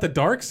then I thought the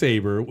dark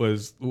saber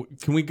was.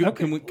 Can we go?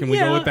 Can we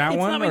go with that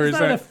one, or it's is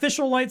not an that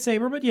official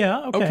lightsaber? But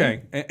yeah,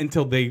 okay.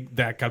 Until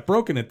that got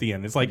broken at the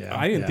end. It's like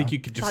I didn't think you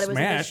could just Thought it was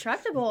smash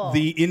indestructible.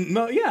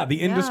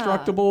 the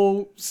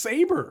indestructible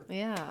saber.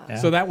 Yeah.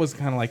 So that was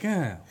kind of like,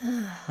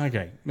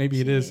 okay,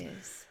 maybe it is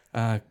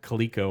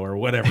Coleco or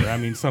whatever. I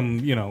mean, some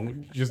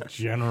just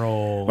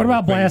general. What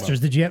about thing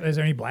blasters? Is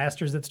there any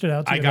blasters that stood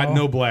out to you? I at got all?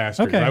 no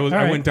blasters. Okay, I all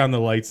right. went down the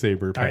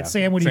lightsaber path. All right,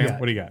 Sam, what do you got?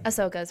 What do you got?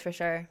 Ahsoka's for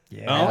sure.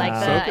 Yeah. I like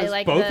Ahsoka's? I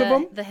like Both the, of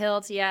them? the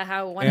hilt. Yeah,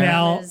 how one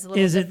Now, of them is a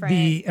little is it different.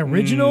 the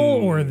original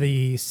or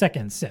the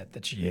second set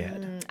that she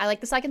had? I like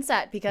the second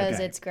set because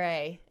Okay. it's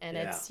gray and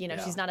it's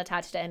she's not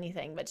attached to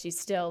anything, but she's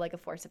still like a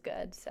force of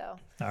good. So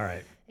All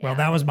right. Well,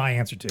 that was my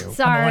answer too.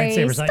 Sorry, On the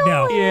lightsaber side.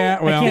 No,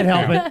 Yeah, well, I can't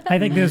help yeah. it. I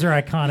think those are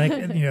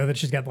iconic. That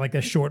she's got like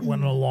the short one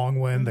and a long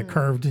one, the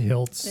curved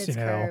hilts. it's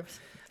curved.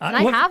 And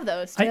I have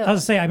those too. I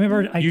was say I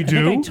remember. You I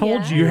do? think I told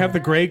Yeah. You have the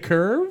gray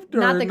curved?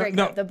 Not or the gray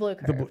no, curve, the blue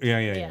curve.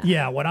 Yeah.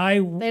 Yeah, when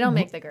They don't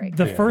make the gray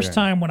The curve. first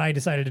time when I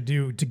decided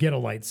to get a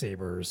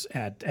lightsabers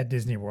at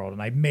Disney World,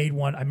 and I made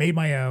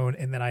my own,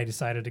 and then I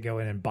decided to go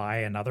in and buy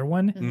another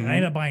one. And I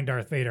ended up buying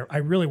Darth Vader. I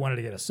really wanted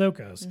to get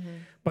Ahsoka's,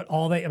 but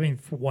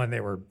for one, they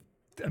were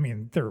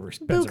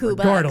expensive Buku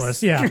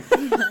regardless. bucks. Yeah,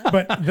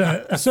 but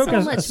the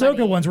Ahsoka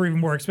money. ones were even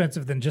more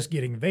expensive than just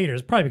getting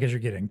Vader's, probably because you're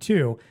getting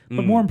two.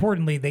 But more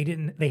importantly,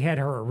 they had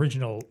her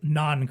original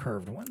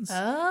non-curved ones.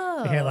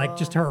 Oh. They had like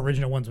just her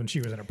original ones when she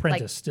was an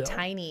apprentice Like still.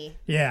 tiny.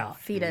 Yeah,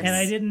 fetus. and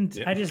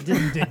I just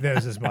didn't dig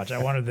those as much. I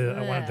wanted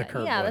the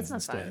curved Yeah, ones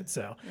that's not instead. fun.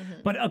 So,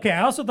 but okay,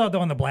 I also thought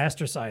though on the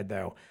blaster side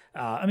though,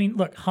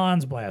 look,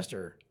 Han's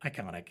blaster,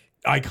 iconic.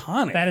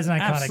 Iconic. That is an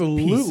iconic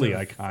Absolutely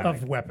piece iconic.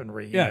 of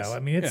weaponry. You Yes, know, I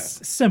mean, it's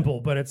yes. simple,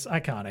 but it's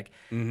iconic.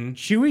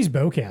 Chewie's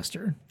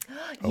bowcaster.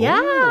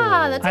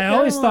 Yeah, that's a I good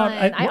always thought-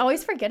 one. I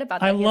always forget about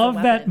that. I he has a love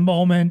that weapon.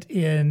 moment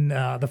in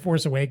The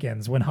Force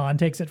Awakens when Han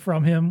takes it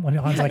from him. When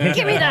Han's like,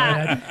 Give me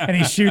that. and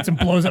he shoots and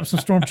blows up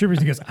some stormtroopers.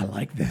 He goes, I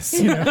like this.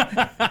 You know?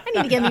 I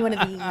need to get me one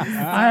of these.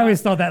 I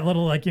always thought that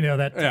little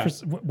Yeah.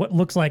 what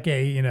looks like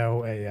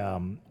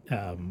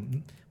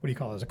what do you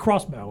call it? A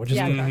crossbow, which is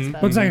Yeah, crossbow.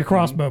 looks like a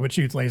crossbow but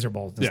shoots laser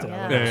bolts instead.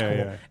 Yeah. That was Yeah, cool.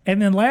 yeah.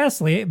 And then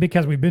lastly,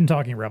 because we've been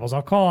talking Rebels,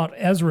 I'll call out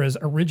Ezra's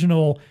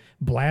original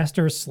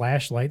blaster /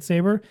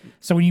 lightsaber.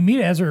 So when you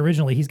meet Ezra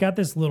originally, he's got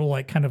this little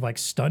like kind of like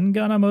stun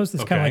gun almost.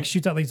 This kind of Okay. like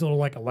shoots out these little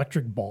like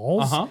electric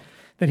balls. Uh-huh.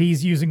 That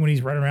he's using when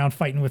he's running around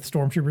fighting with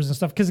stormtroopers and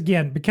stuff.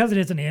 Because it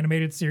is an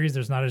animated series,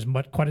 there's not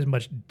quite as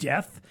much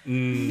death.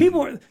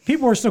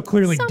 People are so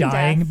clearly Some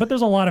dying, death. but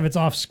there's a lot of it's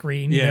off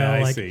screen. Yeah,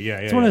 I like, see. Yeah,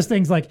 it's yeah, one of yeah. those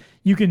things like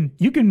you can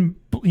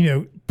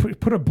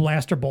put a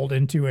blaster bolt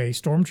into a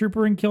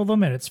stormtrooper and kill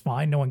them, and it's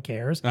fine. No one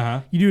cares.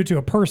 Uh-huh. You do it to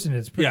a person,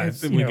 it's Yeah,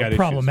 it's, we got issues,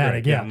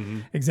 problematic. right, Yeah,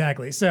 yeah,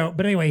 exactly. So,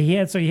 but anyway, he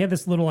had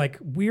this little like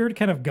weird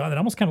kind of gun that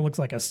almost kind of looks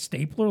like a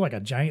stapler, like a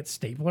giant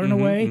stapler in a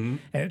way, and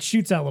it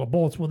shoots out little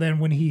bolts. Well, then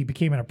when he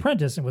became an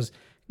apprentice and was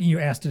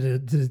asked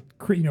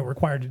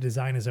required to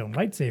design his own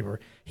lightsaber,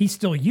 he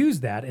still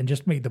used that and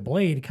just made the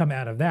blade come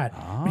out of that.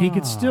 But he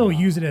could still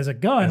use it as a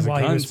gun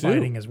while he was too.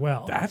 fighting as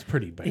well. That's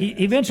pretty bad. He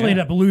eventually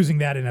ended up losing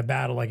that in a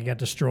battle, like it got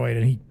destroyed,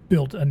 and he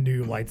built a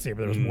new lightsaber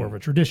that was more of a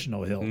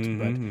traditional hilt.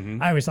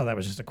 But I always thought that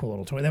was just a cool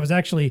little toy. That was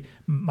actually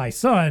my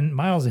son,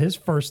 Miles, his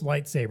first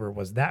lightsaber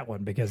was that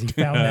one because he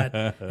found that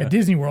at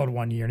Disney World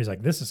one year, and he's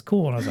like, this is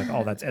cool. And I was like,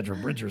 oh, that's Ezra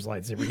Bridger's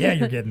lightsaber. Yeah,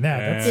 you're getting that.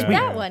 That's Get sweet.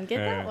 that one. Get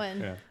that one.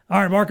 Yeah. All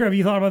right, Marco, have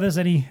you thought about this?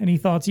 Any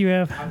thoughts you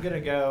have? I'm gonna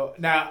go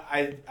now.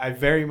 I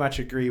very much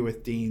agree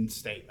with Dean's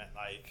statement.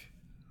 Like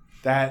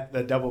that,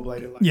 the double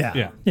bladed.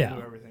 Yeah. Yeah.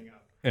 Blew everything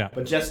up. Yeah.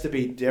 But just to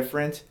be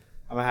different,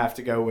 I'm gonna have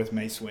to go with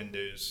Mace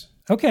Windu's.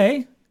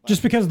 Okay.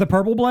 Just because of the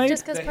purple blade?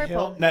 Just because The purple.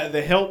 hilt, no,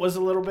 the hilt was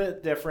a little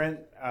bit different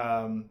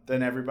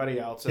than everybody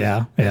else's.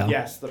 Yeah.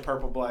 Yes, the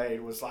purple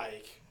blade was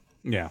like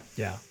Yeah.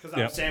 Yeah. because I'm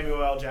Yep.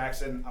 Samuel L.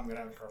 Jackson. I'm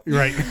gonna have a purple.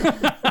 Right.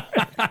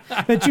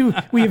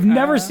 We have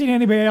never seen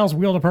anybody else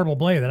wield a purple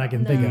blade that I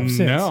can think of since.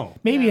 No.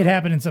 Maybe it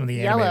happened in some of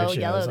the animated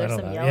Yellow. shows. I There's don't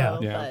some know.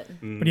 yellow. Yeah.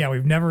 Yeah. But yeah,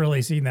 we've never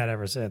really seen that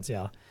ever since.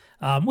 Yeah.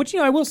 Which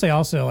I will say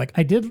also, like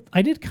I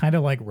did kind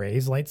of like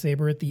Rey's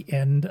lightsaber at the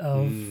end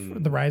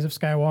of the Rise of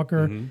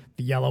Skywalker,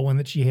 the yellow one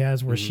that she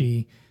has, where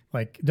she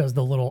like does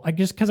the little. I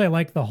just because I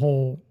like the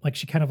whole like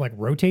she kind of like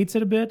rotates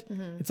it a bit.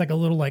 It's like a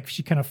little like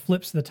she kind of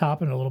flips the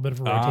top and a little bit of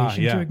a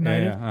rotation yeah, to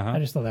ignite yeah, it. yeah, uh-huh. I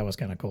just thought that was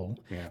kind of cool.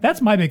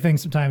 That's my big thing.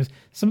 Sometimes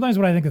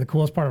what I think of the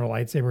coolest part of a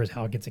lightsaber is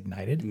how it gets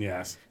ignited.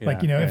 Yes.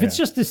 Like, Yeah, if yeah, it's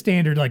just the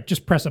standard, like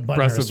just press a button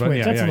Press or a the button, switch,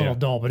 yeah, that's yeah, a little yeah.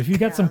 dull. But if you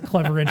got some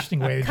clever, interesting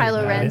way to Kylo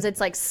ignite Ren's, it,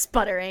 it's like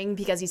sputtering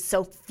because he's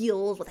so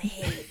filled with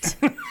hate.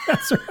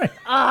 that's right.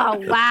 Oh,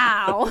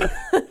 wow.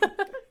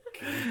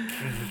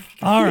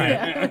 All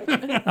right.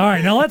 All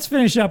right. Now let's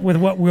finish up with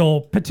what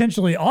will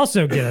potentially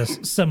also get us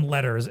some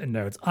letters and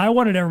notes. I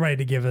wanted everybody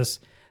to give us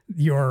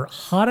your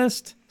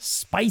hottest,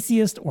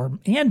 spiciest, or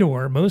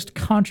most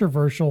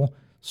controversial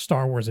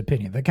Star Wars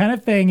opinion. The kind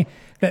of thing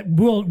that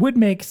would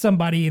make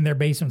somebody in their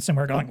basement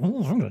somewhere go like,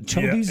 oh, I'm going to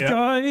tell these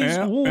guys.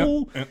 yeah,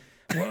 Oh.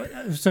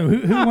 Well, so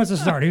who wants to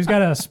start? Who's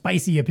got a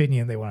spicy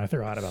opinion they want to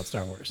throw out about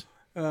Star Wars?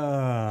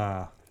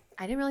 I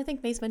didn't really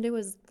think Mace Windu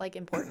was like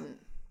important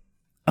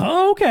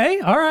Oh, okay.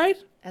 All right.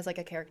 as like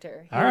a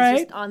character. He All was right.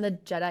 just on the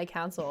Jedi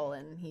Council,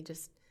 and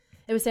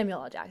it was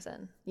Samuel L.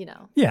 Jackson.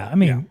 Yeah. I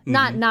mean,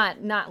 Not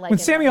like when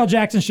Samuel L.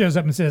 Jackson shows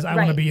up and says, I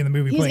want to be in the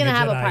movie he's playing gonna a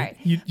have Jedi, a part.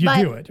 you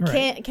But do it.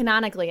 Right.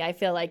 Canonically, I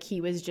feel like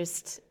he was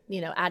just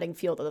adding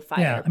fuel to the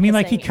fire. Yeah, I mean,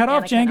 like he pissing cut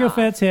off Anakin Jango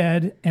Fett's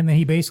head, and then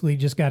he basically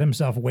just got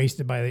himself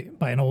wasted by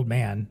an old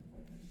man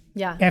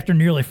Yeah, after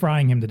nearly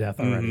frying him to death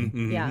already.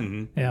 yeah.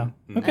 Yeah.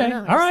 Okay.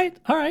 know, All right.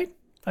 All right.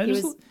 I He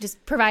just, was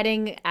just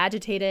providing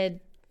agitated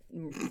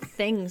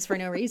things for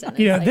no reason.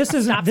 you know, It's like, this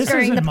isn't stop this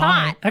stirring isn't the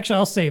mine. pot. Actually,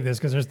 I'll save this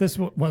because this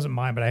wasn't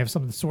mine, but I have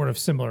something sort of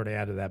similar to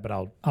add to that. But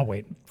I'll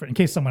wait in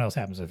case someone else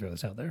happens to throw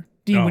this out there.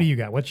 Dean, what do you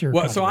got? What's your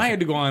Well, so I controversy? had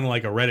to go on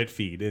like a Reddit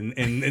feed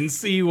and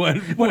see what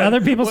other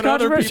people's what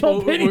other controversial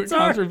people were opinions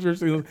are.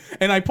 controversial,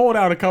 and I pulled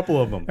out a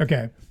couple of them.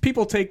 Okay.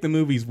 People take the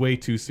movies way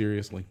too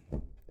seriously.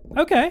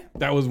 Okay.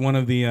 That was one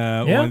of the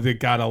ones that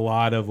got a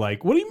lot of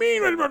like, what do you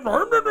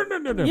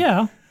mean?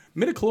 Yeah.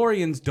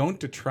 Midichlorians don't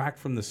detract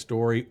from the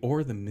story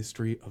or the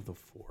mystery of the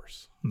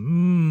Force. Would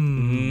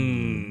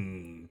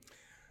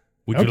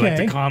you like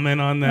to comment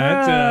on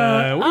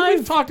that?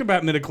 We've talked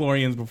about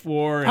midichlorians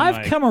before. And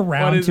I've come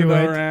around to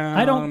it.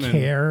 I don't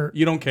care.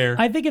 You don't care?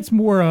 I think it's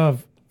more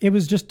of, it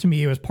was just, to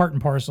me, it was part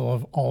and parcel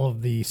of all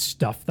of the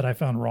stuff that I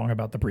found wrong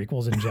about the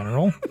prequels in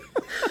general.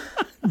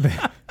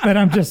 But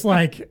I'm just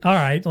like, all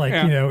right, like,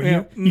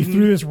 you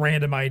threw this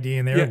random idea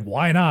in there. Yeah.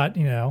 Why not,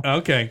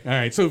 Okay. All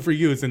right. So for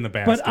you, it's in the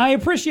basket. But I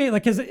appreciate,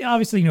 like, because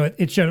obviously,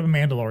 it showed up in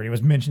Mandalorian. It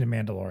was mentioned in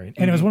Mandalorian.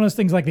 And it was one of those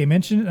things, like, they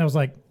mentioned it, and I was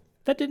like,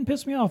 that didn't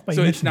piss me off.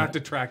 So it's not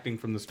detracting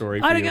from the story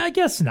for you? I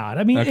guess not.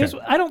 I mean,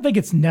 I don't think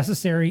it's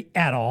necessary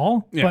at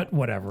all, but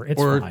whatever. It's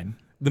fine.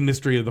 The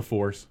mystery of the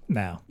Force.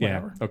 No,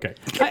 whatever. Yeah. Okay.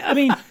 I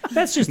mean,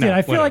 that's just it.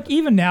 I feel like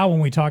even now when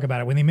we talk about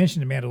it, when they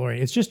mention the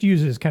Mandalorian, it's just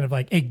used as kind of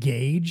like a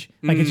gauge.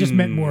 Like it's just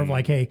meant more of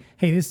like, hey,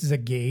 this is a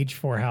gauge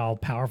for how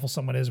powerful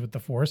someone is with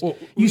the Force. Well,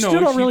 you still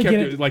don't really get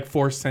it like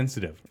Force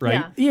sensitive,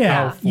 right?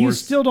 Yeah. You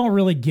still don't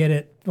really get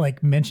it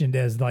like mentioned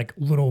as like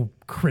little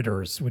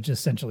critters, which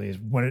essentially is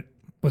what it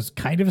was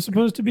kind of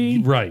supposed to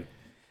be. Right.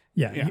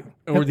 Yeah.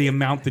 Or the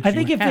amount that I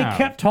think if they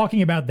kept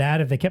talking about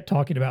that, if they kept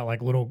talking about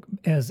like little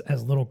as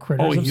little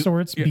critters of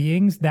sorts,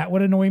 beings, that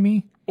would annoy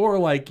me. Or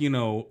like,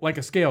 like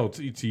a scale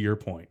to your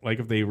point. Like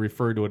if they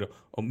refer to it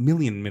a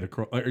million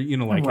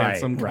midichlorians, or like had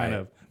some kind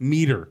of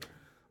meter.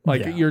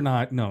 Like you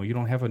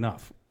don't have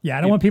enough. Yeah,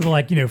 I don't want people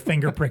like,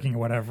 finger pricking or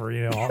whatever,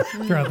 all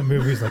throughout the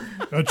movies. Like,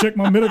 go check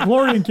my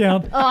midichlorian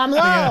count. Oh, I'm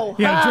low.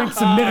 Yeah, drink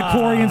some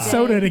midichlorian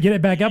soda to get it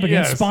back up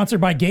again. Yes.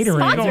 Sponsored by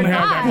Gatorade. You don't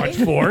have that much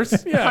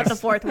force. Cut the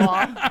fourth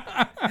wall.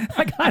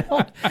 Like,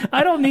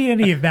 I don't need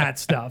any of that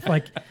stuff.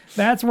 Like,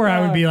 that's where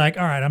I would be like,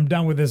 all right, I'm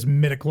done with this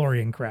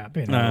midichlorian crap.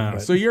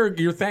 So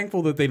you're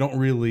thankful that they don't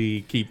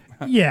really keep.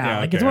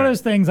 Yeah, it's one of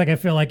those things. Like I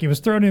feel like it was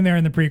thrown in there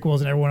in the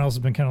prequels, and everyone else has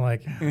been kind of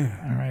like,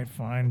 all right,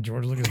 fine.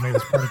 George Lucas made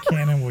this part of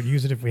canon. We'll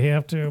use it if we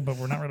have to, but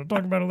we're not going to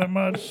talk about it that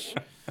much.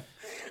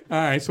 All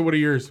right. So what are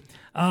yours?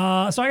 So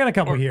I got a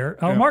couple here.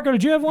 Marco,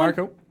 did you have one?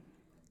 Marco,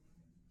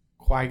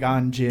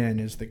 Qui-Gon Jinn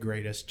is the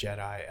greatest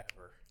Jedi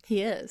ever.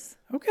 He is.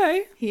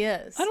 Okay. He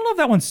is. I don't know if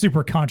that one's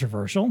super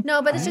controversial.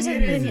 No, but it's just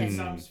an opinion.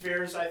 Some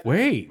spheres, I think.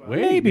 Wait.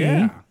 Maybe.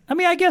 Yeah. I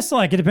mean, I guess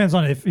like it depends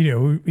on if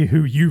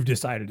who you've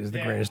decided is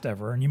the greatest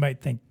ever, and you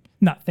might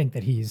not think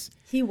that he's.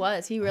 He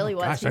was. He really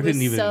was. Gosh, he I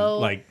didn't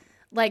even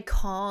like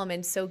calm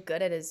and so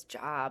good at his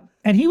job.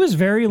 And he was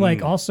very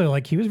also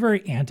like he was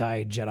very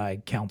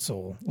anti-Jedi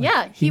Council.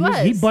 Like, he was.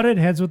 He butted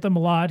heads with them a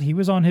lot. He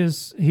was on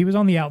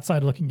the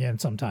outside looking in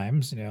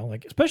sometimes.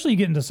 Like especially you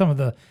get into some of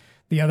the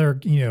other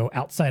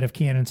outside of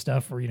canon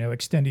stuff or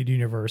extended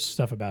universe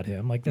stuff about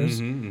him. Like there's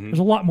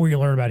a lot more you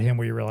learn about him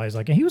where you realize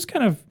like he was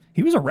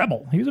a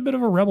rebel. He was a bit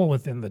of a rebel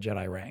within the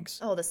Jedi ranks.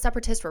 Oh, the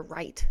Separatists were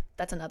right.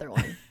 That's another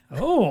one.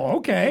 Oh,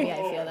 okay. Maybe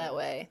I feel that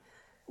way.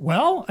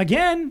 Well,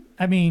 again,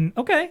 I mean,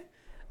 okay.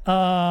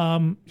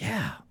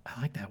 Yeah,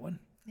 I like that one.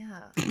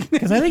 Yeah.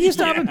 Because I think he's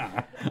stopping.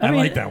 I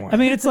like that one. I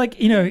mean, it's like,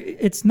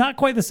 it's not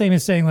quite the same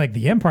as saying like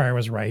the Empire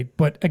was right,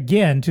 but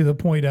again, to the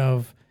point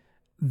of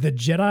the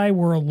Jedi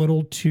were a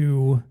little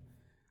too.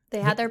 They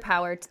had their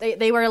power.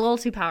 They were a little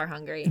too power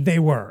hungry. They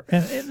were,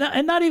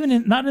 and not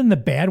even not in the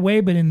bad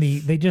way, but in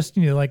they just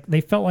like they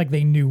felt like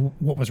they knew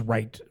what was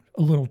right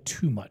a little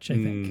too much. I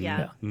think.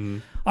 Yeah.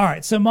 All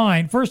right, so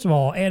mine. First of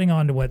all, adding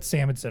on to what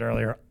Sam had said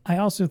earlier, I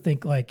also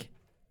think like,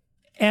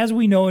 as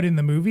we know it in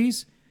the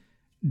movies,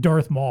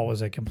 Darth Maul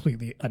was a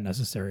completely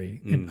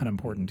unnecessary and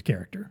unimportant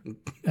character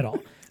at all.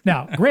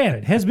 Now,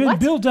 granted, has been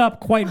built up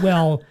quite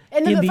well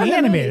in the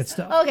animated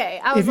stuff. Okay,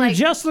 if you're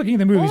just looking at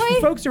the movies, for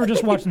folks who are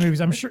just watching the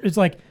movies, I'm sure it's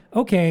like,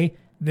 okay,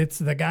 it's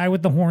the guy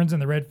with the horns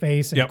and the red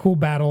face and cool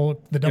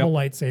battle, the double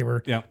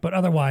lightsaber, but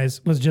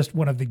otherwise was just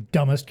one of the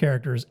dumbest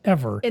characters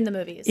ever in the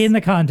movies. In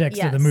the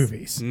context of the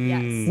movies.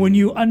 Yes. When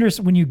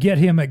you get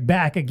him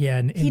back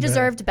again, he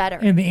deserved better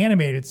in the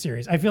animated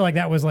series. I feel like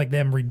that was like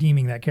them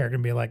redeeming that character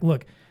and being like,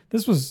 look,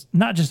 this was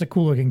not just a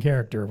cool looking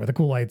character with a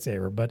cool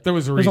lightsaber, but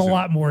there's a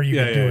lot more you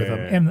could do with him.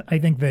 And I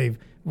think they've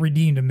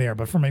redeemed him there.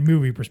 But from a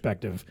movie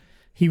perspective,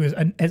 he was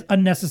as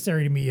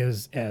unnecessary to me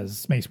as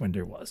Mace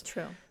Windu was.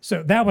 True.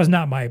 So that was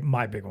not my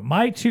big one.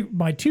 My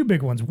two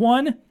big ones.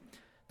 One,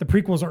 the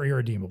prequels are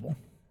irredeemable.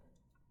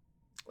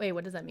 Wait,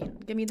 what does that mean?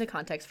 Give me the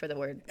context for the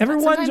word.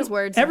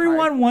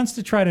 Everyone wants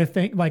to try to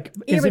think like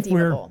as if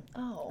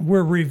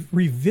we're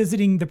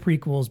revisiting the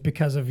prequels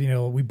because of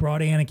we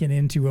brought Anakin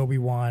into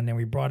Obi-Wan and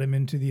we brought him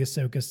into the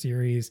Ahsoka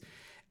series,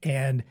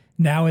 and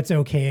now it's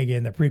okay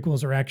again. The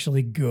prequels are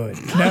actually good.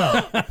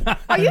 No,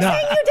 are you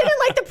saying you didn't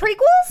like the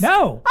prequels?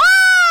 No.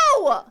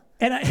 Oh,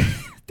 and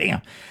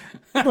damn.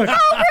 Look,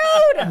 how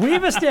rude!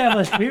 We've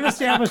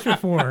established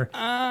before.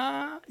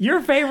 Your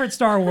favorite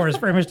Star Wars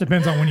very much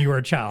depends on when you were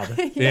a child.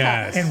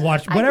 Yes. And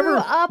watched I grew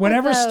up with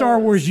whatever Star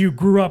those. Wars you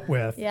grew up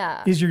with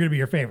Yeah. is going to be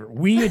your favorite.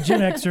 We at Gen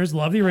Xers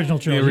love the original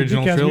trilogy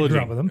original because we trilogy,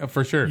 grew up with them.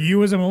 for sure.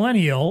 You as a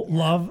millennial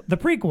love the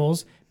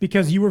prequels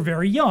because you were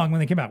very young when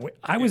they came out.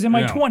 I was in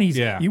my 20s.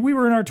 Yeah. We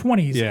were in our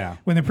 20s Yeah.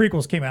 when the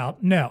prequels came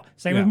out. No.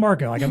 Same with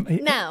Marco.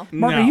 No.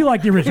 Marco, No. you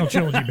like the original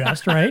trilogy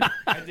best, right?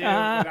 I do,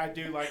 but I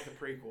do like the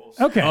prequels.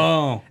 Okay.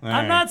 Oh,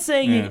 I'm not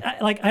saying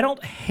I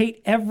don't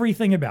hate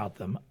everything about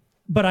them,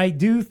 but I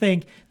do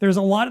think there's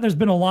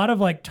been a lot of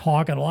like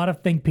talk and a lot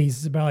of think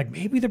pieces about like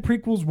maybe the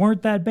prequels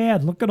weren't that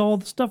bad. Look at all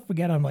the stuff we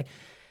got. I'm like,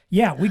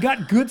 yeah, we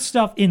got good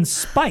stuff in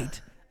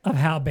spite of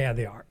how bad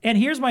they are. And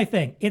here's my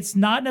thing. It's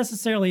not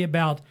necessarily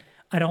about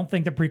I don't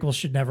think the prequels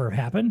should never have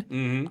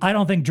happened. I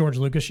don't think George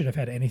Lucas should have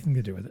had anything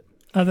to do with it.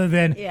 Other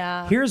than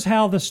here's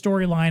how the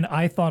storyline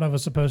I thought of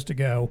was supposed to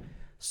go.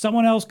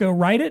 Someone else go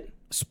write it,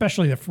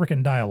 especially the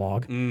freaking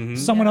dialogue.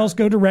 Someone else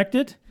go direct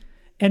it.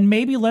 And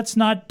maybe let's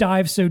not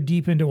dive so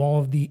deep into all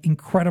of the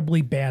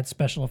incredibly bad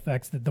special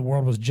effects that the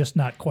world was just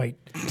not quite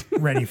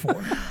ready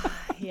for.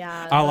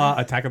 Yeah. A la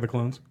Attack of the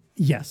Clones.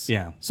 Yes.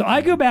 Yeah. So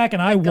I go back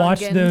and I watch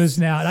Gungans. those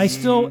now,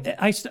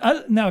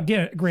 and now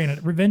again,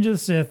 granted, Revenge of the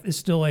Sith is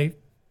still a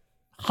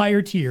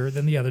higher tier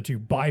than the other two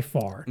by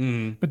far.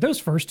 But those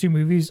first two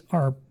movies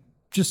are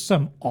just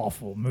some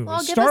awful movies. Well,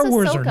 give Star us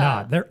Wars are Ahsoka.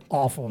 not; they're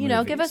awful. You know,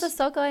 movies. give us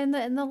Ahsoka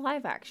in the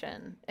live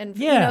action, and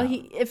Yeah.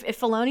 you know, if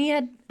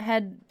Filoni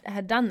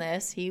had done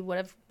this, he would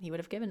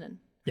have given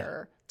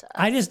her to us.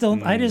 I just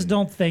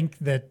don't think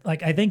that.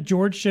 Like, I think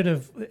George should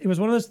have. It was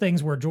one of those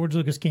things where George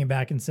Lucas came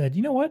back and said,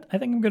 "You know what? I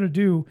think I'm going to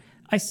do.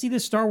 I see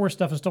this Star Wars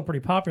stuff is still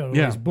pretty popular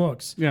with these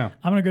books. Yeah.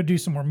 I'm going to go do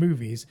some more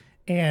movies."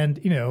 And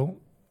you know,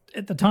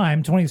 at the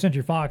time, 20th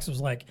Century Fox was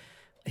like,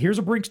 here's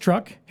a Brinks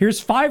truck. Here's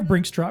 5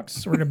 Brinks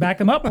trucks. We're going to back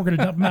them up. We're going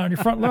to dump them out in your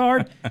front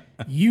yard.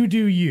 You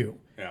do you.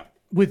 Yeah.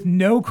 With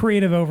no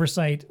creative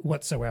oversight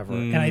whatsoever.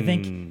 And I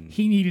think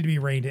he needed to be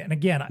reined in. And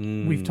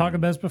again, we've talked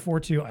about this before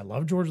too. I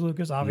love George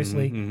Lucas,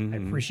 obviously. I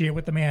appreciate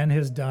what the man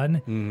has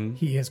done.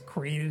 He has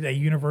created a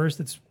universe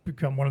that's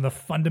become one of the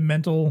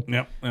fundamental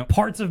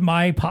parts of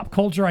my pop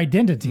culture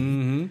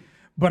identity.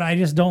 But I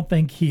just don't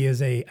think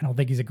I don't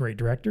think he's a great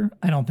director.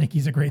 I don't think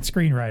he's a great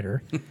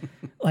screenwriter.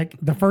 Like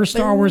the first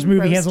Star Wars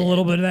movie has a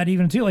little bit of that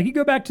even too. Like you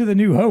go back to The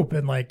New Hope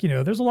and like, you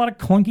know, there's a lot of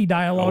clunky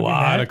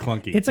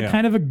dialogue. It's a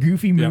kind of a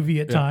goofy movie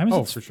at times.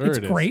 Oh, for sure It's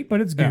great,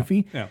 but it's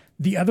goofy. Yeah.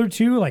 The other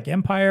two, like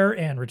Empire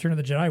and Return of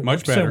the Jedi, Much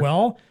worked so better.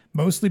 well,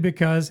 mostly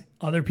because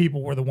other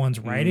people were the ones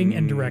writing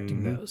and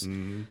directing those.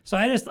 So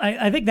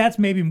I think that's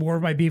maybe more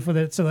of my beef with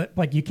it. So that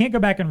like you can't go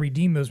back and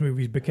redeem those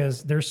movies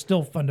because they're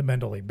still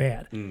fundamentally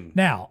bad.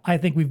 Now, I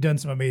think we've done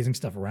some amazing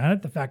stuff around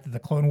it. The fact that the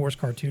Clone Wars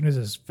cartoon is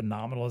as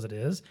phenomenal as it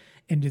is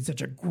and did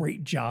such a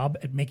great job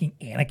at making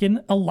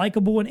Anakin a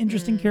likable and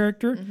interesting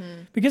character.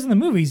 Because in the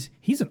movies,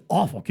 he's an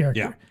awful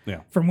character.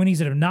 Yeah. From when he's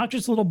an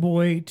obnoxious little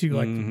boy to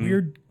like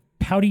weird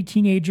pouty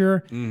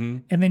teenager,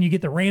 and then you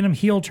get the random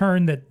heel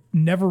turn that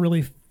never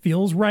really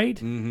feels right.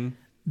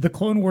 The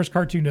Clone Wars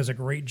cartoon does a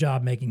great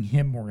job making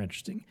him more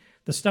interesting.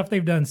 The stuff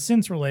they've done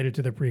since related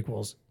to the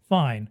prequels,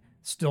 fine,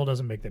 still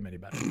doesn't make them any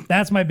better.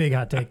 That's my big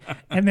hot take.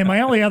 And then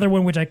my only other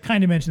one, which I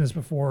kind of mentioned this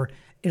before,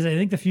 is I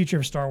think the future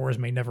of Star Wars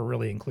may never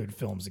really include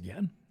films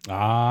again.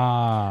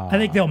 I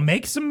think they'll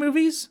make some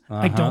movies.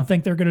 I don't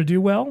think they're going to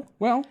do well.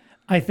 Well,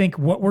 I think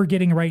what we're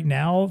getting right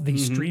now, the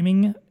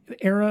streaming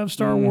era of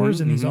Star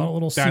Wars and these all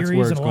little That's series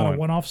where and it's a lot going. of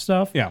one-off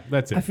stuff. Yeah,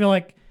 that's it. I feel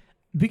like,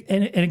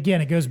 and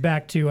again, it goes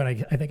back to,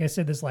 and I think I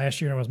said this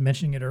last year and I was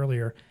mentioning it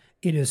earlier,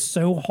 it is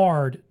so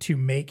hard to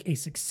make a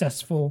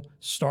successful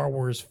Star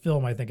Wars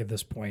film, I think, at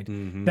this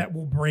point, that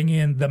will bring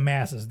in the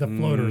masses, the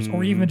floaters,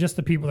 or even just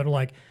the people that are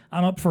like,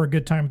 I'm up for a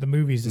good time at the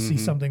movies to see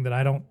something that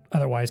I don't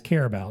otherwise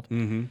care about.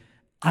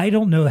 I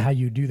don't know how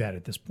you do that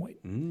at this point.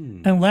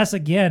 Unless,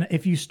 again,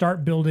 if you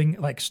start building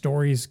like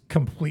stories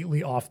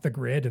completely off the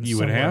grid and You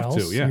would somewhere have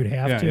else, to, yeah. you'd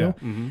have Yeah, to.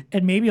 yeah.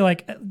 And maybe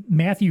like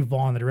Matthew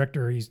Vaughn, the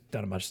director, he's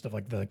done a bunch of stuff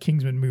like the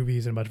Kingsman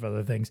movies and a bunch of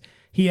other things.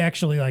 He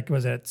actually like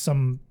was at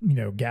some,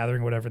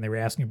 gathering or whatever, and they were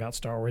asking about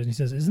Star Wars, and he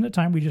says, isn't it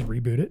time we just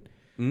reboot it?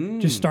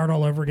 Just start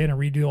all over again and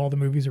redo all the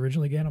movies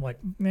originally again? I'm like,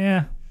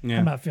 I'm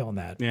not feeling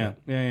that. Yeah.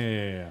 But-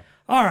 Yeah.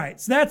 All right,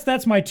 so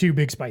that's my 2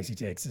 big spicy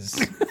takes. Is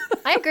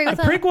I agree with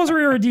them. prequels are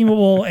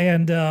irredeemable,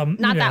 and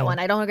Not that one.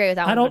 I don't agree with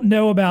that one. I don't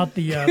know about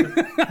the. I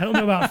don't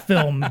know about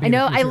film. I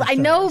know. I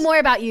know more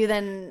about you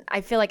than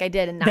I feel like I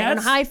did, and I don't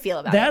know how I feel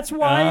about it. That's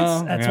why.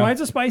 Why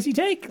it's a spicy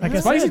take. Like I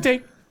Spicy said.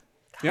 take.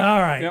 Yep. All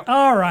right. Yep.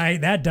 All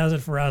right. That does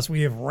it for us.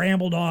 We have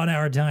rambled on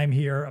our time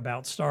here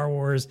about Star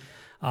Wars.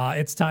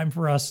 It's time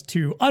for us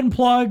to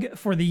unplug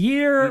for the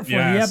year, for the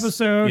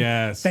episode.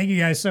 Yes. Thank you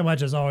guys so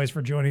much, as always,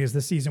 for joining us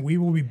this season. We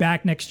will be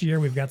back next year.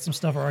 We've got some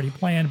stuff already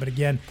planned. But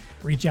again,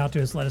 reach out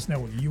to us. Let us know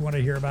what you want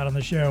to hear about on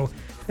the show.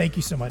 Thank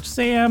you so much,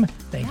 Sam.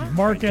 Thank you,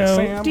 Marco.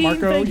 Sam, Dean, Marco,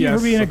 thank you for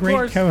yes, being a of great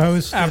course.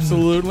 co-host. and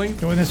Absolutely.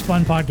 doing this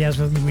fun podcast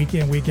with me week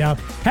in, week out.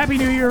 Happy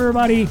New Year,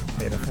 everybody.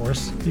 May the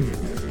Force be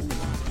with you.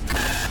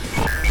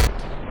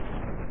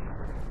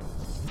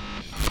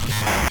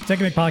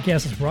 Second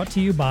Podcast is brought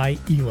to you by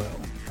ELO.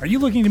 Are you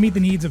looking to meet the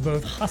needs of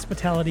both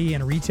hospitality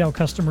and retail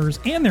customers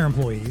and their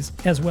employees,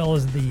 as well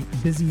as the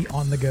busy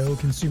on-the-go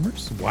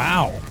consumers?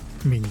 Wow.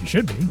 I mean, you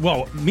should be.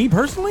 Well, me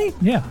personally?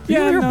 Yeah.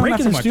 Yeah, You're no, breaking not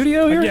so the much.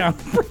 studio here? Yeah,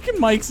 breaking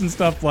mics and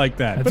stuff like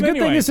that. It's But a good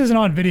anyway. thing this isn't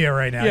on video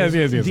right now. Yes.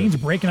 Dean's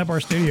breaking up our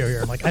studio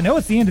here. I'm like, I know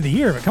it's the end of the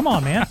year, but come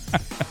on, man.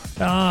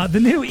 The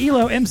new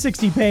ELO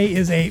M60 Pay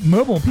is a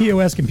mobile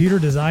POS computer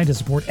designed to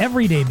support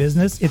everyday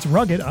business. It's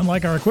rugged,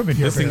 unlike our equipment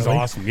here. This thing's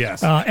apparently. awesome,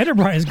 yes.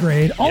 Enterprise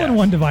grade,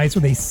 all-in-one device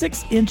with a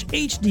 6-inch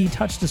HD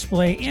touch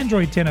display,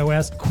 Android 10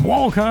 OS,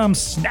 Qualcomm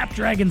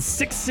Snapdragon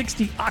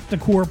 660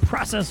 octa-core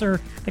processor.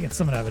 I think it's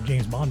something out of a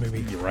James Bond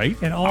movie. You're right.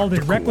 And all the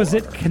Octa-core.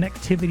 requisite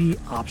connectivity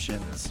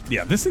options.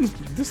 Yeah, this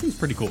thing's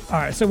pretty cool. All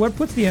right, so what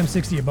puts the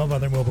M60 above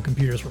other mobile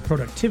computers for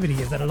productivity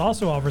is that it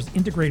also offers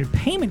integrated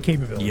payment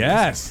capabilities.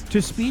 Yes. To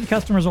speed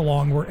customers along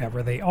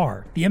wherever they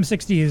are. The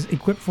M60 is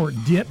equipped for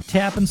dip,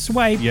 tap, and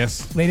swipe.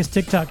 Yes. Latest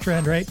TikTok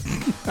trend, right?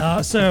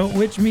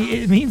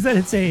 It means that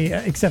it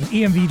accepts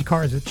EMV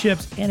cards with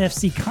chips,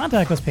 NFC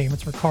contactless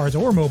payments for cards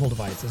or mobile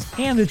devices,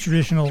 and the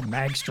traditional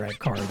magstripe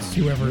cards.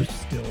 Whoever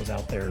still is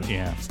out there.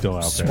 Yeah, still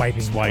out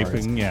there.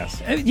 Swiping,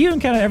 yes. You can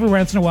kind of every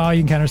once in a while you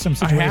encounter some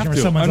situation where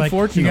to, someone's like, "You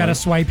got to unfortunately.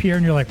 swipe here,"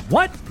 and you're like,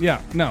 "What?"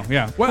 Yeah, no,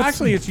 yeah. Well,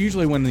 actually, it's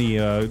usually when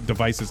the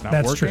device is not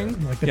That's working.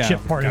 true. Like the yeah,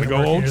 chip part. Gotta isn't go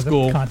working, old or the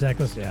school.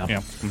 contactless. Yeah. Yeah.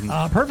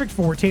 Mhm. Perfect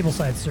for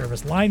tableside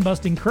service, line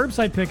busting,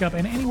 curbside pickup,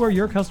 and anywhere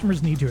your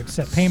customers need to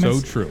accept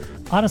payments. So true.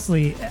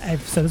 Honestly,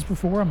 I've said this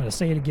before. I'm going to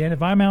say it again.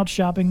 If I'm out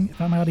shopping,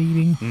 if I'm out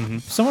eating,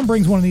 if someone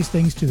brings one of these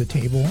things to the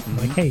table,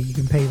 like, hey, you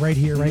can pay right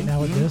here, right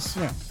now with this.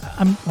 Yeah.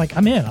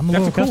 I'm in. I'm a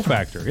That's little a cool customer.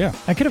 factor. Yeah.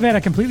 I could have had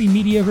a completely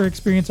mediocre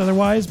experience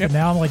otherwise, but Yep.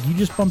 now I'm like, you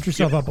just bumped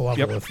yourself up a level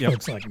Yep. with Yep.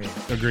 folks like me.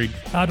 Agreed.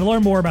 To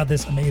learn more about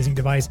this amazing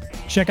device,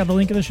 check out the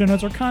link in the show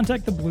notes or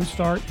contact the Blue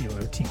Star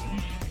ELO team.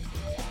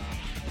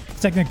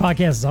 Tech Nick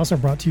Podcast is also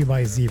brought to you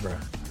by Zebra.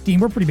 Dean,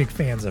 we're pretty big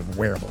fans of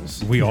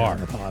wearables. We here are.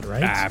 on the pod,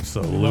 right?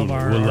 Absolutely. We love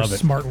our We love it.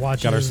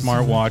 smartwatches. Got our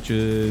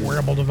smartwatches.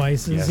 Wearable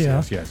devices.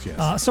 Yes, yeah.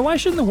 yes. So why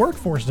shouldn't the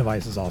workforce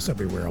devices also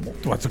be wearable?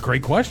 Well, that's a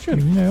great question.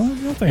 You know,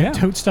 you don't have to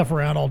tote stuff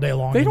around all day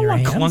long. They in don't your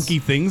want hands. clunky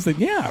things that,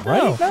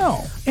 right?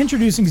 No.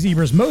 Introducing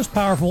Zebra's most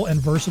powerful and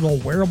versatile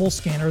wearable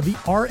scanner, the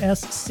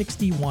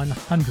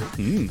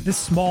RS6100. This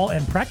small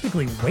and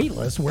practically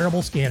weightless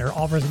wearable scanner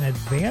offers an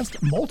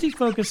advanced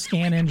multi-focus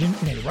scan engine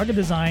in a rugged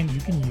design you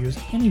can use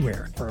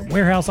anywhere. From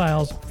warehouse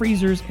aisles,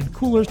 freezers, and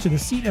coolers to the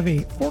seat of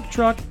a fork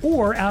truck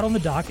or out on the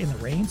dock in the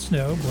rain,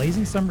 snow,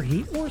 blazing summer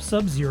heat, or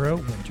sub-zero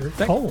winter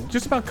cold.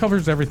 Just about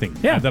covers everything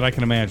Yeah. that I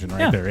can imagine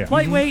right there. Yeah.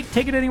 Lightweight,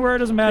 take it anywhere, it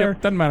doesn't matter. Yep,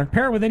 doesn't matter.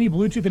 Pair it with any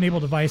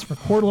Bluetooth-enabled device for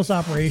cordless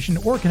operation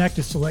or connect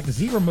to select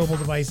Zebra mobile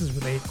devices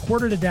with a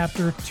corded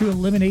adapter to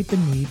eliminate the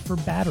need for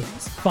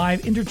batteries.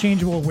 5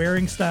 interchangeable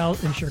wearing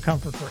styles ensure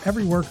comfort for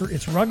every worker.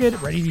 It's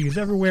rugged, ready to use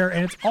everywhere,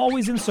 and it's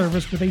always in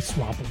service with a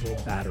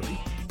swappable battery.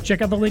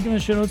 Check out the link in the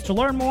show notes to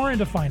learn more and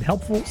to find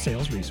helpful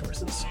sales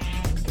resources.